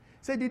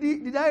 He said,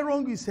 did I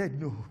wrong? He said,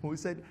 no. He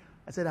said,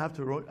 I said, I have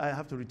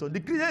to return.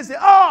 The Christians said,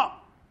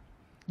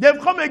 they've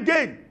come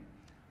again.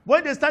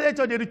 When they started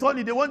church, they returned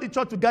it. They want the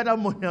church to gather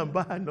money and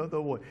buy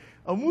another one.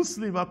 A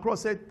Muslim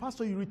across said,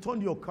 Pastor, you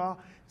returned your car.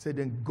 He said,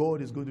 then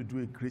God is going to do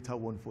a greater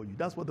one for you.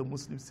 That's what the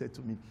Muslims said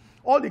to me.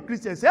 All the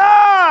Christians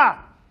said,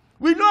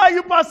 we know how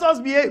you pastors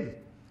behave.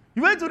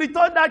 You went to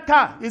return that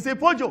car. It's a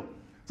Peugeot.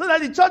 So that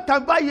the church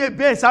can buy you a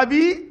Benz,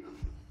 Abi.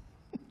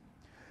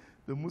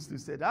 The Muslim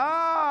said,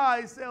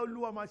 he said,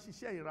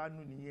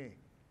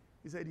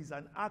 he said, it's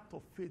an act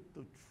of faith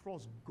to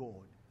trust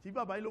God.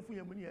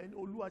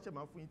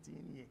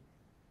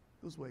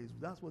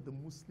 That's what the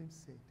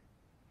Muslims said.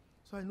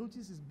 So I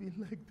noticed it's been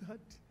like that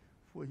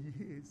for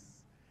years.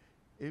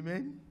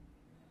 Amen?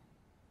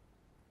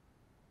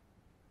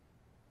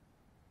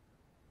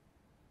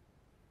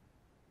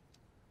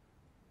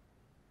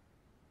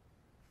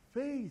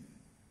 Faith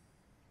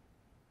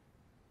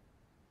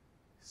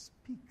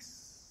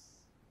speaks,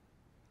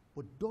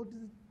 but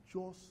doesn't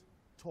just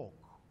talk,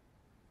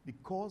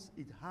 because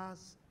it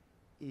has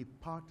a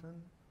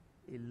pattern,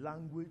 a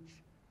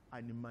language,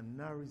 and a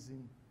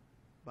mannerism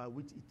by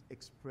which it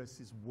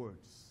expresses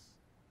words.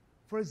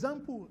 For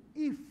example,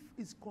 if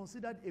it's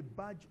considered a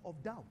badge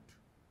of doubt,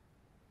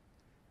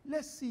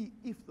 let's see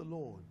if the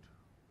Lord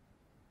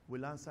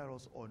will answer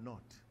us or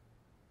not.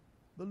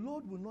 The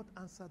Lord will not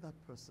answer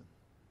that person.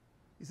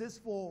 He says,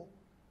 for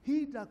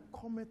he that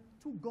cometh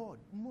to God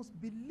must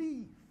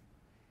believe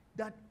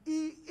that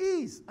he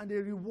is and a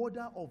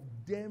rewarder of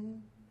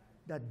them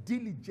that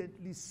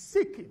diligently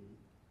seek him.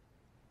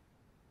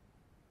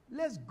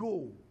 Let's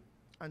go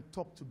and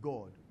talk to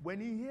God. When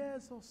he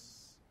hears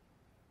us,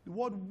 the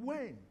word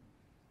when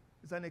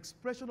is an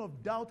expression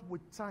of doubt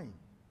with time,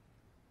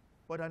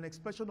 but an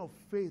expression of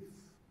faith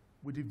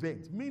with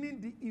event,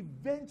 meaning the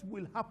event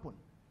will happen,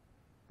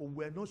 but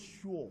we're not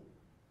sure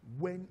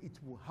when it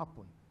will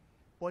happen.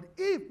 But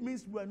if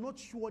means we're not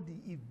sure the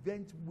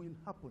event will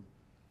happen.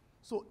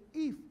 So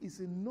if is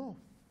enough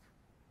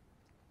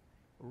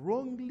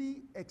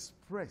wrongly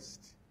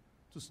expressed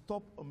to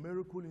stop a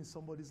miracle in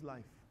somebody's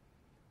life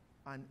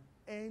and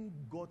end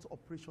God's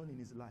operation in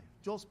his life,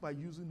 just by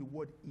using the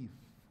word if.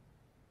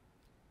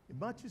 In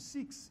Matthew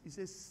 6, it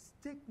says,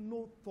 take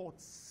no thought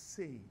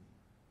saying,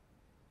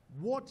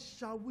 what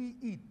shall we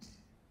eat?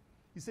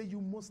 He said,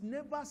 you must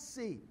never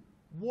say,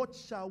 what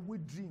shall we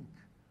drink?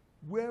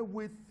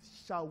 Wherewith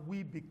shall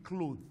we be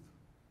clothed?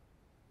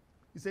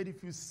 He said,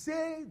 if you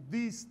say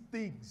these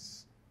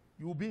things,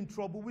 you will be in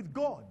trouble with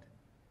God.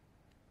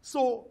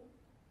 So,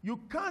 you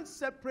can't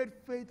separate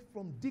faith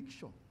from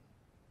diction.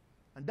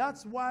 And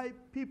that's why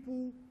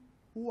people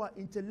who are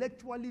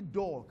intellectually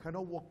dull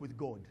cannot walk with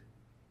God.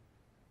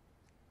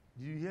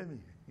 Do you hear me?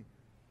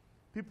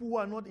 People who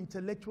are not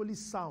intellectually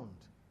sound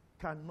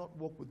cannot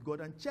walk with God.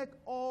 And check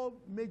all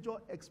major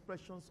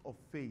expressions of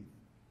faith.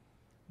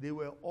 They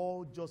were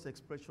all just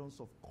expressions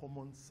of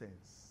common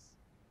sense.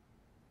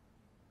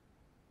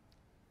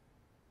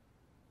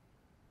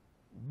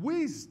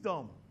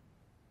 Wisdom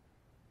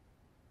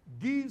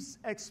gives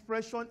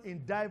expression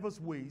in diverse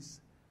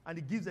ways, and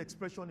it gives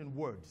expression in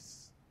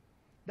words.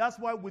 That's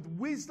why with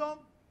wisdom,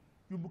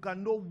 you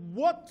can know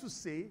what to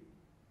say,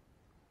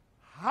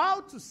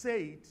 how to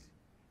say it,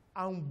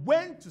 and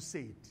when to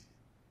say it.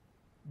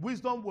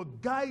 Wisdom will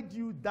guide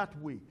you that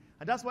way.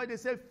 And that's why they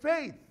say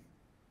faith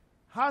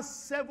has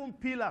 7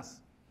 pillars.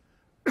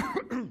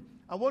 And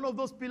one of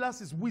those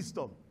pillars is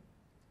wisdom.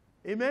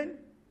 Amen?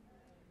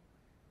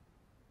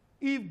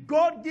 If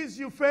God gives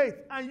you faith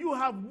and you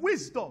have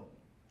wisdom,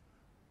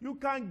 you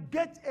can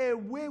get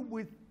away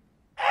with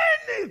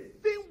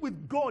anything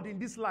with God in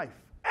this life.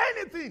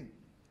 Anything.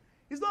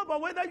 It's not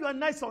about whether you are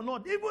nice or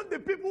not. Even the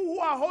people who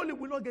are holy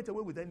will not get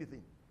away with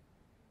anything.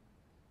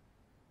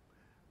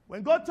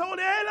 When God told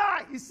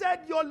Eli, he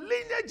said, your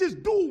lineage is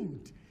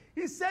doomed.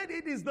 He said,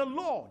 it is the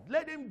Lord.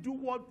 Let him do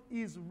what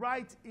is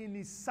right in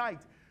his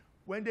sight.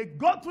 When they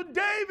got to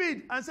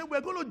David and said,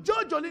 we're going to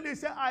judge your lineage, he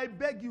said, I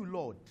beg you,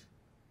 Lord.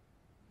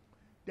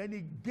 Then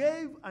he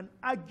gave and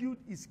argued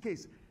his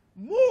case.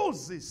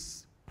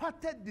 Moses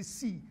parted the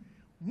sea.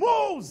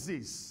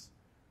 Moses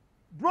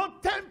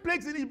brought 10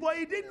 plagues in it, but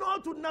he didn't know how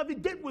to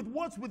navigate with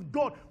words with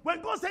God.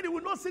 When God said he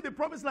would not see the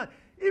promised land,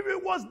 if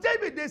it was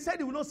David, they said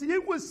he would not see. He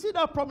will see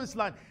that promised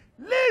land.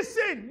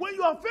 Listen, when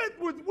you are faith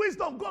with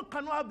wisdom, God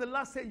cannot have the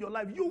last say in your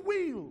life. You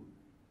will.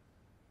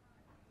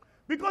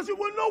 Because you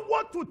will know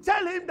what to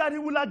tell him that he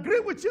will agree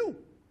with you.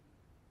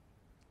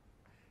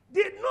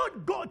 Did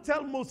not God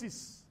tell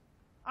Moses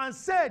and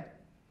said,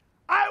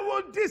 I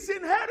will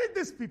disinherit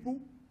these people.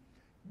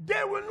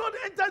 They will not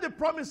enter the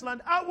promised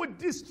land. I will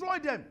destroy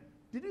them.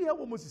 Did you hear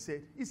what Moses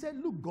said? He said,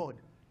 look, God,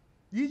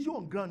 the issue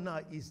on ground now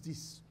is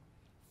this.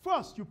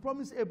 First, you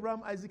promised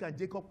Abraham, Isaac, and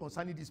Jacob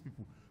concerning these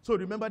people. So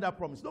remember that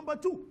promise. Number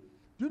 2,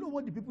 do you know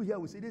what the people here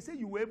will say? They say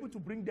you were able to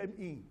bring them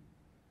in.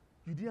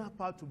 You didn't have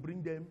power to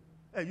bring them.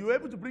 You were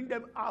able to bring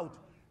them out.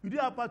 You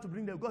didn't have power to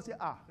bring them. God said,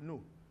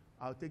 no,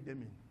 I'll take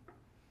them in.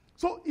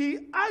 So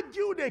he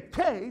argued a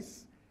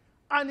case,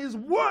 and his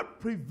word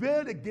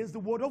prevailed against the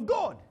word of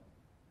God.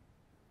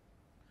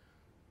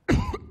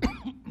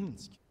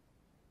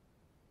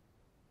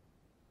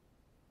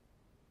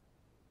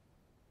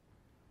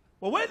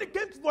 But when it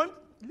came to him,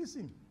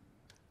 listen,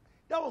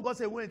 that one God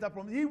said, when enter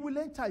promise, he will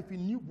enter if he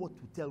knew what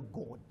to tell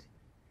God.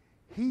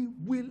 He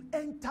will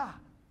enter.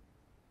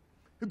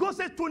 God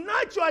said,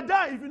 tonight you are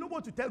dying. If you know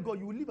what to tell God,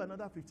 you will live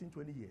another 15,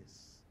 20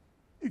 years.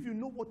 If you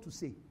know what to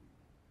say.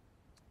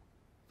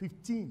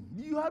 15.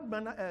 You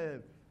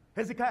had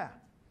Hezekiah.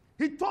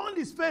 He turned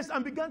his face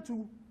and began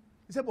to,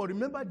 he said, but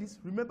remember this,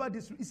 remember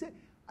this. He said,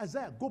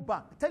 Isaiah, go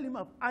back. Tell him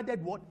I've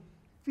added what?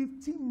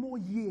 15 more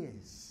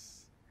years.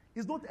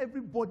 It's not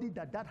everybody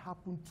that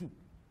happened to.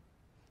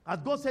 As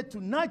God said,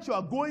 tonight you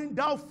are going,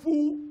 thou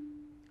fool.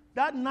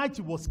 That night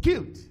he was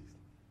killed.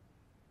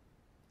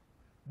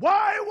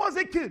 Why was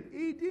he killed?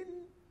 He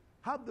didn't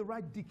have the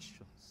right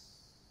dictions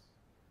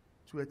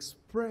to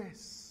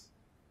express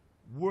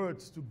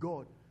words to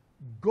God.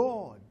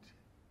 God,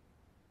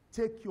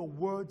 take your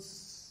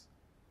words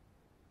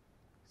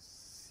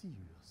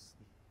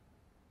seriously.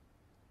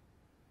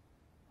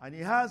 And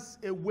he has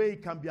a way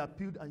it can be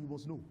appealed, and you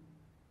must know.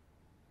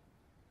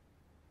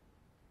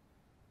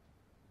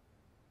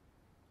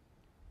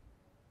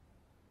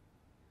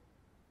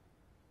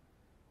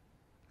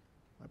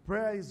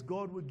 prayer is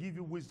God will give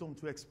you wisdom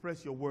to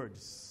express your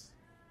words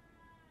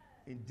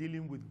in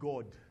dealing with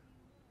God.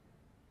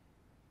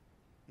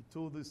 He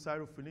told the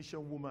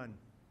Syrophoenician woman,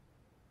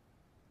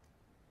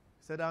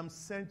 he said, I'm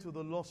sent to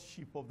the lost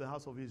sheep of the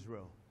house of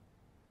Israel.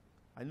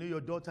 I know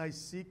your daughter is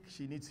sick,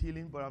 she needs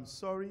healing, but I'm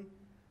sorry,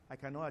 I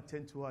cannot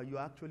attend to her. You're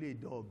actually a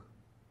dog.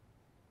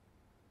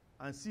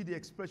 And see the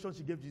expression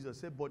she gave Jesus.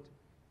 Said, but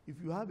if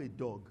you have a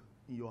dog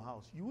in your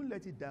house, you won't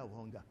let it die of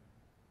hunger.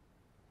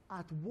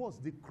 At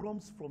worst, the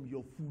crumbs from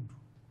your food,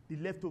 the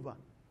leftover,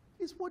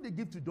 is what they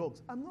give to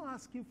dogs. I'm not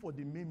asking for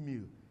the main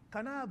meal.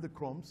 Can I have the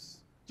crumbs?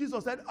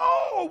 Jesus said,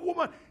 oh,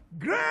 woman,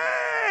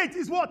 great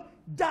is what?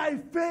 Thy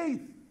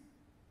faith.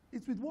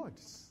 It's with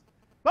words.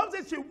 Bible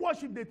says she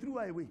worshipped, they threw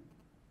her away.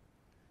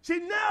 She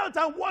knelt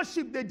and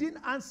worshipped, they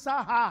didn't answer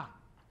her.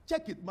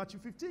 Check it, Matthew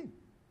 15.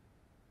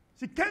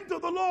 She came to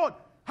the Lord,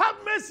 have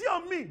mercy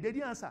on me. They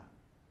didn't answer.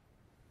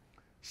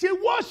 She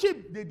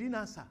worshipped, they didn't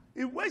answer.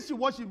 When she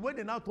worshipped, when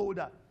they now told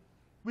her,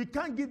 we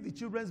can't give the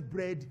children's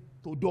bread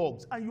to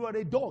dogs, and you are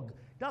a dog.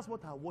 That's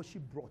what her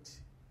worship brought.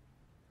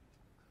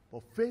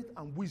 For faith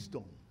and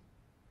wisdom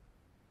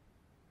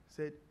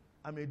said,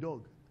 I'm a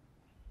dog.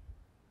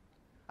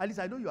 At least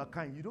I know you are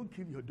kind. You don't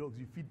kill your dogs,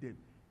 you feed them.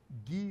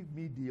 Give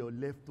me your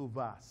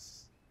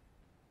leftovers.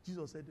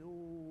 Jesus said,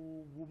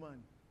 oh,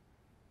 woman,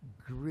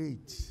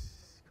 great.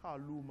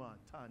 Kaluma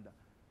Tanda.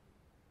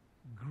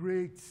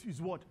 Great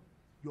is what?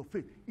 Your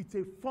faith. It's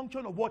a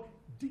function of what?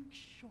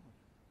 Diction.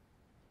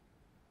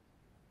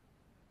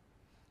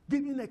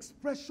 Giving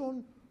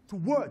expression to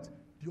words.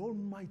 The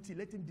Almighty,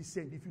 let him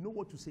descend if you know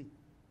what to say.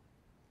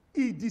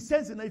 He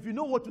descends, and if you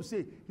know what to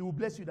say, he will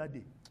bless you that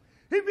day.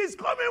 If he's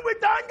coming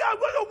with anger, I'm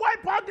going to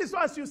wipe out this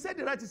one. As you said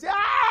the right, you say,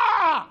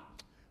 ah!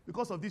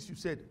 Because of this, you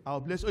said,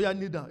 I'll bless you. Oh, yeah,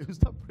 kneel down. He'll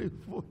start praying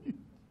for you.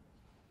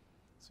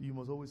 So you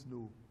must always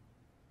know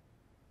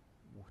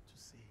what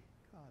to say.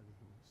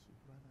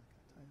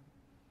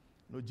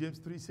 No, James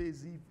 3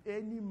 says, if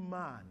any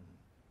man,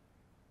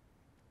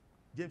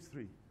 James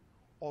 3,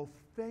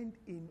 offend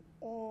in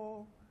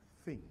all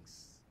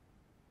things,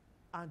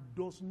 and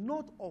does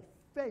not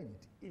offend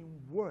in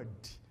word,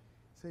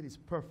 said is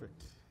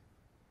perfect.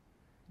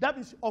 That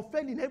means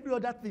offend in every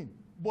other thing,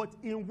 but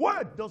in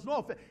word does not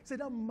offend. Say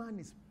that man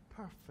is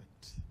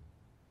perfect.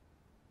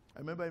 I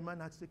remember a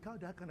man asked, how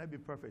can I be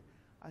perfect?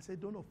 I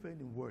said, don't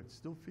offend in words.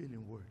 Don't fail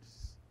in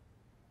words.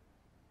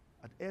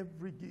 At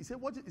every, he said,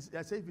 what is,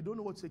 I said, if you don't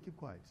know what to say, keep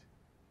quiet.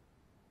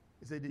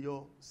 He said,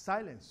 your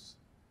silence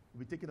will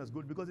be taken as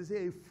good, because they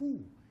say a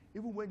fool,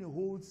 even when he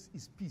holds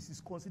his peace,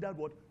 is considered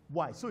what?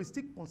 Wise. So it's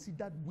still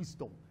considered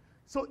wisdom.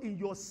 So in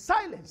your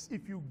silence,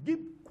 if you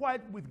keep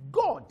quiet with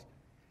God,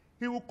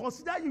 he will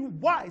consider you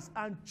wise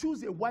and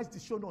choose a wise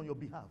decision on your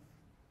behalf.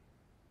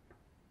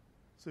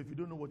 So if you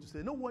don't know what to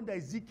say, no wonder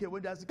Ezekiel,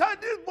 when they ask, can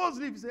this boss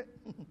live? He said,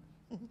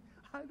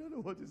 I don't know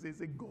what to say. He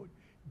said, God,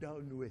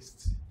 thou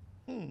knowest.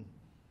 In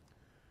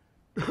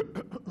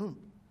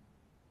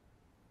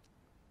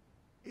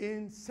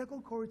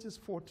 2 Corinthians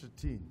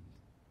 4:13,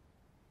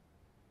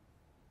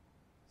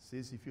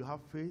 says, if you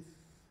have faith,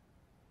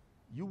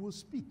 you will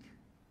speak.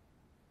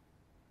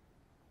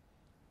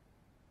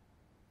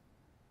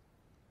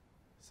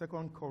 2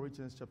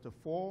 Corinthians chapter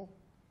 4,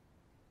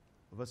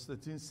 verse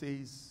 13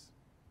 says,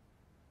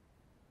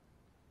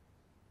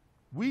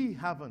 we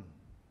having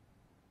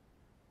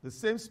the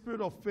same spirit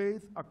of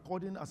faith,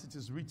 according as it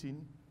is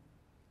written,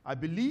 I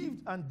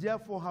believed and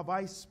therefore have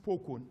I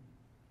spoken.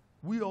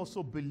 We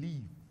also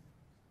believe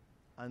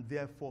and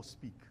therefore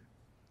speak.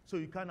 So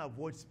you can't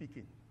avoid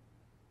speaking.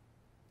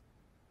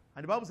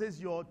 And the Bible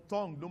says your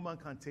tongue no man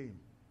can tame.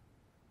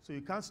 So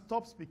you can't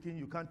stop speaking,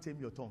 you can't tame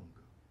your tongue.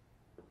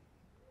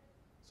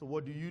 So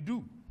what do you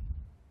do?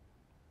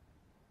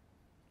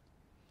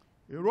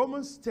 In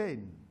Romans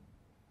 10,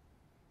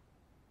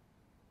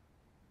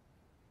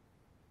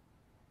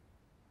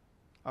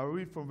 I'll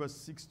read from verse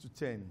 6 to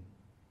 10.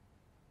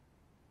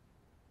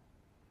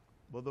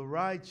 But the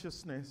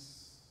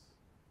righteousness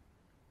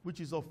which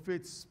is of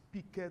faith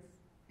speaketh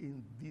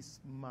in this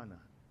manner.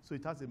 So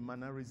it has a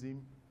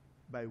mannerism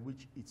by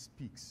which it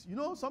speaks. You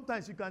know,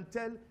 sometimes you can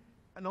tell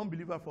an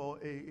unbeliever for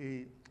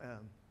a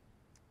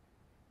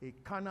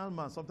carnal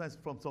man, sometimes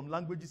from some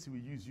languages he will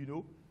use, you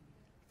know.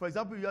 For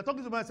example, you are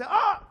talking to a man and say,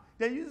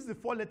 then he uses the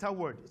 4-letter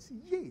word. You say,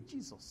 yay,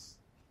 Jesus.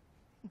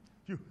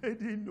 You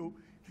already know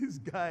this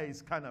guy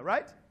is carnal,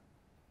 right?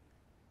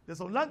 There's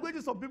some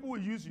languages some people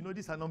will use, you know,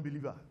 this is an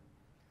unbeliever.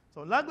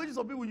 Some languages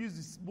some people will use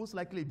is most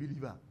likely a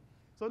believer.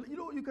 So, you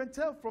know, you can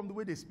tell from the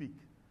way they speak.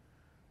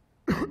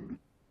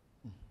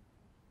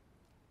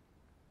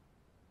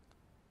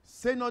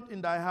 Say not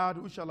in thy heart,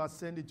 who shall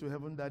ascend into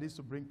heaven, that is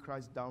to bring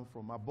Christ down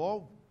from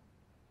above,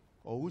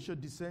 or who shall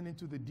descend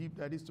into the deep,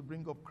 that is to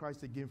bring up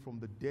Christ again from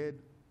the dead.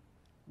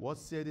 What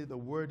said it? The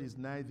word is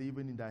nigh thee,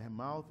 even in thy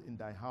mouth, in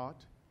thy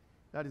heart.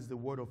 That is the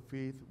word of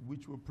faith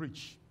which we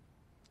preach.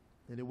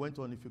 Then he went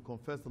on, if you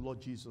confess the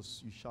Lord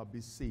Jesus, you shall be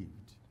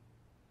saved.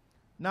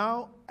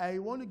 Now, I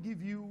want to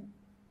give you,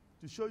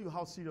 to show you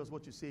how serious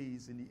what you say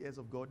is in the ears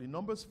of God, in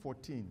Numbers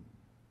 14.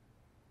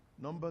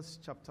 Numbers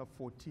chapter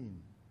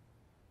 14.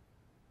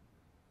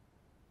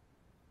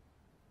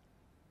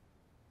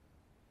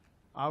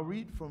 I'll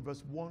read from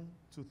verse 1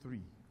 to 3.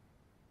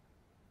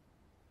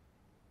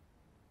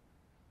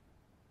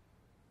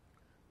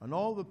 And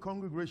all the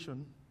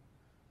congregation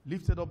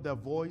lifted up their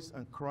voice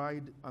and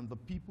cried, and the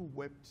people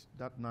wept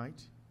that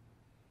night.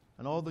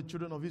 And all the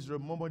children of Israel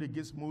murmured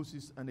against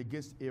Moses and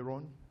against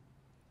Aaron.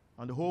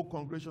 And the whole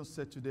congregation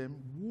said to them,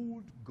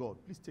 would God,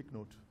 please take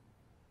note.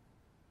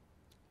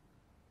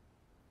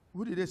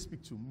 Who did they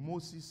speak to?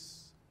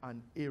 Moses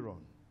and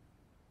Aaron.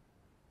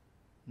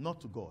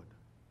 Not to God.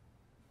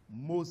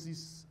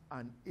 Moses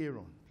and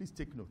Aaron. Please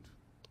take note.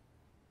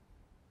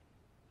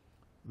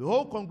 The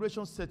whole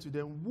congregation said to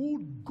them,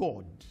 would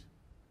God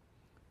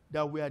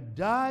that we had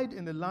died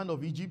in the land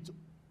of Egypt,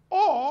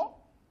 or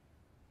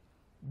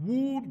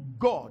would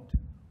God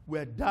we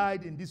had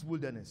died in this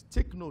wilderness?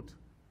 Take note.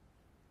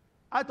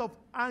 Out of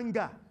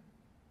anger,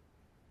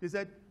 they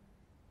said,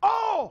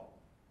 oh,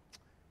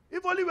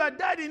 if only we had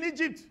died in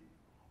Egypt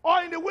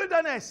or in the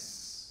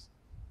wilderness.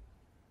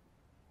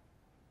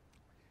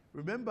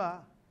 Remember,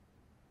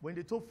 when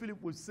they told Philip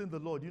we've seen the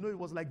Lord, it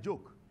was like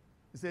joke.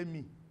 He said,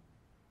 me.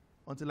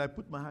 Until I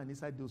put my hand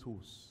inside those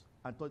holes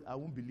and thought I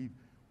won't believe.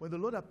 When the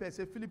Lord appeared,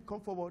 said, Philip,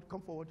 come forward,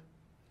 come forward.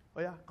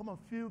 Oh yeah, come and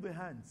feel the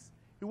hands.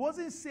 He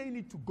wasn't saying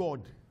it to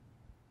God.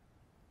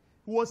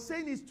 He was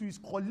saying it to his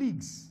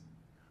colleagues.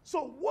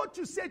 So what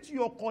you say to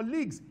your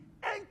colleagues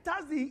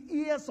enters the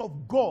ears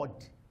of God.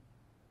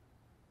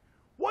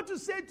 What you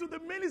say to the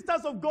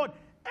ministers of God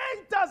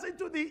enters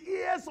into the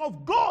ears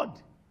of God.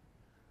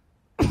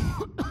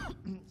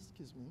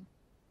 Excuse me.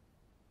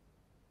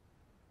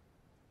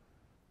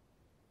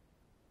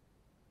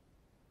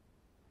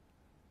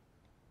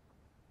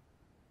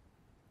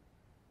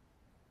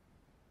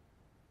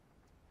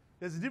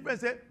 There's a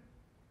difference.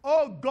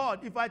 Oh God,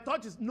 if I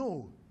touch it,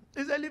 no.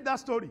 He said, leave that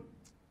story.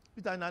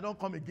 Peter, and I don't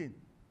come again.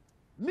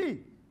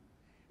 Me,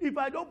 if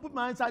I don't put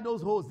my hand inside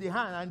those holes, the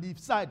hand and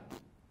the side,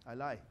 I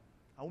lie.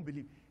 I won't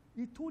believe.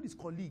 He told his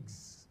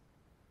colleagues,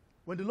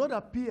 when the Lord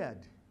appeared,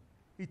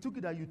 he took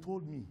it that you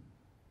told me.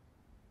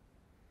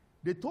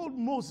 They told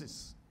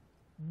Moses,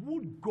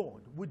 would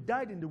God, we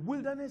died in the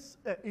wilderness,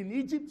 in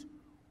Egypt,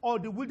 or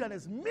the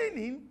wilderness,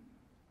 meaning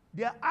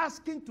they are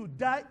asking to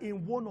die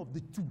in one of the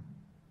two.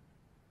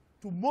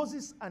 To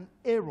Moses and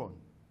Aaron.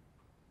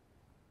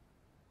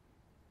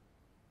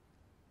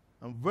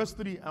 And verse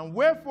 3, and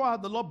wherefore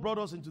hath the Lord brought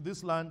us into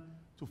this land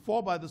to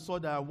fall by the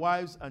sword, that our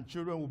wives and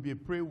children will be a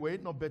prey? Were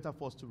it not better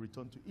for us to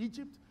return to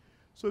Egypt?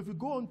 So if you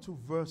go on to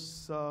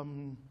verse,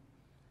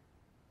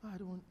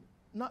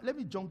 let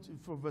me jump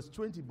from verse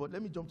 20, but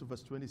let me jump to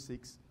verse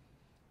 26.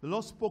 The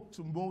Lord spoke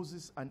to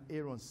Moses and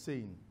Aaron,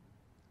 saying,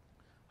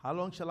 how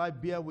long shall I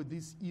bear with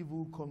this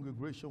evil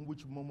congregation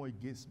which murmur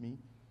against me?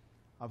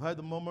 I've heard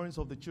the murmurings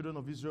of the children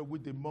of Israel,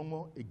 which they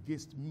murmur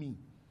against me,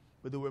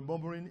 but they were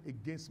murmuring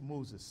against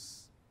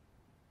Moses.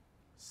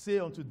 Say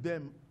unto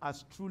them,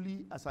 as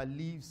truly as I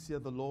live,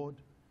 saith the Lord,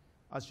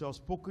 as you have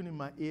spoken in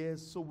my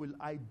ears, so will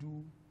I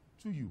do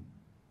to you.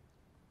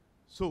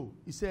 So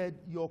he said,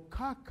 your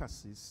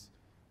carcasses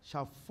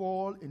shall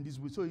fall in this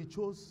way. So he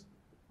chose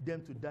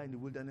them to die in the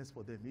wilderness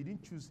for them. He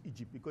didn't choose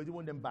Egypt because he didn't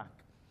want them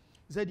back.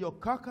 He said, your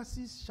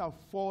carcasses shall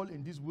fall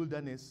in this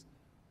wilderness,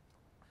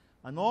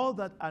 and all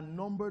that are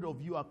numbered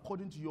of you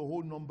according to your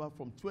whole number,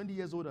 from 20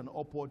 years old and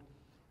upward,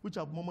 which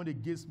have murmured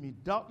against me,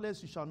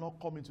 doubtless you shall not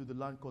come into the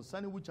land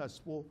concerning which I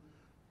swore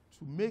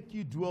to make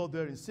you dwell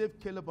therein, save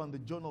Caleb and the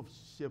John of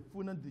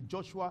Shephunneh, the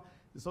Joshua,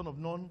 the son of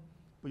Nun,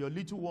 but your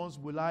little ones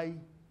will I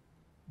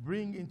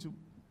bring into,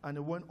 and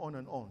it went on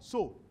and on.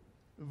 So,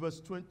 in verse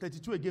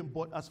 32 again,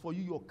 but as for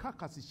you, your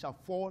carcasses shall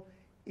fall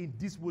in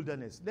this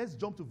wilderness. Let's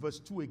jump to verse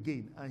 2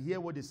 again and hear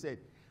what they said.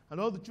 And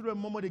all the children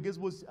murmured against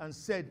Moses and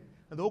said,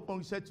 and the whole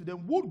congregation said to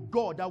them, would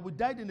God that we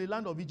died in the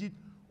land of Egypt,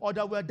 or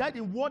that we had died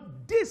in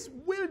what? This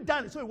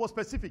wilderness. So it was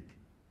specific.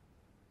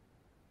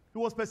 It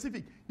was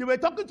specific. They were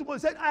talking to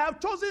Moses and said, I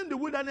have chosen the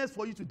wilderness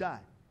for you to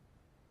die.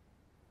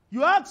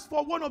 You ask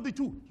for one of the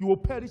two, you will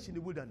perish in the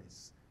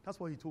wilderness. That's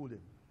what he told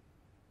them.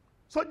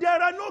 So there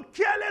are no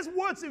careless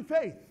words in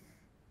faith.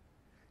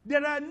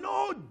 There are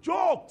no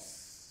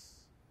jokes.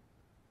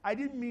 I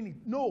didn't mean it.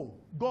 No,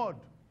 God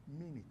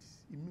means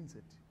it. He means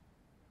it.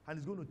 And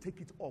he's going to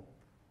take it up.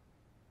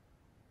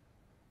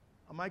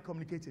 Am I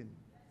communicating?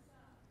 Yes,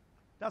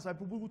 that's why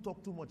people who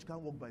talk too much can't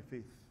walk by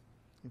faith.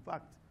 In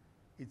fact,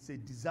 it's a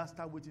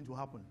disaster waiting to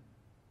happen.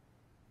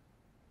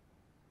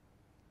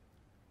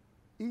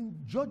 In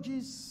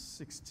Judges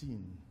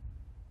 16,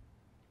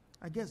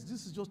 I guess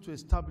this is just to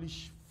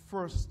establish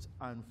first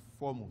and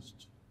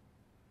foremost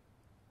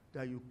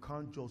that you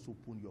can't just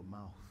open your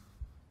mouth.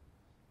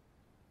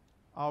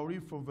 I'll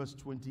read from verse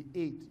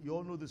 28. You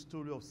all know the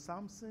story of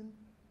Samson.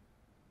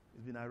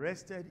 He's been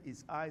arrested.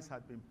 His eyes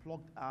had been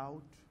plucked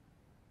out.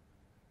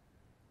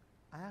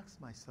 I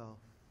asked myself,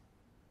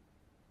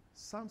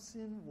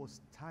 Samson was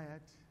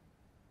tired.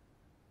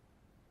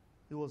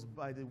 He was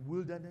by the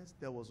wilderness.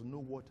 There was no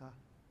water.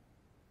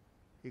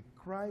 He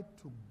cried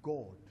to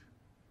God.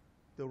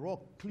 The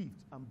rock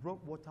cleaved and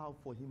brought water out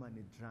for him, and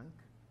he drank.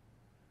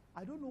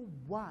 I don't know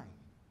why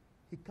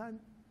he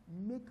can't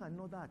make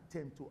another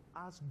attempt to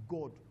ask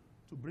God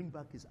to bring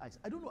back his eyes.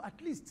 I don't know, at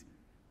least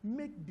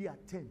make the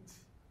attempt.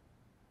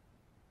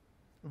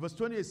 In verse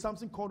 28,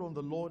 Samson called on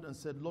the Lord and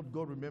said, Lord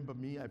God, remember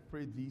me. I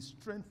pray thee,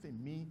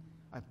 strengthen me.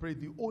 I pray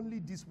thee only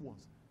this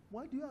once.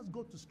 Why do you ask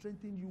God to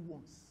strengthen you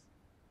once?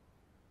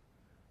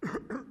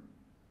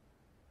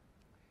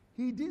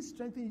 He did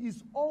strengthen you.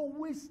 He's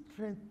always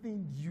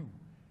strengthened you.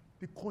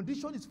 The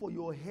condition is for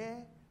your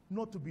hair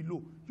not to be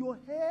low. Your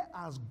hair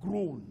has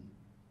grown.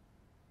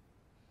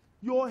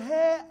 Your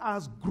hair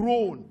has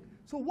grown.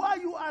 So why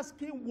you ask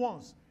him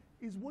once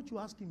is what you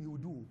ask him, he will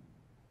do.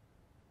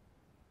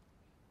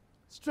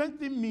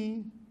 Strengthen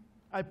me,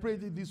 I pray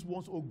thee this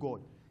once, O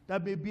God,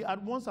 that may be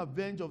at once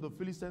avenged of the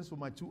Philistines for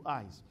my 2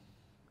 eyes.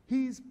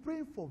 He is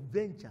praying for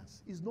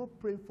vengeance. He's not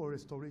praying for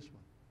restoration.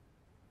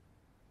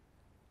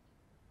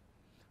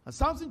 And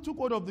Samson took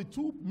hold of the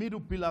 2 middle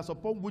pillars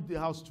upon which the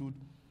house stood,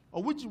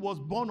 of which it was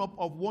borne up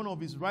of one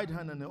of his right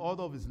hand and the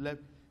other of his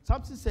left.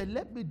 Samson said,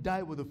 let me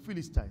die with the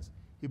Philistines.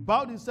 He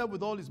bowed himself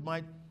with all his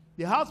might.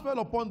 The house fell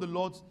upon the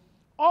lords,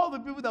 all the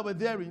people that were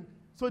therein.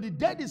 So the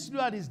dead he slew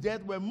at his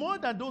death were more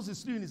than those he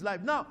slew in his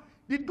life. Now,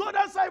 did God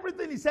answer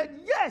everything? He said,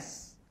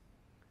 yes.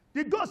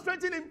 Did God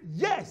strengthen him?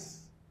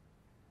 Yes.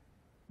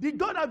 Did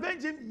God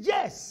avenge him?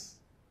 Yes.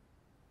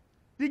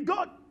 Did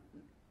God,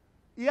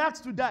 he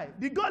asked to die.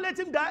 Did God let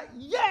him die?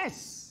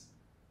 Yes.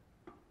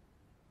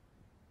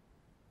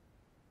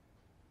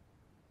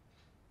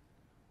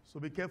 So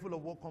be careful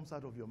of what comes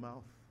out of your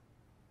mouth.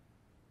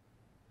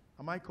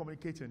 Am I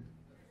communicating?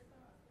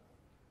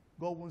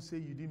 God won't say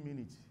you didn't mean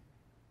it.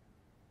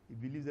 He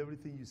believes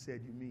everything you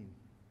said you mean.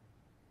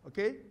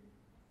 Okay?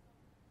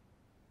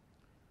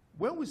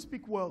 When we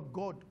speak well,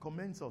 God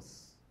commends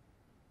us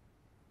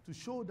to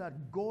show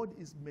that God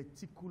is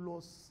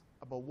meticulous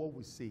about what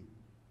we say.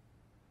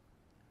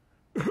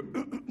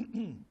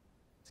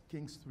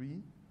 Kings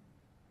 3.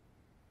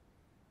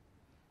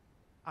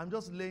 I'm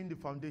just laying the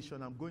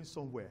foundation. I'm going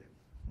somewhere.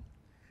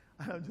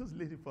 I'm just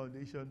laying the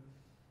foundation,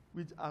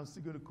 which I'm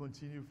still going to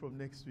continue from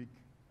next week.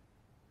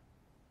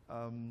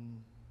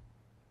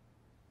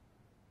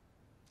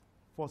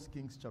 1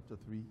 Kings chapter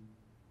 3.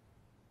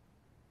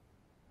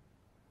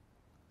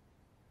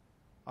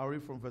 I'll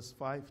read from verse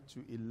 5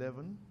 to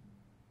 11.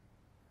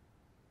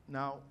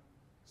 Now,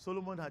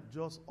 Solomon had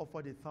just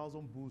offered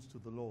 1,000 bulls to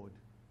the Lord.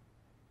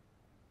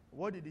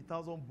 What did the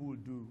 1,000 bulls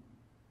do?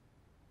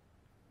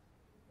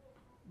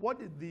 What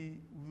did the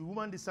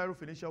woman, the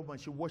Syrophoenician woman,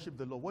 she worshipped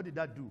the Lord. What did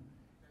that do?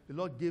 The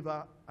Lord gave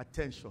her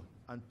attention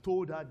and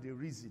told her the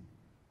reason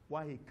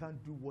why he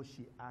can't do what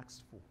she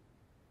asked for.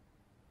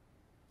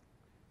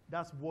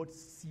 That's what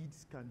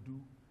seeds can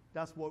do.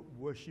 That's what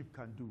worship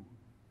can do.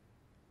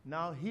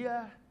 Now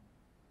here,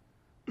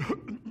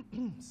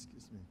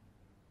 excuse me.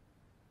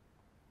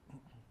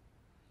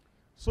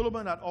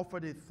 Solomon had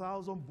offered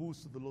 1,000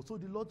 bulls to the Lord. So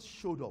the Lord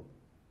showed up.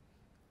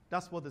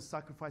 That's what the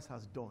sacrifice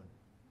has done.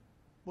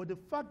 But the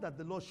fact that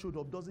the Lord showed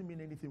up doesn't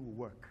mean anything will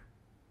work.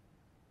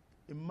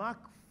 In Mark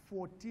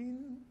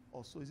 14,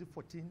 or so is it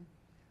 14?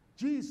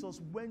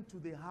 Jesus went to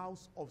the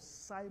house of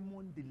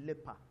Simon the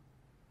leper.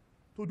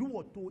 To do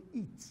what? To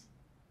eat.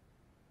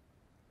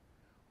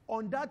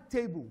 On that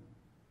table,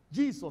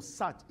 Jesus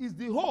sat. He's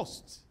the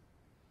host.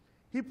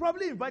 He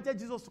probably invited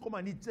Jesus to come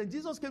and eat. And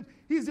Jesus came.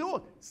 He's the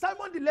host.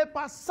 Simon the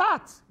leper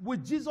sat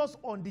with Jesus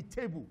on the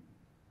table.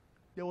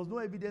 There was no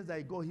evidence that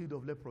he got healed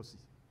of leprosy.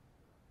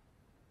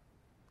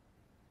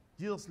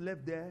 Jesus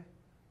left there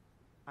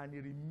and he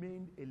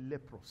remained a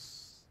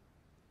leprous.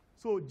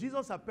 So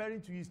Jesus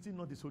appearing to you is still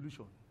not the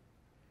solution.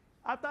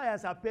 After he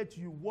has appeared to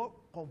you, what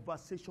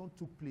conversation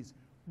took place?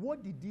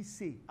 What did he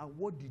say and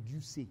what did you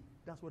say?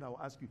 That's what I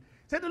will ask you.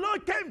 Say, the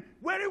Lord came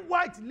wearing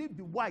white, leave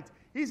the white.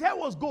 His hair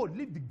was gold,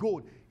 leave the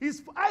gold.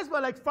 His eyes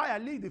were like fire,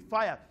 leave the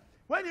fire.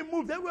 When he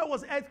moved, everywhere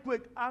was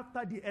earthquake.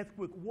 After the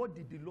earthquake, what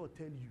did the Lord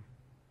tell you?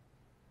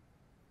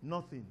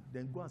 Nothing.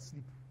 Then go and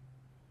sleep.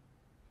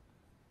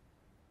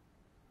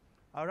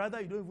 Or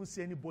rather, you don't even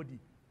see anybody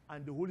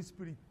and the Holy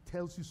Spirit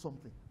tells you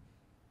something.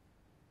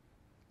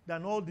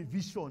 Than all the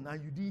vision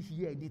and you didn't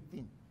hear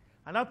anything.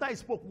 And after I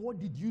spoke, what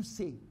did you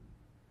say?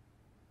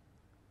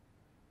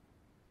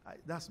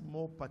 That's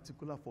more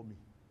particular for me.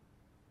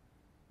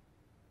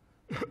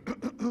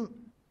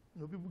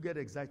 People get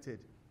excited.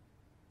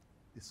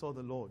 They saw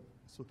the Lord.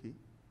 It's okay.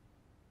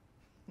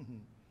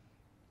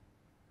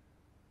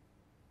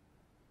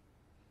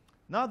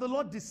 Now the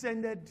Lord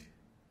descended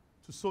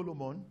to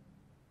Solomon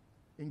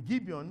in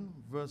Gibeon,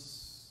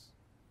 verse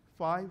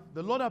 5.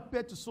 The Lord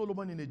appeared to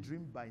Solomon in a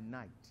dream by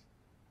night.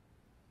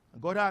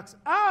 And God asked,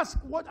 ask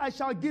what I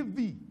shall give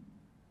thee.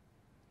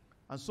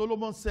 And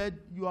Solomon said,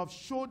 you have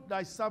showed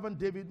thy servant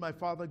David, my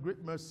father,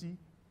 great mercy,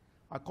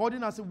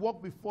 according as he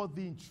walked before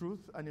thee in truth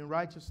and in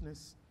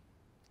righteousness,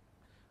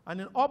 and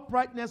in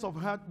uprightness of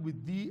heart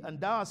with thee, and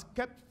thou hast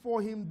kept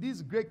for him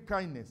this great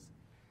kindness,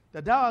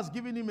 that thou hast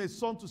given him a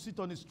son to sit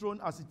on his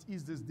throne as it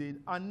is this day.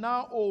 And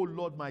now, O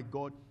Lord my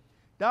God,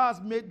 thou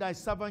hast made thy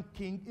servant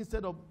king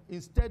instead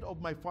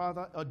of my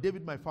father,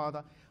 David my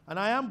father, and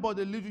I am but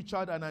a little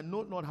child, and I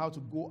know not how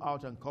to go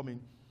out and come in.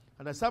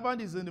 And thy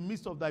servant is in the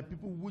midst of thy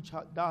people which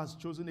thou hast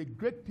chosen, a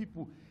great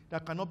people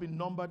that cannot be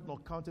numbered nor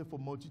counted for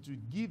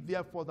multitude. Give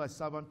therefore thy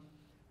servant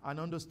an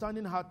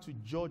understanding how to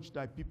judge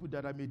thy people,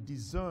 that I may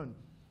discern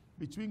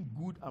between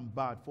good and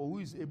bad. For who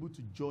is able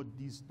to judge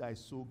these thy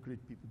so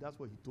great people? That's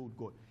what he told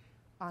God.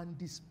 And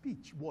the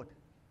speech, what?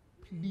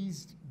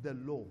 Pleased the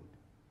Lord.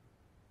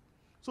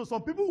 So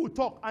some people will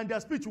talk and their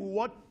speech will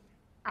what?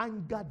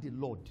 Anger the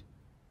Lord.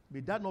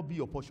 May that not be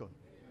your portion.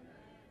 Amen.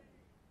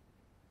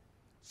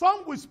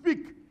 Some will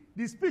speak.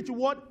 The speech will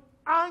what?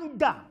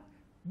 Anger.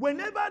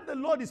 Whenever the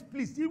Lord is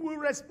pleased, he will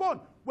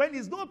respond. When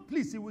he's not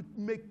pleased, he will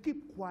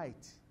keep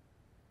quiet.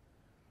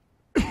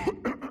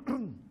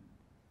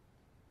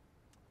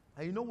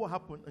 And you know what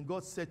happened? And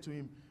God said to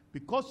him,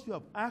 because you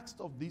have asked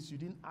of this, you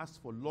didn't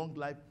ask for long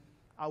life.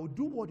 I will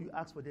do what you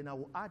asked for, then I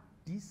will add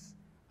this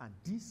and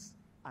this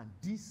and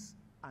this.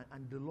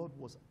 And the Lord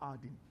was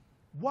adding.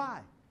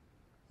 Why?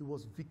 He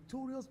was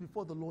victorious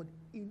before the Lord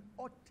in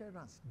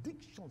utterance,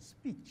 diction,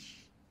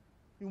 speech,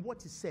 in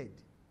what he said.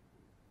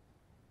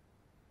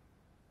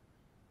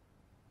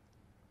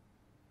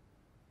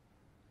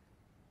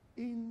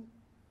 In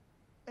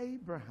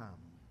Abraham,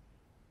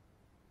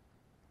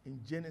 in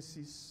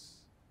Genesis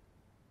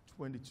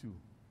 22,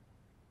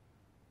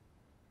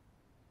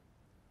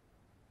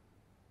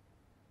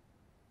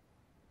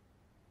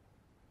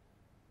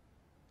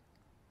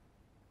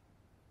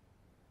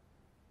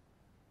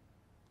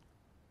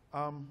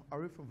 I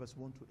read from verse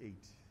 1 to 8,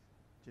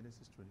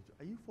 Genesis 22.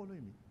 Are you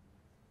following me?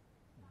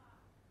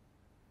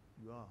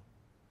 You are.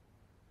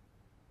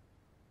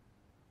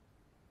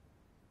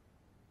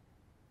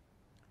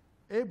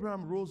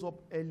 Abraham rose up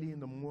early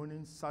in the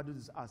morning, saddled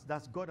his ass.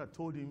 That's God had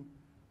told him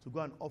to go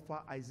and offer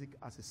Isaac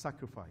as a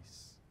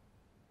sacrifice.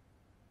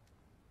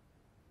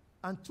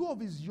 And two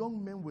of his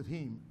young men with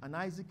him, and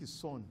Isaac his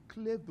son,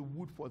 cleared the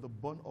wood for the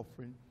burnt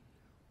offering,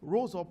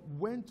 rose up,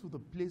 went to the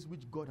place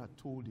which God had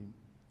told him.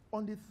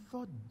 On the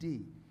third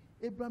day,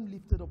 Abraham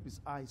lifted up his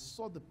eyes,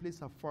 saw the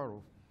place afar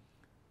off,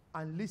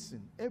 and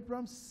listened.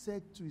 Abraham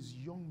said to his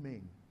young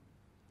men,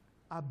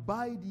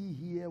 abide ye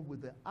here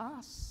with the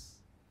ass.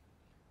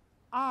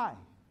 I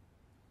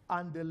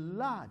and the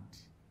lad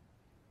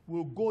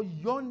will go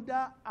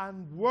yonder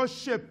and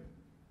worship.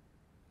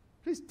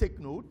 Please take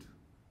note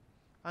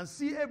and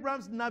see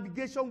Abraham's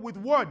navigation with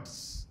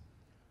words.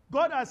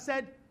 God has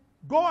said,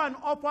 go and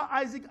offer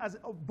Isaac as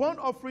a burnt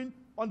offering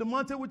on the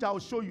mountain which I will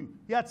show you.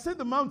 He had seen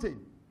the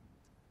mountain.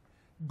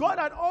 God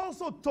had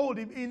also told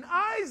him, in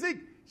Isaac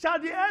shall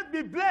the earth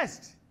be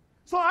blessed.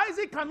 So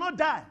Isaac cannot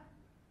die.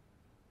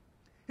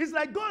 It's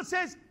like God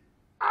says,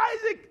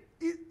 Isaac,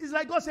 it's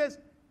like God says,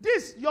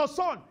 this, your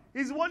son,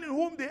 is one in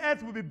whom the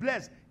earth will be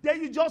blessed.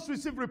 Then you just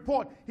receive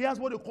report. He has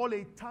what they call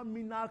a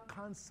terminal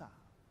cancer.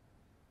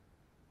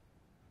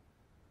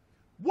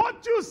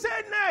 What you say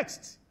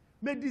next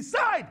may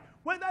decide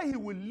whether he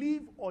will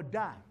live or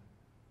die.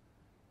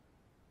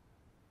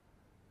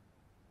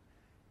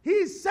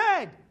 He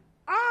said,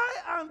 I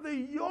and the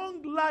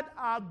young lad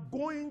are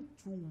going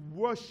to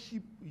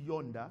worship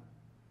yonder.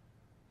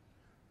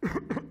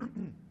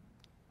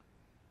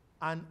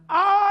 And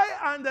I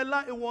and the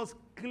lad, it was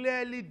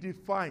clearly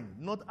defined,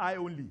 not I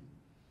only.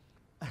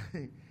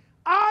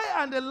 I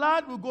and the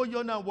lad will go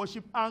yonder and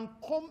worship and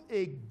come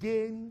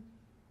again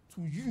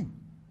to you.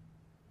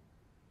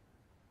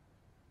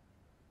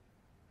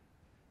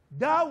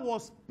 That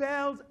was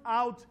spelled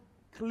out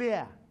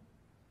clear.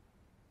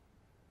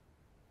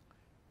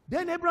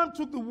 Then Abraham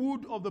took the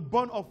wood of the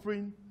burnt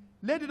offering,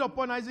 laid it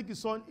upon Isaac his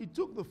son. He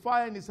took the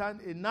fire in his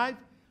hand, a knife,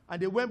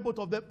 and they went both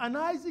of them. And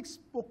Isaac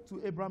spoke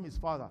to Abraham his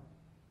father.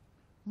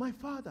 My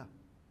father.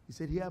 He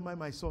said, here am I,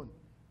 my son.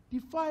 The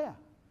fire,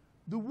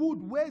 the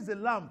wood, where is the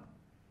lamp?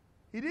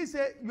 He didn't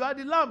say, you are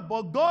the lamp,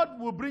 but God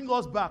will bring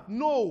us back.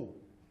 No.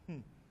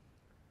 You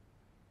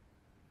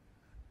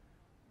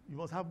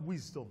must have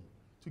wisdom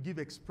to give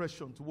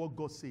expression to what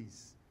God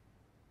says.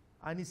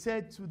 And he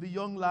said to the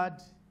young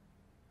lad,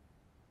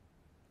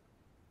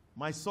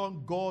 my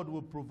son, God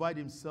will provide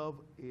himself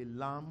a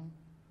lamb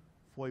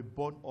for a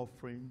burnt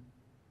offering.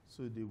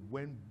 So they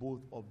went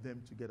both of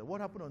them together. What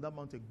happened on that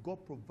mountain?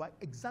 God provided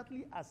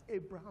exactly as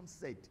Abraham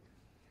said.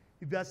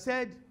 If he had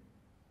said,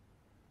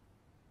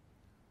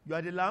 you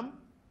are the lamb,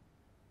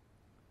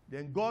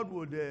 then God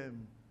would,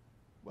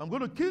 I'm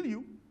going to kill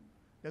you.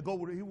 Then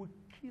he would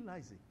kill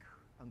Isaac,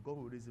 and God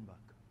will raise him back.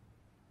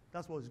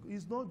 That's what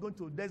he's not going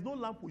to, there's no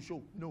lamp will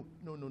show. No.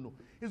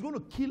 He's going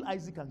to kill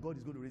Isaac, and God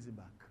is going to raise him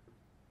back.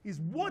 It's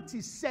what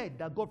he said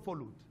that God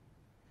followed.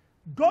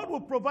 God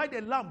will provide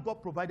a lamb. God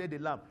provided a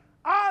lamb.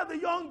 The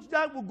young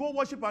lad will go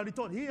worship and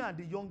return. He and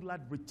the young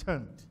lad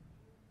returned.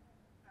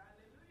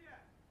 Hallelujah.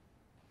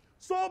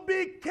 So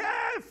be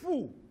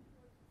careful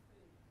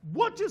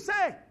what you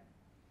say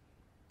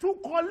to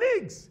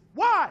colleagues.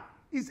 Why?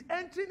 Is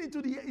entering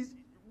into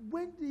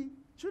when the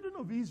children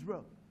of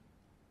Israel,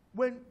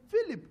 when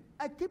Philip,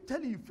 I keep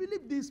telling you,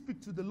 Philip didn't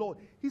speak to the Lord.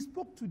 He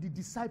spoke to the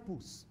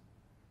disciples.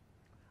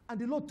 And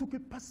the Lord took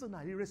it personal.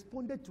 He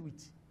responded to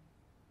it.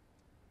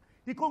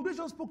 The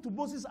congregation spoke to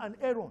Moses and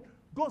Aaron.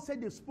 God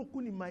said, they've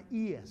spoken in my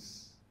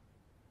ears.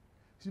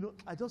 You know,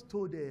 I just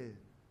told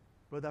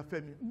Brother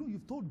Femi, no,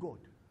 you've told God.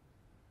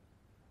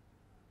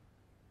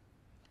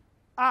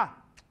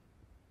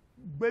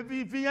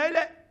 Baby,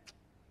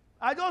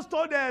 I just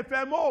told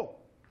Femo,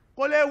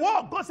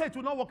 God said it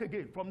will not work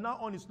again. From now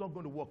on, it's not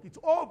going to work. It's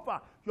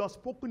over. You have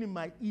spoken in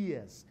my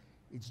ears.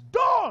 It's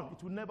done.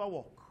 It will never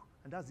work.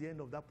 And that's the end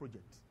of that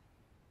project.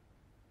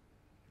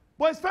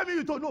 But it's Femi,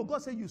 you told, no,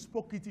 God said you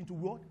spoke it into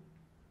what?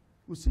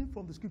 We see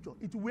from the scripture.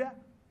 Into where?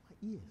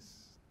 My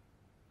ears.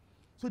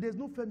 So there's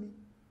no Femi.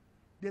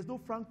 There's no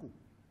Franco.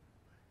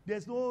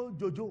 There's no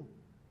Jojo.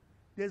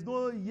 There's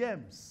no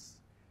Yems.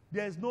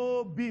 There's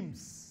no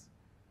Beams.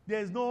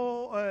 There's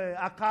no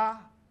Aka,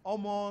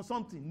 Omo,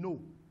 something.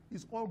 No.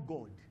 It's all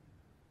God.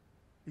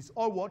 It's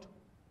all what?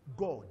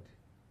 God.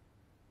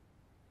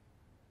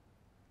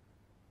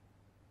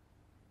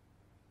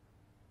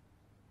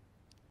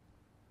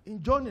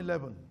 In John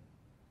 11,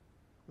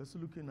 let's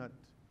looking at,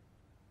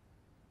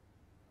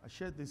 I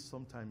shared this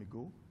some time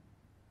ago.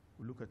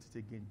 We'll look at it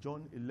again.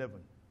 John 11.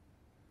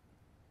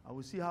 And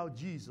we'll see how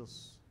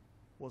Jesus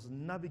was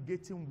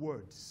navigating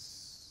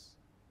words.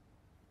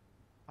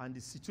 And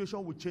the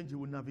situation will change, he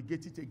will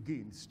navigate it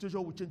again. The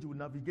situation will change, he will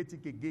navigate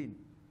it again.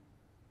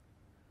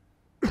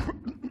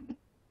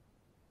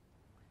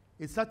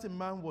 A certain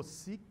man was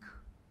sick,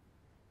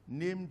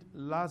 named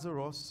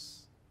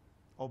Lazarus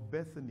of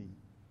Bethany,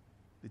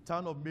 the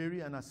town of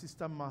Mary and her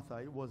sister Martha.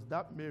 It was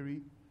that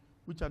Mary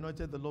which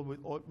anointed the Lord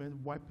with ointment,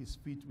 wiped his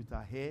feet with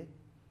her hair,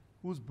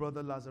 whose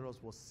brother Lazarus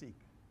was sick.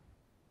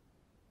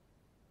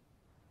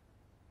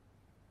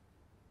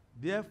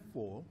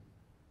 Therefore,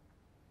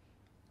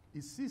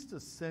 his sister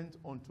sent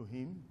unto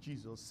him,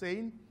 Jesus,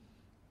 saying,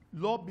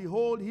 Lord,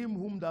 behold, him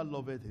whom thou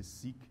lovest is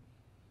sick.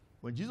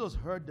 When Jesus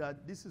heard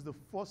that, this is the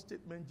first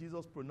statement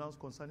Jesus pronounced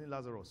concerning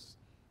Lazarus.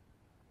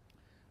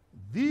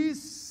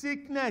 This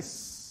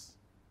sickness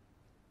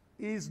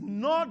is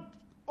not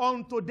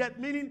unto death,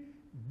 meaning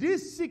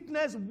this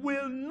sickness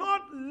will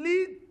not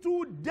lead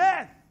to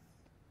death.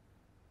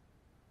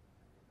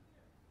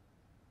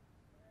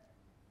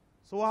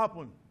 So what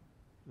happened?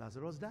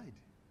 Lazarus died.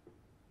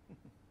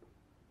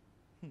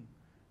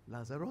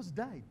 Lazarus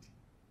died.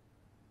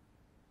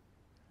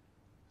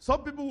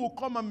 Some people will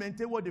come and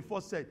maintain what they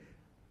first said.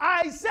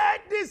 I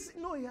said this.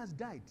 No, he has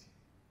died.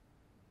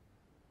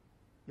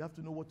 You have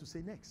to know what to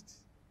say next.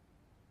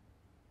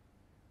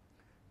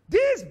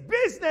 This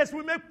business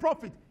will make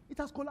profit. It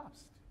has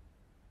collapsed.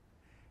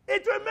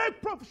 It will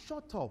make profit.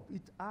 Shut up.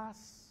 It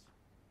has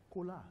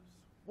collapsed.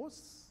 What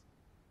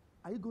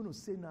are you going to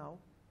say now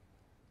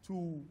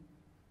to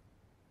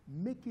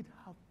make it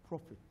have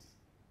profit?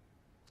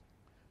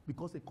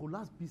 Because a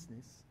collapsed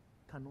business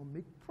cannot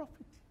make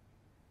profit.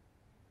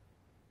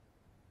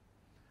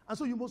 And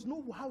so you must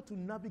know how to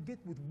navigate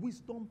with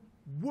wisdom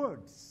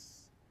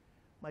words.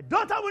 My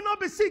daughter will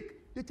not be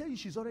sick. They tell you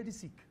she's already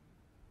sick.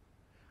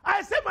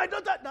 I say my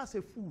daughter, that's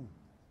a fool.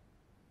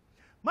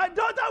 My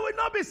daughter will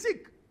not be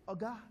sick.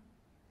 Oga,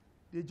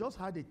 they just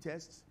had a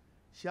test.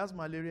 She has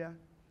malaria.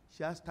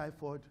 She has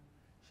typhoid.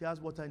 She has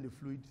water in the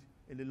fluid,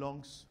 in the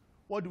lungs.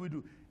 What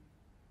do?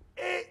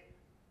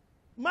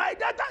 My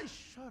daughter,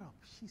 shut up.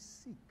 She's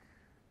sick.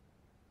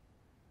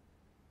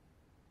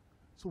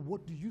 So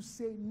what do you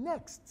say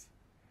next?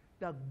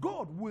 That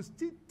God will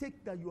still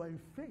take that you are in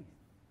faith.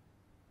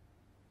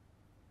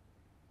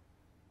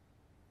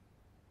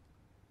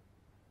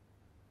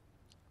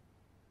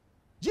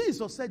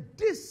 Jesus said,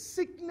 this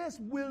sickness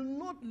will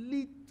not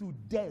lead to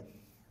death.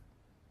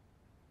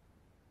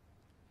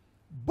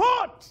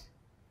 But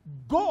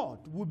God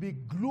will be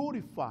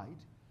glorified,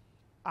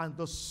 and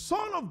the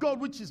Son of God,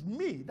 which is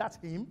me, that's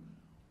him,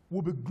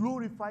 will be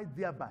glorified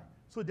thereby.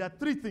 So there are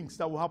three things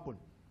that will happen.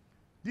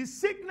 The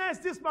sickness,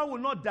 this man will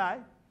not die.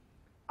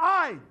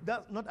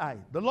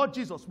 The Lord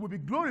Jesus will be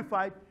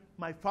glorified.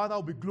 My Father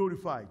will be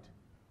glorified.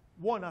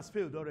 One has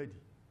failed already.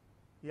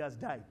 He has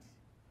died.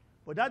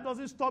 But that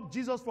doesn't stop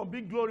Jesus from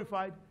being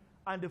glorified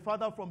and the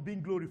Father from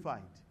being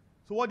glorified.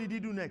 So what did he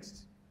do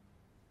next?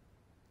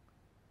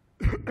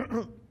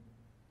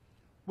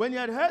 When he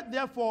had heard,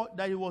 therefore,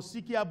 that he was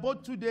sick, he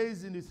abode 2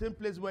 days in the same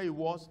place where he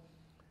was.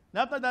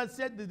 And after that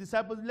said the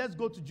disciples, let's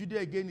go to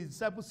Judea again. His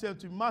disciples said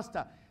to him,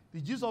 Master,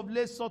 the Jews of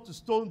late sought to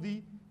stone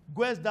thee.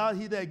 Goest thou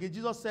hither again?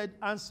 Jesus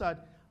answered,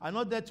 are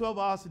not there 12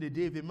 hours in the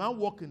day? If a man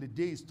walk in the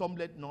day, he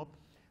stumbleth not,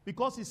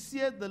 because he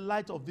seeth the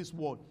light of this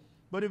world.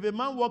 But if a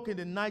man walk in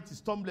the night, he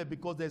stumbleth,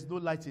 because there is no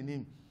light in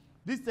him.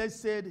 This then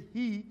said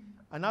he,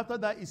 and after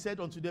that he said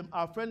unto them,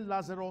 our friend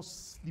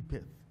Lazarus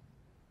sleepeth.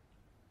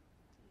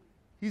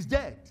 He's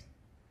dead.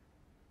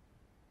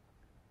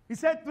 He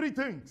said three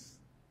things.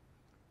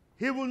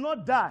 He will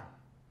not die.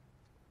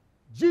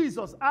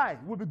 Jesus, I,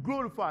 will be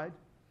glorified.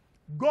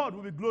 God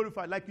will be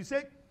glorified. Like you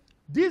said,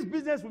 this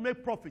business will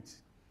make profit.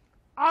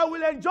 I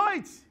will enjoy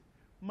it.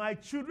 My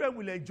children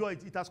will enjoy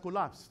it. It has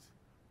collapsed.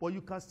 But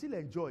you can still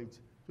enjoy it.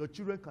 Your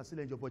children can still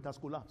enjoy it, but it has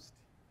collapsed.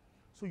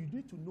 So you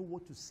need to know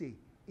what to say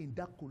in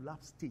that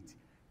collapsed state.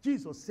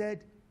 Jesus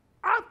said,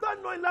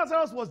 after knowing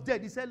Lazarus was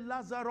dead, he said,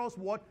 Lazarus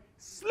what?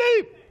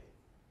 Sleep.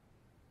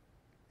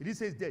 He didn't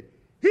say he's dead.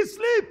 He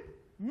sleep,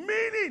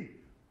 meaning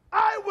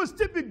I will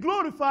still be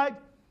glorified.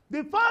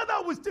 The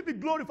Father will still be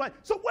glorified.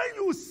 So when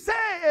you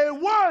say a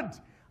word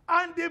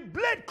and the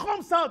blade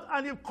comes out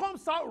and it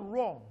comes out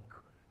wrong,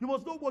 you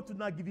must know what to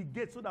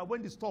navigate so that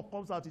when the stalk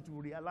comes out, it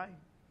will realign.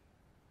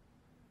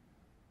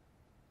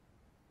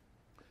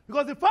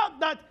 Because the fact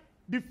that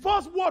the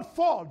first word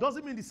fall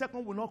doesn't mean the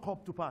second will not come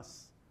to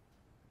pass.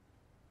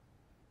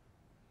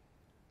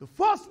 The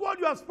first word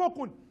you have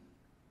spoken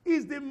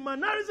is the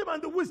mannerism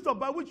and the wisdom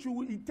by which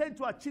you intend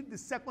to achieve the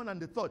second and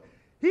the third.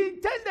 He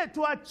intended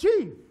to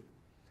achieve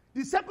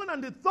the second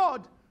and the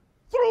third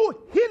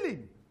through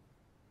healing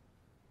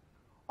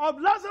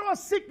of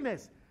Lazarus'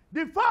 sickness.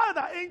 The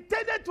Father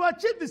intended to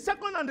achieve the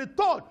second and the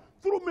third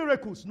through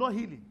miracles, not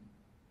healing.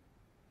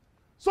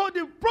 So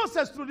the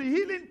process through the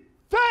healing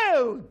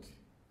failed.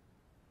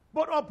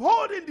 But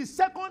upholding the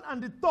second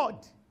and the third,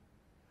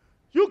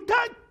 you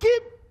can't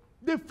keep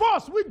the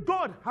first which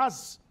God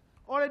has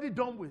already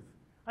done with.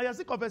 And you're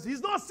still confessing,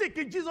 he's not sick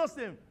in Jesus'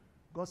 name.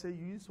 God said,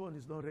 this one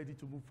is not ready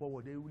to move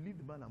forward. They will leave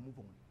the man and move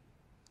on.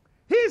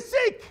 He's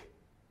sick.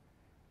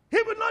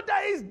 He will not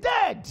die. He's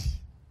dead.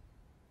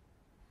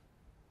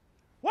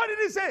 What did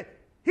he say?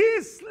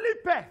 He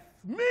sleepeth.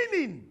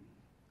 Meaning,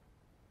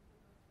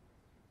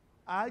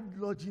 are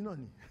you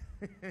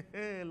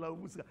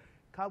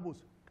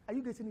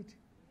getting it?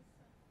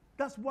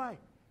 That's why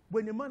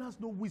when a man has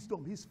no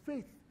wisdom, his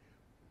faith,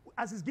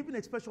 as he's giving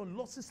expression,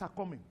 losses are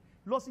coming.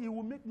 Losses, he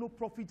will make no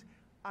profit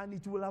and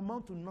it will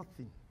amount to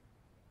nothing.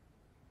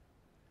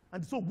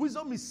 And so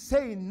wisdom is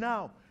saying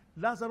now,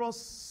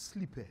 Lazarus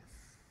sleepeth.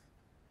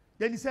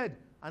 Then he said,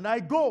 and I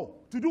go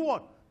to do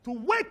what? To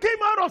wake him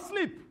out of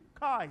sleep.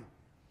 Kai.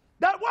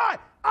 That's why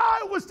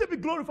I will still be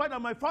glorified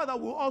and my Father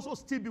will also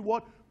still be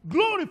what?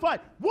 Glorified.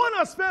 One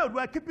has failed,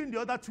 we are keeping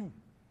the other two.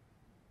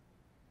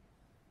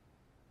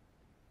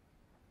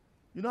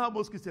 You know how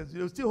most Christians,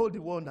 they'll still hold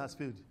the one that has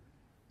failed.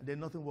 And then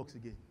nothing works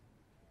again.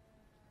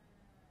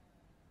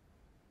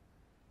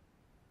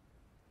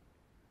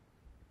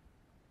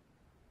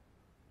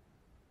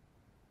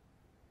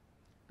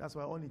 That's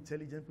why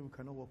unintelligent people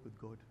cannot walk with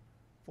God.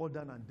 Fall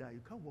down and die.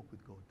 You can't walk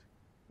with God.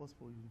 What's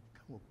for you? You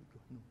can't walk with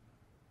God. No.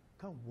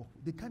 Can't walk.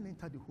 They can't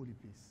enter the holy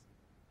place.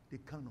 They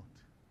cannot.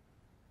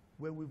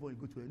 When we want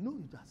to go to it. No,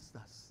 that's.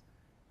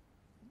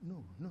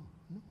 No.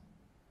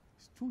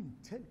 It's too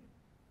intelligent.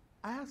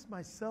 I ask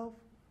myself,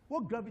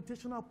 what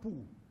gravitational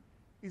pull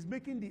is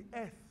making the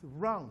earth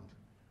round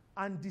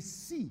and the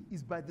sea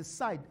is by the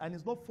side and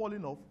it's not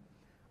falling off,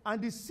 and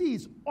the sea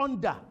is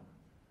under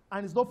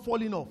and it's not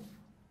falling off?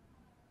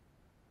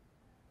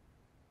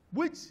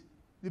 Which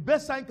the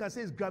best sign can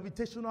say is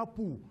gravitational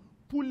pull,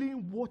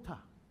 pulling water.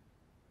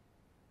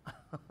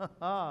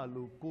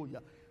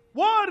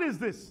 What is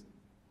this?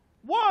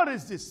 What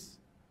is this?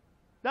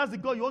 That's the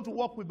God you want to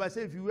walk with by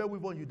saying, if you wear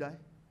with one, you die.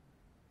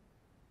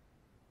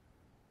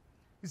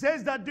 He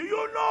says that, do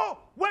you know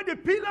where the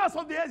pillars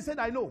of the earth? He said,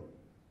 I know.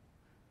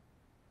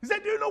 He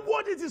said, do you know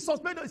what it is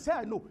suspended? He said,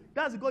 I know.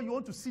 That's the God you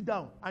want to sit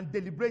down and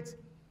deliberate.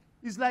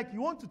 It's like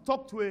you want to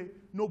talk to a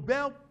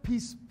Nobel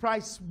Peace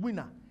Prize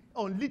winner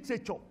on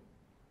literature.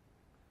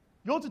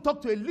 You want to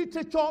talk to a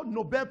literature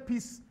Nobel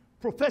Peace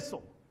professor.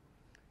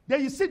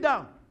 Then you sit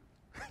down.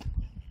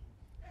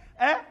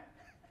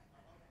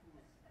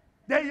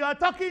 Then you are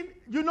talking,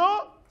 you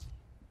know,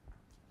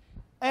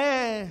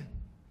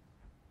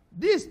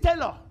 these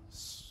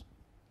tailors,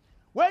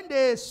 when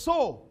they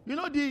sew, you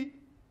know,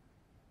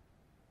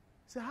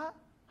 say, how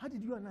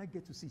did you and I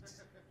get to sit?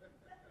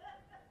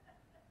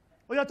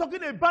 Or you're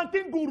talking a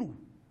banking guru,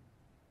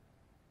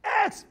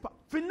 expert,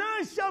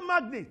 financial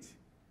magnate.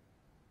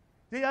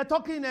 They are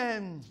talking,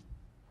 you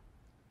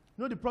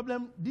know the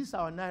problem, this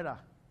our Naira.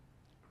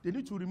 They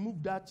need to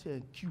remove that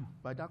Q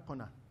by that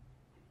corner.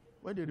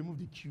 When they remove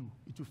the Q,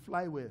 it will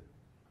fly well.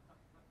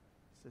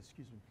 Say,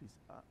 excuse me, please.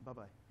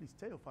 Bye-bye. Please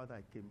tell your father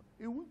I came.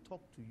 He won't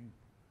talk to you.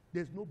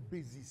 There's no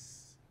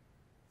basis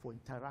for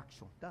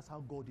interaction. That's how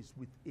God is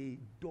with a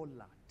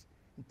dullard,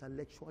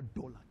 intellectual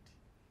dullard.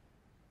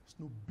 There's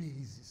no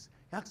basis.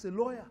 He asked a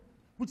lawyer,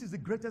 which is the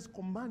greatest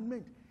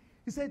commandment.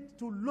 He said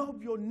to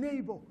love your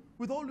neighbor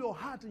with all your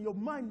heart and your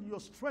mind and your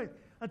strength,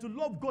 and to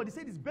love God. He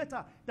said it's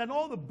better than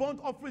all the burnt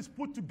offerings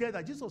put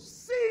together.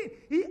 Jesus,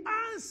 he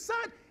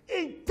answered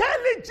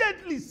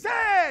intelligently,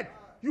 said,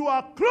 you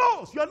are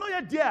close. You are not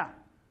yet there.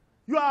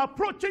 You are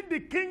approaching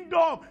the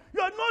kingdom.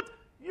 You are not,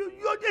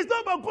 it's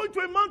not about going to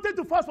a mountain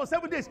to fast for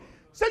 7 days.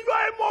 Say you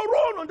are a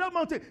moron on that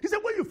mountain. He said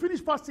when you finish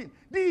fasting,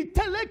 the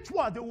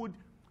intellectual, they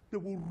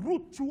will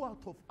root you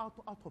out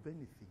of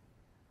anything.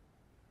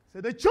 Say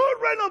the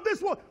children of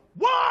this world,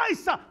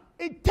 wiser,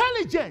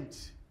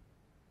 intelligent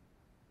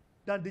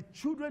than the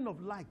children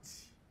of light.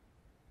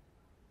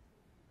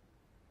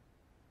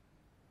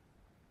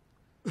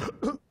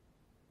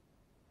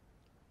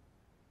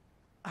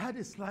 I had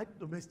a slight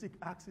domestic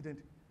accident,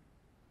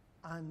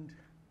 and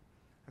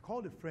I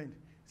called a friend.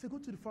 He said, go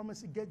to the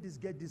pharmacy, get this,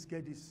 get this,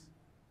 get this.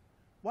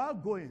 While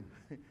going,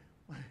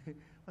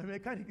 my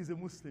mechanic is a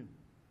Muslim.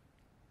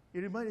 He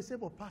reminded me, he said,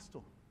 but Pastor,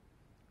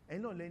 I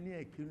know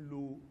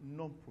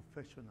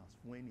non-professionals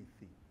for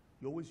anything.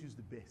 You always use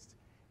the best.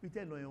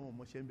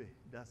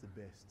 That's the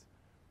best.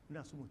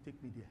 Now someone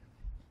take me there.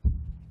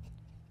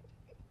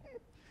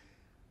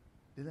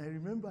 Then I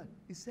remembered,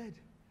 he said,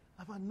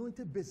 I've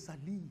anointed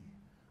Bezalel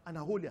and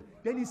Aholia.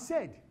 Then he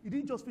said, he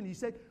didn't just finish, he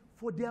said,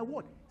 for their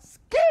what?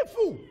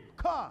 Skillful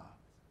car.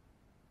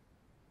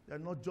 They're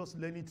not just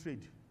learning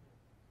trade.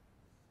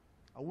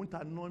 I won't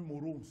anoint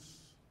morons.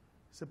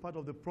 It's a part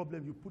of the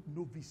problem. You put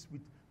novice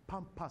with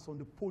pampas on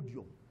the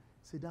podium.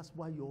 Say, that's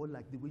why you're all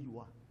like the way you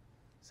are.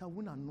 So I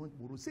won't anoint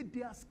morons. Say,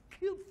 they are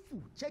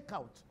skillful. Check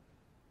out.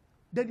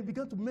 Then he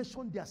began to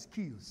mention their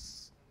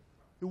skills.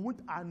 He won't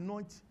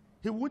anoint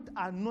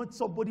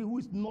somebody who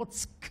is not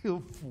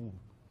skillful.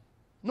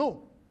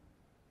 No.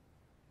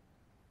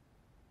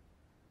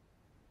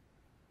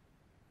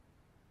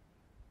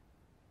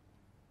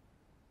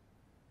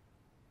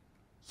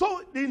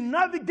 So the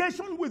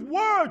navigation with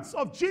words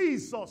of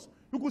Jesus,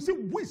 you could see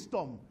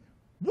wisdom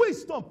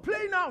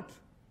playing out.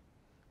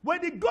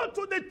 When they got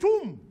to the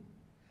tomb,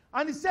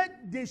 and he said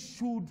they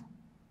should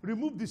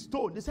remove the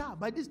stone. They said,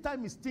 by this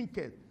time it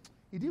stinketh.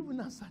 He didn't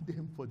even answer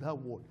them for that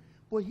word.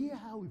 But hear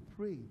how he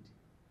prayed.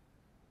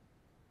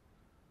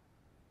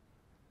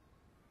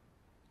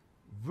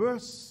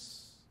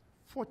 Verse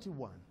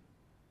 41.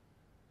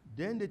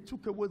 Then they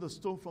took away the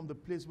stone from the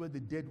place where the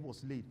dead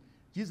was laid.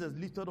 Jesus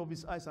lifted up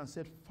his eyes and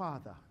said,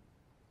 Father,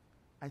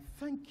 I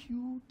thank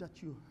you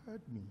that you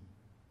heard me.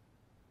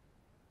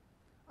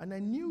 And I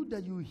knew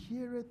that you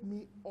heareth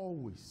me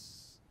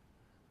always.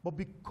 But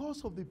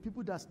because of the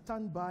people that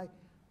stand by,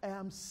 I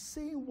am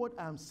saying what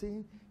I am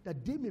saying,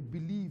 that they may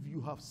believe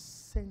you have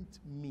sent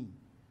me.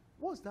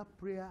 What's that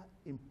prayer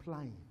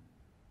implying?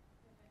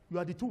 You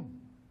are the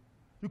tomb.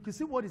 You can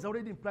see what is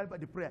already implied by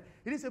the prayer.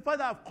 It is,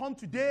 Father, I've come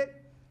today.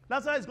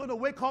 Lazarus is going to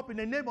wake up in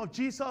the name of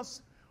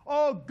Jesus.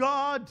 Oh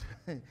God,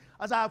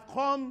 as I have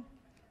come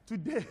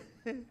today.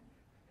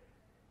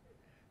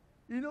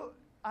 You know,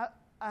 I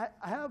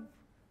have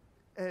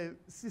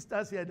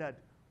sisters here that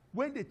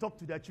when they talk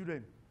to their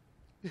children,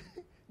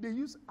 they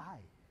use I.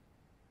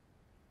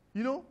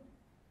 You know,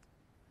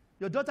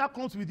 your daughter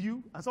comes with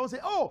you and someone say,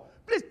 oh,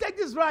 please take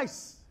this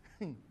rice.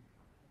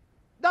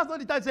 That's not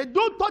the time. Say,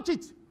 don't touch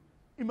it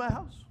in my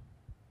house.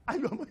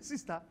 And you're my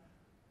sister.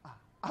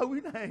 Are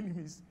we not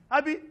enemies?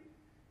 Abby,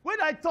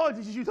 when I told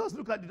you, you just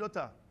look at the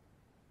daughter.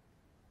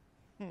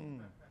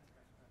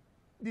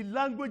 The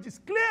language is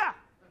clear.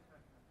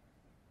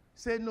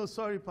 Say, no,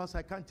 sorry, Pastor,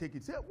 I can't take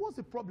it. Say, what's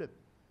the problem?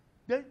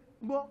 Then,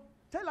 well,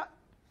 tell her,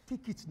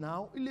 take it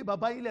now.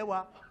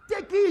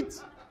 Take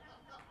it.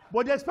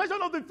 But the expression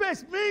of the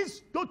face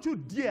means, don't you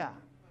dare.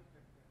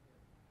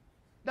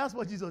 That's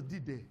what Jesus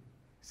did there.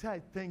 Say,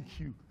 I thank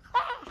you.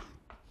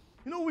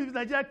 You know, with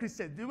Nigerian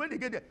Christians, when they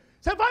get there,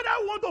 say, Father,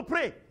 I want to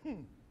pray.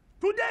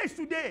 Today is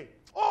today.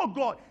 Oh,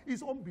 God,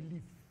 it's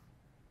unbelief.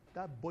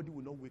 That body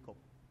will not wake up.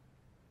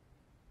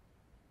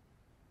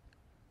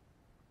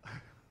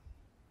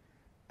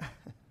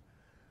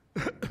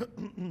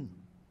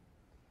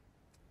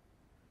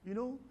 You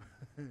know,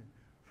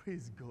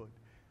 praise God.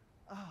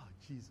 Ah,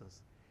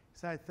 Jesus.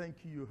 So I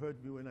thank you. You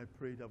heard me when I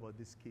prayed about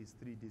this case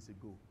 3 days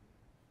ago.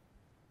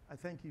 I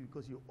thank you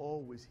because you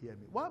always hear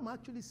me. Why I'm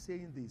actually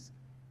saying this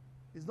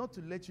is not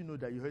to let you know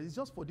that you heard. It's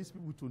just for these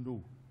people to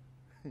know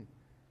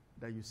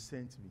that you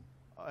sent me.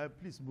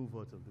 Please move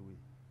out of the way.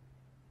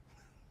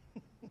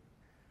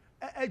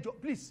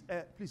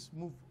 Please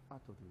move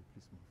out of the way.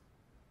 Please move.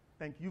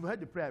 Thank you. You've heard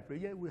the prayer I pray.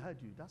 Yeah, we heard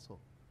you. That's all.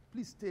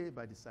 Please stay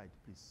by the side,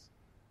 please.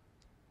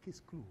 Case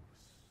closed.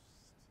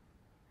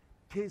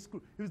 Case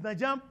closed. It was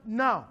Nigerian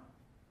now.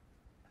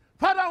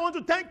 Father, I want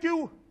to thank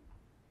you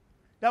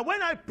that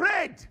when I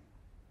prayed,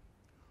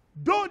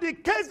 though the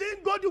case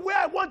didn't go the way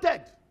I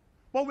wanted,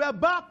 but we are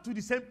back to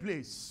the same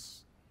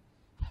place.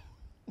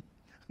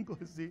 I'm going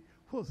to say,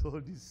 what's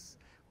all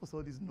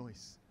this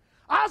noise?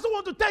 I also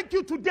want to thank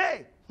you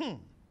today,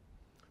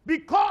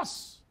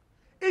 because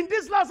in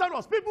this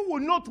Lazarus, people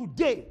will know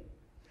today,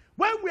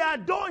 when we are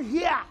done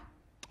here,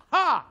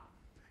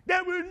 they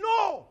will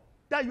know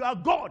that you are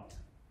God.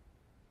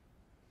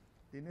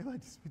 They never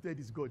disputed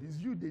this God. It's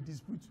you they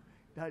dispute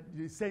that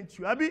they sent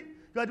you. I mean,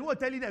 you are the one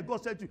telling them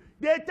God sent you.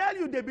 They tell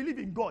you they believe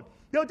in God.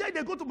 They'll tell you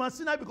they go to Mount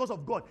Sinai because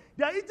of God.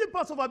 They are eating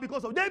Passover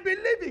because of. They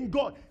believe in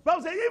God.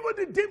 Bible says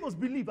even the demons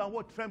believe and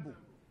what tremble.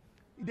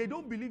 They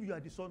don't believe you are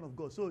the Son of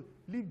God. So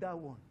leave that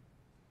one.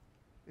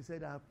 He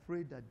said, I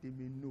pray that they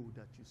may know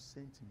that you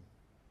sent me.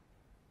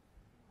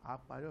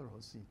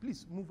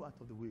 Please move out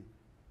of the way.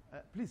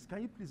 Please,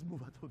 can you please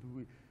move out of the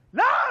way?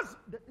 Last,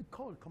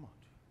 come out.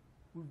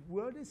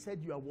 We already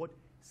said you are what?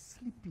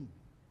 Sleeping.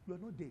 You are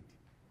not dead.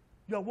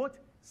 You are what?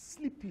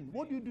 Sleeping.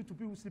 What do you do to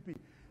people sleeping?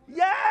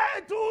 Yeah,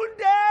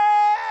 today,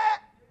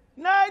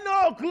 9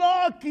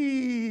 o'clock.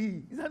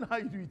 Is that not how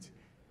you do it?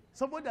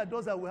 Somebody that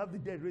does that will have the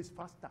dead raised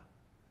faster.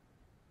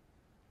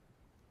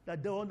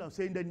 That the one that's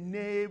saying the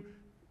name,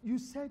 you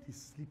said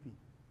he's sleeping.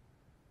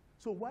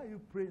 So why are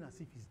you praying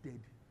as if he's dead?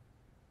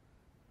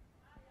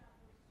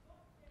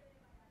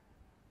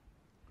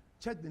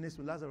 Check the next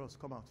one. Lazarus,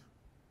 come out.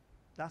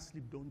 That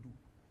sleep don't do.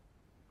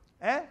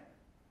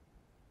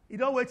 You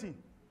don't waiting.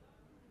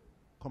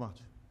 Come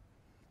out.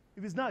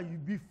 If it's now,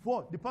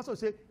 before, the pastor will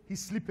say, he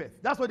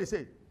sleepeth. That's what they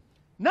say.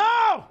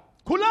 Now,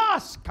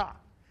 Kulaska.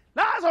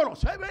 Lazarus.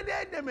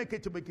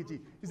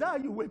 Is that how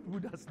you wake people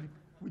that sleep?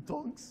 With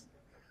tongues?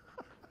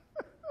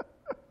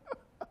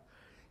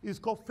 It's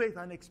called faith,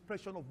 an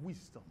expression of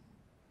wisdom.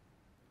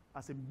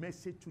 As a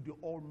message to the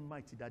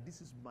Almighty that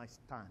this is my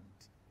stand.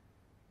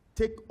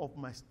 Take up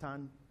my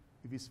stand.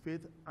 If it's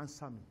faith,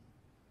 answer me.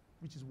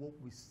 Which is what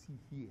we see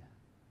here.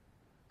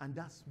 And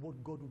that's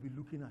what God will be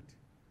looking at.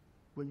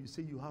 When you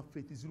say you have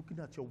faith, He's looking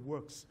at your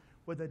works,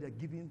 whether they're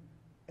giving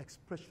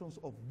expressions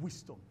of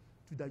wisdom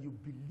to that you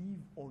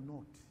believe or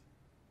not.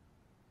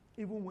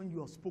 Even when you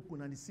have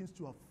spoken and it seems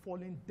to have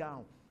fallen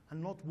down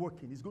and not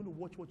working, He's going to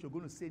watch what you're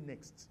going to say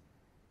next.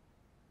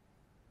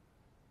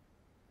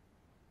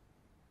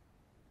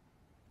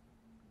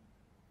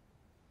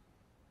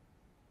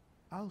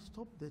 I'll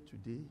stop there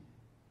today.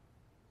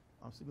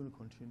 I'm still going to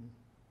continue.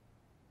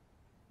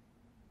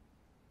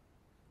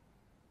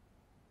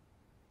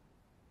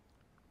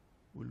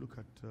 We'll look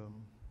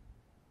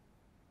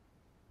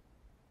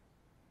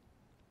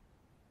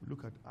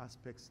at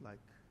aspects like,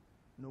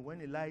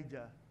 when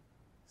Elijah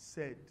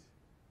said,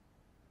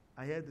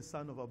 I heard the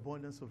sound of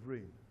abundance of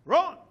rain.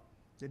 Run!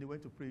 Then he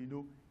went to pray.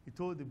 He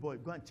told the boy,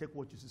 go and check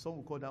what you see. Some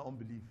will call that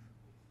unbelief.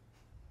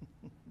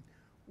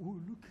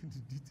 We'll look into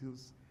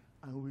details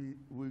and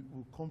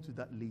we'll come to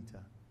that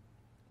later.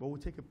 But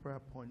we'll take a prayer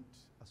point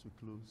as we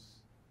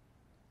close.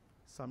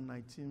 Psalm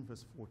 19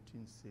 verse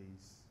 14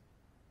 says,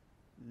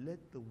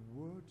 let the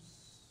words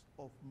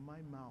of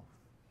my mouth,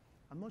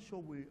 I'm not sure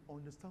we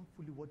understand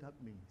fully what that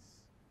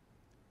means,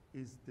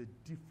 is the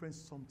difference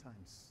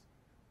sometimes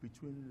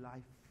between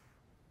life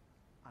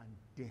and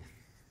death.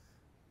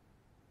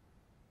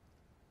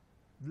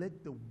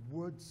 Let the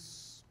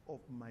words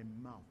of my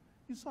mouth.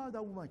 You saw how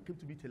that woman came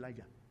to meet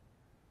Elijah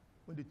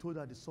when they told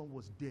her the son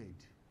was dead.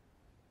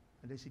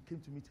 And then she came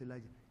to meet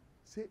Elijah.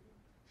 She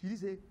didn't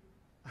say,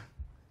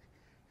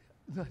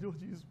 no, I don't want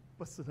to use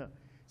personal.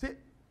 Say,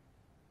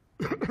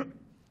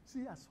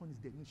 see, her son is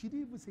dead. No, she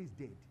didn't even say he's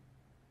dead.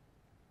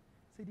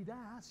 Say, did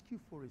I ask you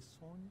for a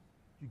son?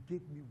 You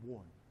gave me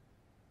one.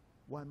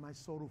 Why am I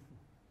sorrowful?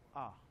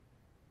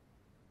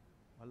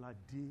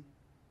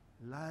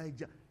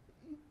 Elijah.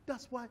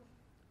 That's why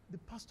the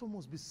pastor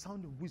must be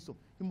sound in wisdom.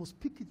 He must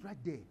pick it right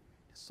there.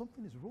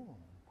 Something is wrong.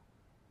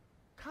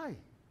 Kai.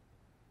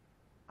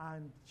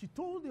 And she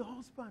told the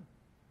husband,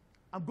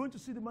 I'm going to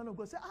see the man of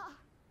God. Say,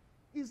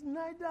 it's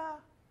neither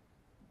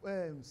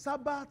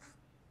Sabbath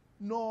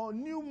nor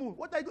new moon.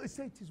 What are you going to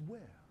say? It is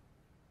where?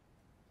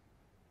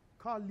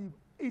 Can't leave.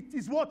 It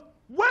is what?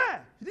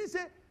 Where? She didn't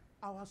say,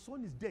 our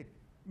son is dead.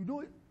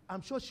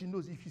 I'm sure she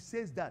knows if she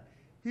says that,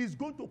 he's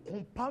going to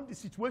compound the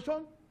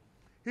situation.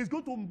 He's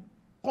going to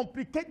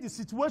complicate the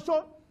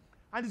situation.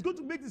 And he's going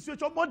to make the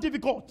situation more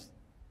difficult.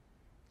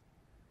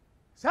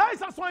 Say,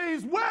 our son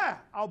is where?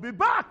 I'll be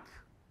back.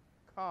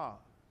 And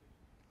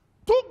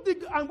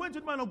went to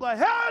the man of God,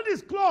 held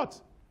his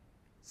cloth.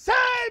 Save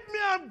me,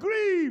 I'm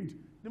grieved.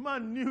 The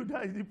man knew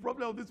that the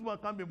problem of this one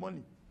can't be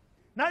money.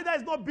 Neither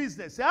is not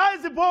business. Say, how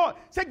is the boy?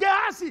 Say,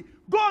 Gehazi,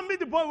 go and meet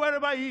the boy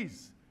wherever he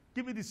is.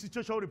 Give me the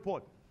situation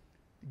report.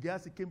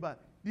 Gehazi came back.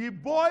 The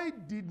boy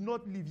did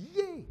not leave.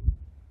 Yay!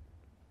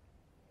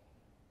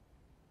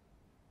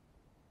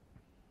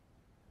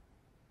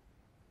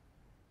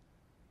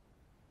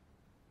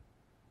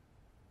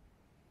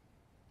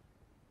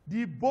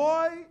 The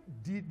boy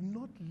did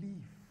not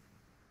leave.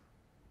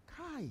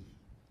 Kai.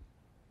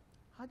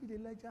 How did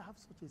Elijah have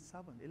such a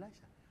servant?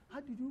 Elisha, how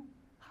did you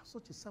have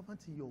such a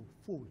servant in your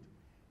fold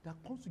that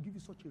comes to give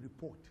you such a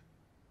report?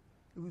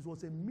 It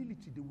was a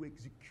military, they were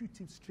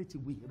executing straight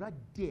away, right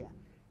there.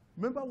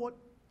 Remember what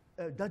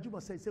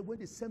Dajuma said? He said when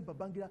they sent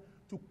Babangida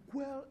to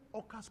quell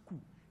Oka's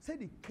coup, said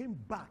they came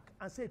back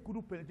and said he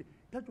couldn't penetrate.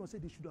 Dajuma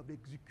said they should have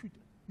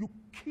executed. You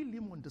kill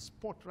him on the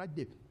spot right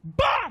there.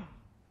 BAM!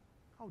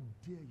 How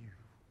dare you?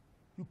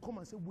 You come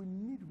and say, we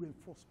need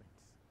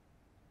reinforcements.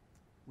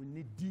 We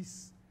need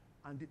this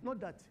and it. Not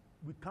that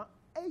we can't.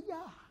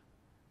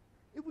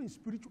 Even in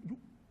spiritual,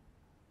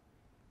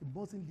 it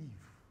mustn't leave.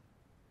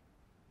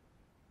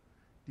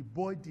 The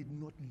boy did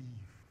not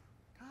leave.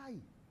 Kai,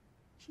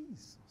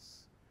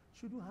 Jesus,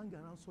 shouldn't hang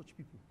around such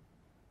people.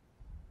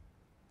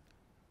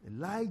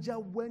 Elijah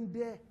went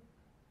there,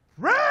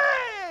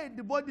 prayed.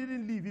 The boy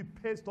didn't leave. He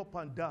paced up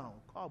and down.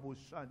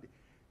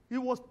 He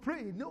was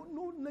praying.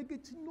 No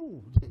negative,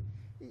 no.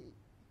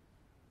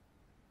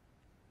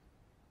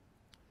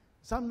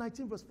 Psalm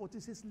 19 verse 14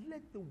 says,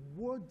 let the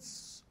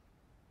words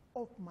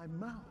of my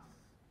mouth,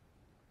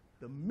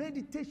 the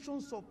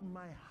meditations of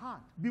my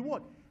heart be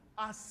what?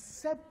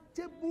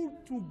 Acceptable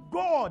to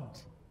God.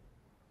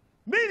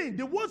 Meaning,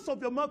 the words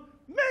of your mouth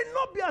may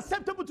not be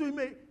acceptable to him.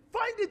 May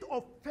find it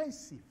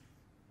offensive.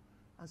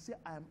 And say,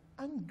 I am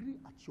angry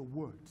at your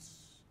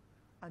words.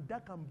 And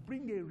that can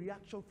bring a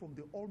reaction from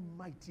the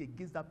Almighty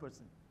against that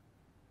person.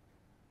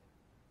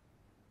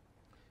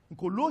 In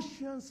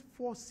Colossians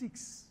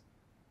 4:6,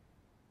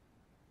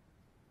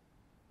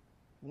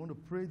 we want to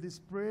pray these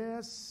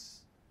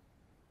prayers.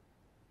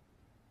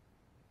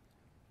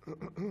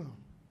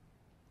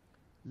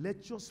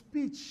 Let your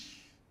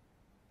speech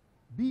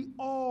be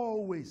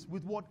always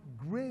with what?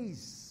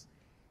 Grace,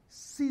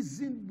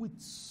 seasoned with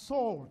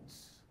salt.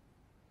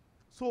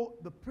 So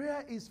the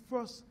prayer is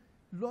first,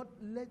 Lord,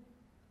 let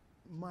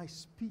my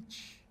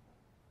speech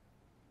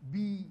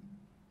be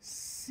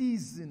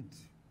seasoned,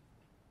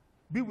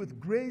 be with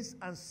grace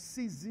and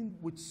seasoned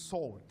with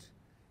salt,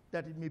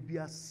 that it may be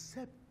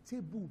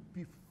acceptable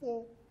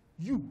before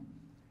you.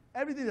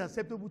 Everything is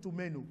acceptable to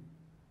men.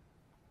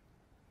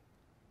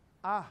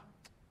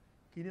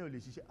 Kini o le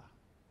ṣiṣẹ́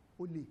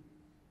o le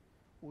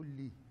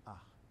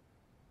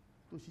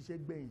tó ṣiṣẹ́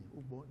gbẹ̀yìn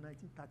ó gbọ́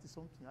 1930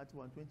 something àti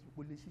 120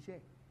 kò lè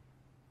ṣiṣẹ́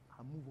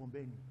move on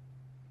bẹ́ẹ̀ ni.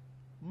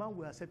 Man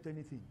will accept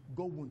anything,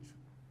 God won't.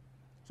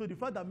 So the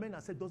fact that men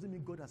accept doesn't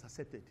mean God has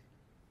accepted.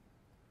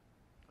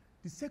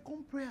 The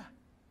second prayer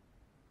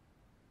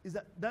is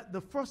that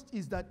the first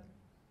is that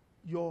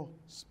your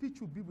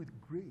speech will be with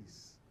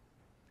grace,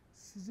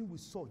 seasoned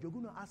with salt. You're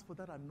going to ask for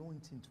that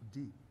anointing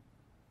today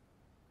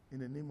in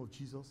the name of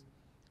Jesus.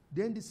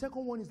 Then the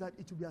second one is that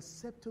it will be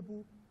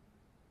acceptable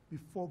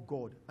before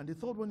God. And the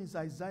third one is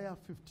Isaiah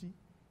 50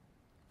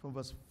 from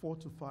verse 4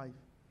 to 5.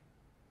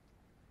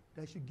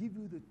 That should give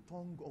you the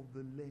tongue of the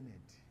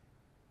learned.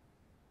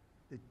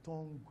 The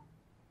tongue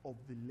of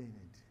the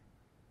learned.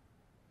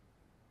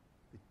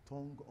 The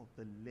tongue of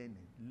the learned.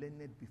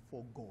 Learned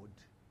before God.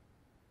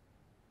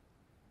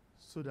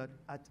 So that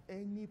at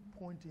any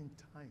point in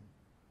time,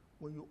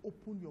 when you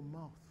open your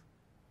mouth,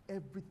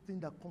 everything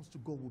that comes to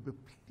God will be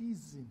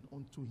pleasing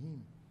unto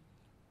Him.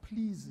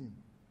 Pleasing,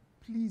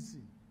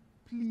 pleasing,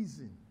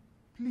 pleasing,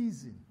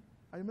 pleasing.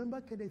 I remember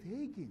Kenneth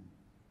Hagin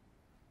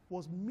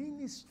was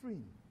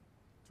ministering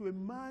to a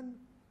man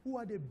who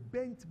had a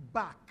bent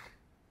back.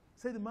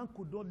 Said the man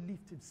could not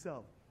lift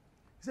himself.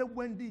 He said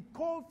when they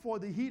called for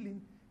the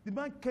healing, the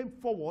man came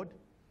forward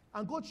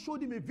and God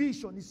showed him a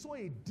vision. He saw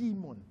a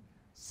demon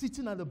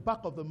sitting at the back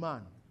of the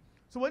man.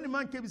 So when the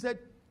man came, he said,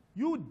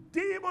 "You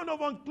demon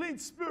of unclean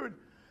spirit,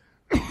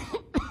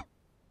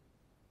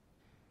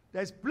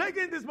 there's plague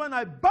in this man.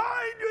 I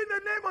bind you in the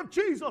name of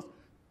Jesus.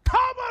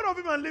 Come out of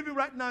him and leave him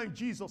right now in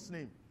Jesus'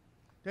 name."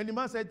 Then the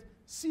man said,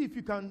 "See if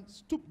you can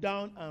stoop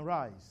down and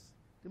rise."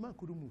 The man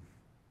couldn't move.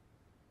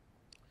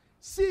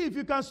 "See if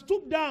you can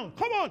stoop down.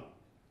 Come on."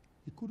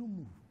 He couldn't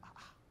move.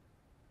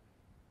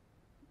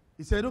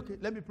 He said, "Okay,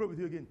 let me pray with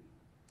you again."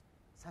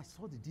 So I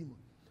saw the demon.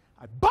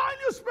 "I bind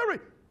you,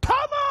 spirit.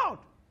 Come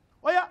out.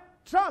 Oh yeah,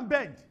 try and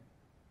bend."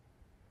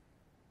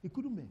 He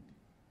couldn't bend.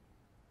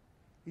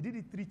 He did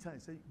it 3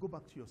 times. Said, "Go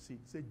back to your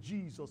seat." Said,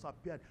 Jesus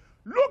appeared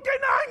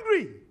looking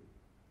angry.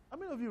 How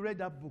many of you read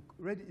that book?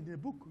 Read it in the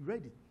book?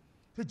 Read it.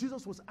 Said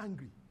Jesus was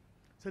angry.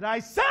 Said, "I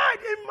said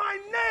in my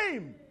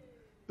name,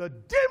 the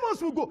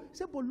demons will go." He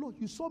said, "But Lord,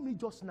 you saw me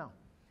just now.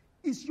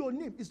 It's your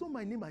name. It's not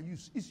my name I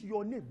use. It's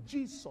your name,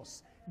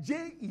 Jesus.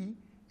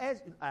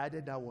 J-E-S." I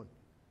added that one.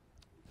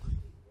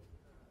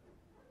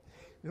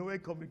 You know, when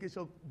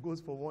communication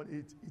goes from one,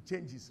 it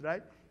changes,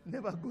 right? It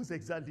never goes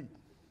exactly.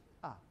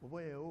 That's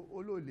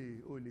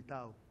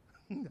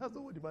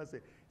not what the man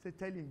said. He said,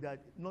 "Tell him that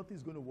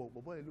nothing's going to work."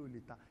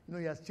 You know,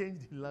 he has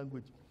changed the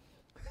language.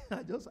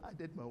 I just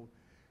added my own.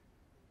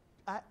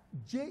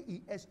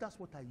 J-E-S, that's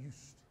what I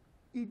used.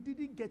 He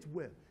didn't get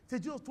well. So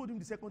Jesus told him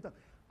the second time,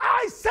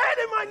 "I said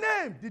in my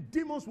name, the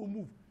demons will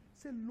move."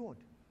 He said, "Lord,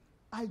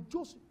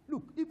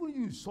 look, even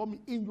you saw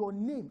me in your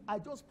name. I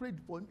just prayed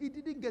for him. He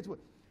didn't get well."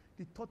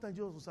 The third time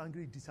Jesus was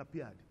angry, he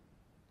disappeared.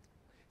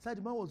 So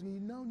the man was going, he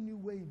now knew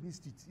where he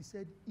missed it. He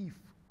said, "If."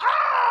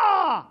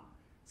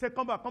 He said,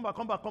 "Come back, come back,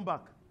 come back, come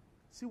back."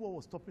 See what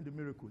was stopping the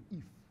miracle?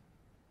 If.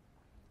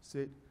 He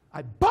said,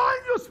 "I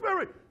bind you,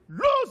 spirit.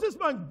 Loose this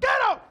man.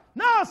 Get out.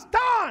 Now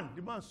stand."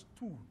 The man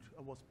stood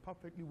and was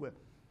perfectly well.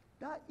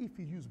 That if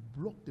he used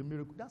blocked the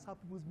miracle. That's how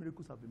people's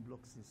miracles have been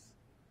blocked since.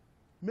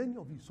 Many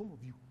of you, some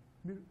of you,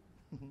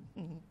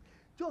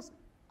 just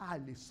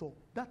Alausa.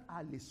 That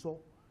Alausa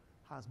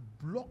has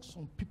blocked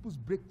some people's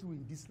breakthrough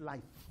in this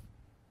life.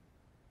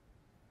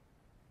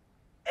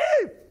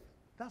 If,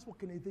 that's what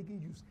Kenneth Hagin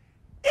used.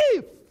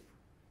 If,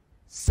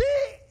 see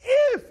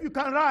if you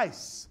can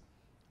rise.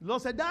 The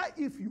Lord said that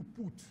if you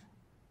put,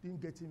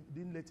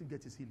 didn't let him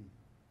get his healing.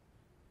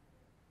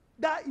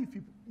 That if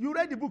you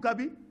read the book,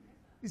 Abi?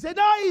 He said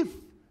that if,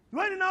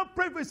 when he now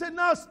prayed for, he said,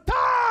 "Now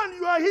stand,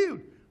 you are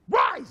healed.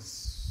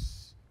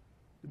 Rise."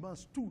 The man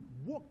stood,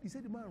 walked. He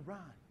said the man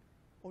ran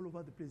all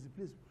over the place. The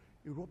place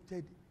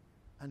erupted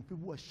and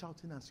people were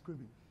shouting and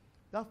screaming.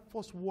 That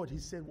first word he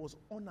said was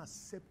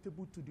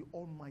unacceptable to the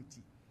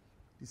Almighty.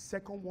 The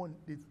second one,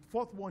 the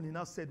fourth one he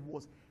now said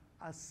was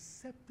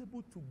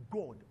acceptable to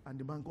God, and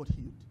the man got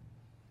healed.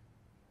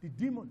 The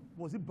demon,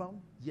 was it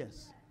bound?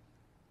 Yes.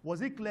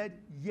 Was it cleared?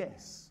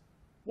 Yes.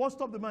 What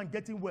stopped the man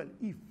getting well?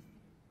 If.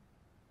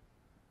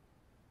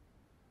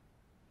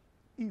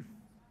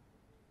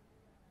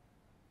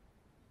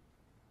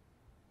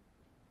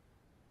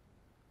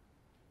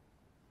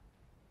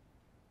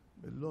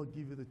 The Lord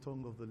give you the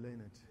tongue of the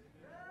learned.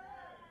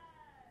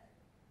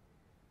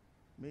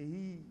 May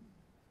He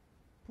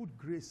put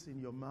grace in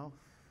your mouth,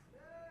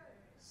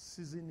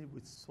 season it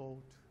with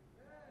salt,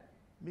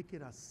 Make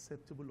it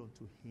acceptable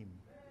unto him.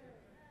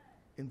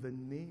 In the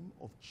name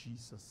of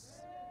Jesus.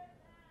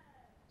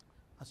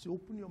 As you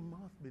open your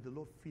mouth, may the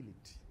Lord fill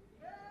it.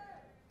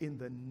 In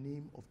the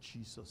name of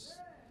Jesus.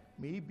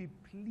 May he be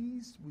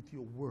pleased with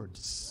your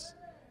words,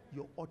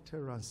 your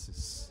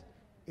utterances.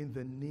 In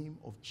the name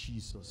of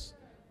Jesus.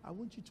 I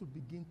want you to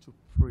begin to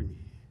pray.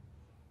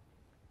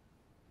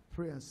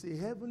 Pray and say,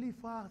 Heavenly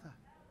Father,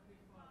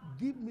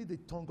 give me the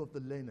tongue of the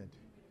learned.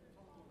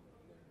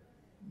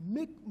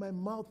 Make my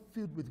mouth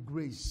filled with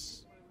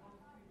grace.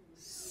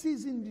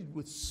 Season it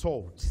with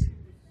salt.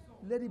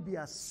 Let it be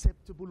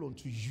acceptable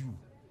unto you.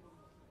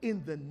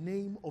 In the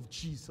name of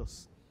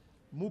Jesus.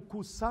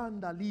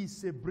 Mukusanda li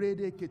se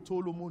brede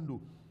ketolo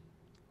mundo.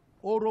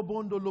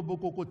 Orobondo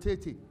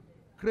lobokokotete.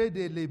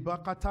 Krede le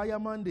bakataya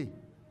mande.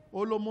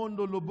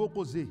 Olomondo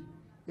lobokoze.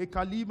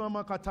 Ekalima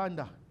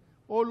makatanda.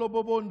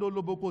 Olobobondo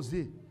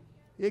lobokoze.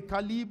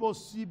 Ekalibo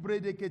si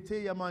brede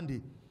keteya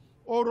mande.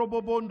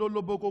 Orobobondo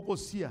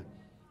lobokokosia.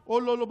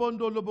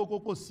 Ololobondo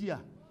lobokokosia.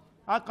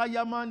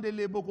 Akayamande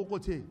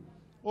lebokokote.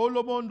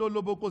 Olobondo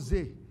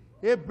lobokoze.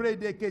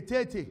 Ebrede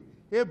ketete.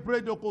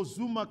 Ebredo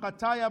kozuma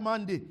kataya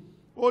mande.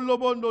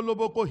 Olobondo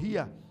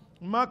lobokohia.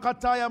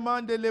 Makataya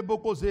mande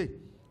lebokoze.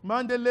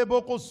 Mande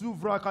leboko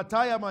suvra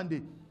kataya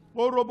mande.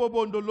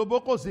 Orobobondo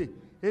lobokoze.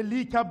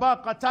 Elikaba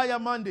kataya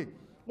mande.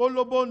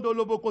 Olobondo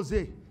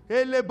lobokoze.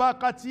 Eleba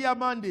katia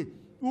mande.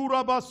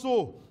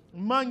 Urabaso.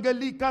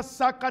 Mangelika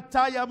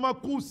sakataya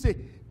makuse.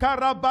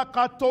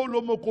 Karabakato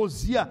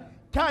lomokozia.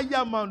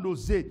 Kaya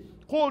mandoze.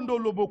 Kondo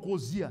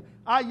lobokozia.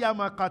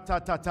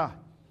 Ayamakatatata.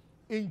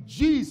 In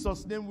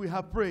Jesus' name we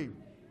have prayed.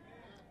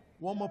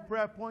 One more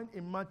prayer point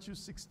in Matthew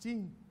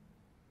 16.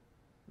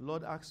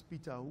 Lord asked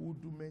Peter, who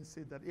do men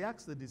say that? He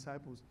asked the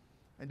disciples,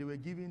 and they were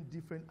giving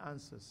different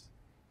answers.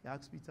 He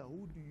asked Peter,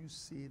 who do you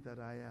say that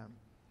I am?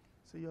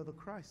 So you're the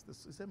Christ.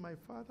 He said, my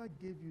Father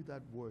gave you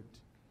that word.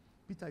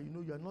 Peter, you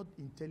know you're not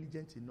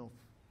intelligent enough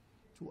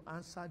to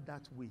answer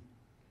that way.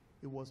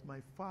 It was my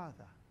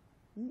Father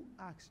who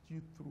asked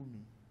you through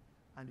me,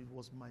 and it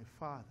was my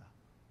Father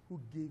who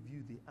gave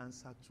you the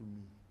answer to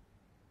me.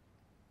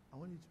 I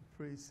want you to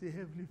pray. Say,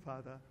 Heavenly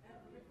Father,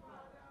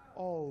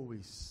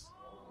 always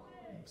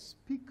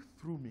speak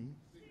through me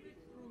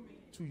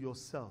to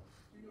yourself.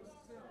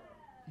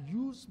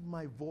 Use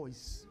my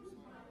voice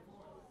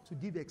to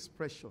give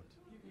expression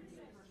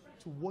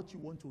to what you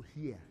want to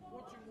hear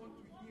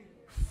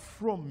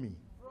from me.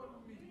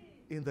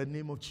 In the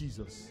name of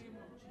Jesus.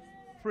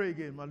 Pray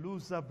again.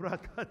 Malusa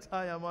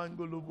brakataya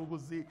mangolo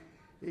bogozi.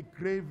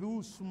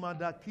 Ekrevus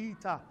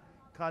madakita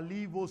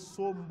kalivo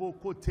sombo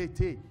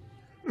kotete.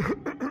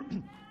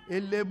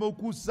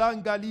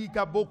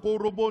 Elemokusangalika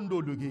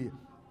bokorobondo luge.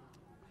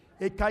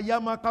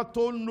 Ekayama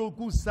katono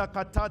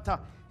kusakatata.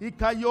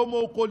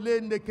 Ikayomo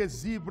kolende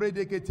kezibre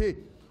dekete.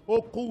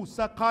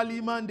 Okusa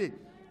kalimande.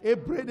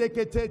 Ebre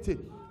deketete.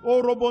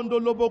 Orobondo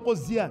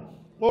lobokozia.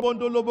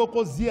 Orobondo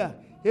lobokozia.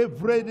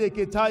 Evrede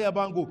ketaya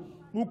bango.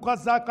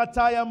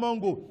 Ukazakataya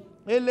mango.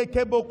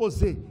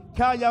 Elekebokoze.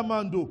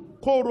 Kayamando.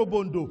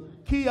 Korobondo.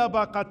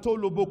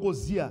 Kiyabakatolo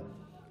bokozia.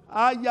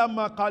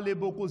 Ayamakale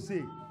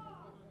bokoze.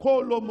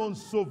 Kolomon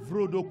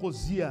sovrodo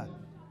kozia.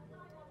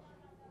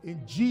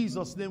 In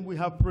Jesus' name we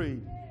have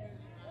prayed.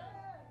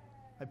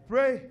 I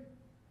pray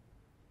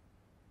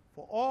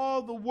for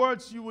all the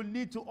words you will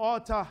need to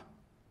utter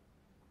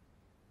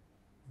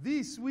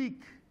this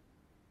week.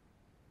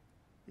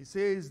 It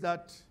says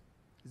that,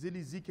 is in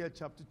Ezekiel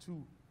chapter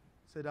 2,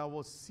 said I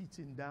was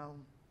sitting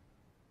down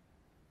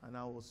and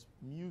I was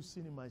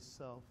musing in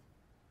myself,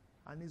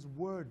 and his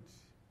word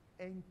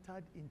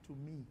entered into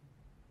me,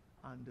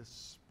 and the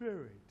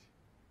Spirit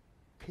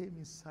came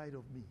inside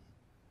of me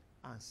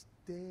and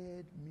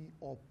stirred me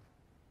up,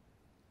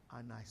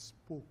 and I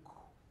spoke.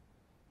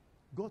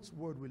 God's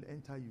word will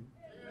enter you.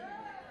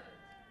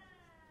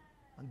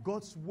 And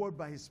God's word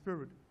by his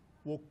Spirit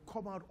will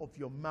come out of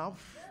your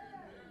mouth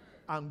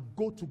and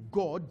go to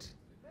God,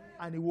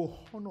 and he will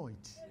honor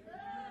it.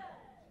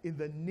 In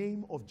the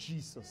name of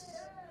Jesus.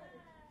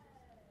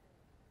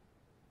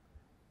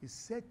 He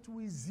said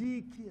to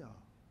Ezekiel,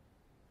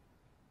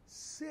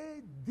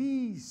 say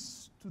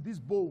this to these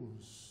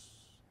bones.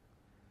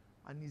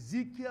 And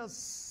Ezekiel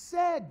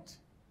said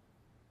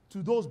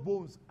to those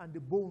bones, and the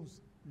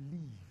bones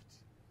lived.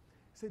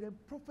 He said, then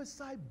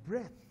prophesy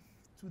breath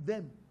to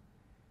them.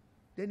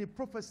 Then he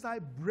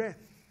prophesied breath,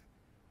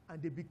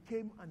 and they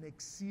became an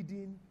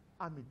exceeding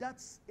army.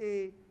 That's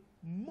a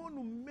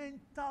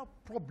monumental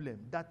problem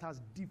that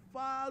has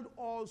defied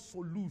all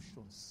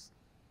solutions,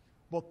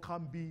 but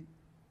can be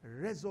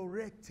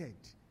resurrected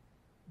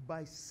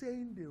by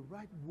saying the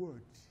right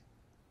word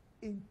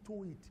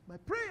into it. My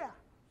prayer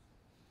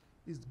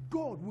is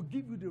God will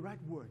give you the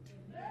right word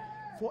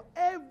for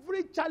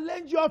every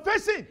challenge you are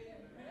facing.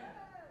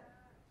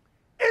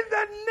 In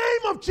the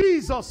name of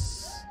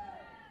Jesus.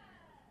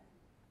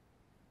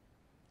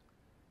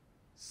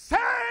 Send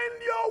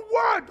your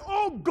word,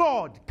 oh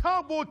God.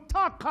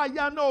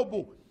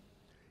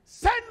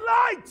 Send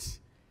light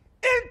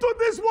into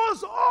these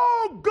ones,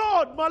 oh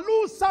God.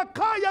 Malusa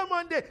kaya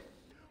mande.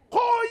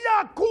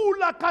 Koya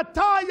kula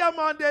kataya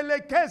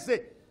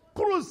mandelekeze.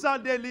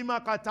 Kruza de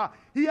limakata.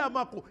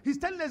 He's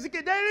telling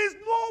Ezekiel, there is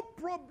no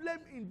problem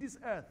in this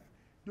earth.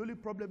 The only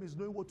problem is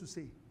knowing what to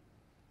say.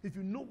 If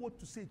you know what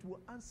to say, it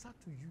will answer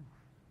to you.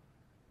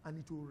 And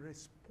it will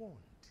respond.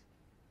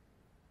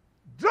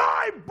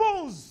 Dry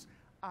bones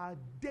are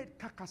dead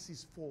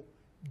carcasses for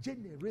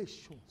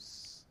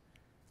generations.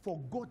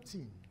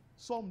 Forgotten.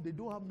 Some, they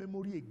don't have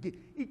memory again.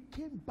 It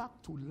came back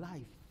to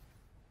life.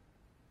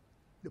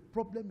 The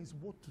problem is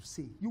what to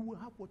say. You will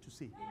have what to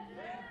say.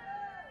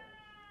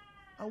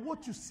 And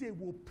what you say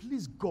will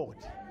please God.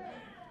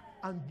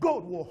 And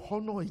God will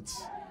honor it.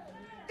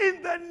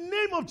 In the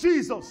name of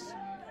Jesus.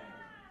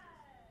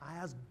 I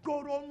ask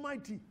God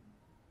Almighty.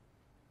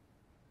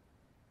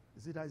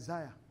 Is it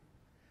Isaiah?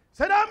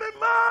 Said, I'm a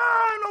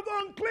man of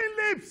unclean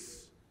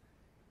lips.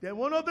 Then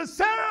one of the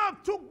seraphs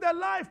took the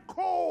live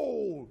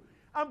coal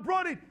and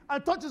brought it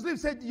and touched his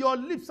lips, said, your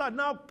lips are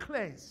now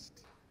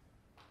cleansed.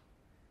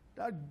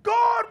 That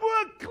God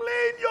will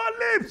clean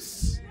your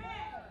lips.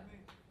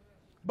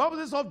 Bible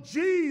says of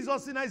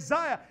Jesus in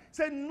Isaiah,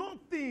 said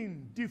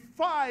nothing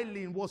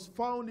defiling was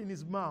found in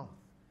his mouth.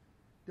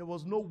 There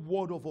was no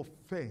word of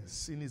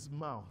offense in his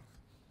mouth.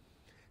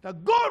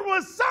 That God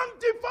will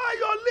sanctify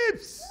your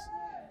lips.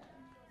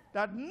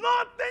 That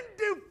nothing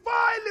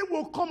defiling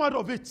will come out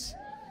of it.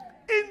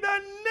 In the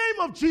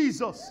name of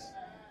Jesus.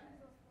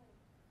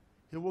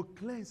 He will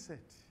cleanse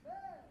it,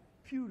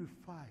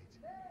 purify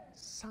it,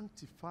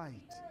 sanctify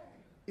it.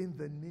 In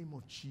the name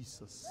of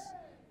Jesus.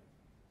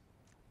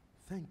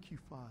 Thank you,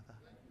 Father.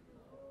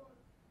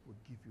 We'll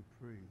give you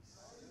praise.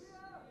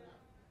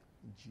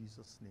 In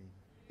Jesus' name,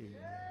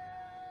 amen.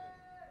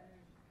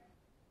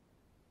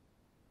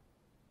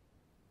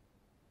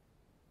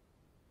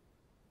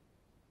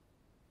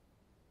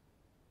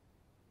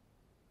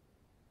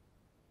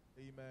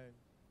 Amen.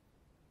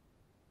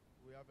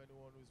 Do we have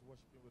anyone who is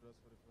worshiping with us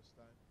for the first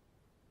time?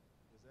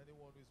 Is there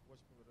anyone who is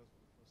worshiping with us for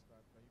the first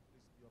time? Can you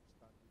please be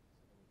upstanding?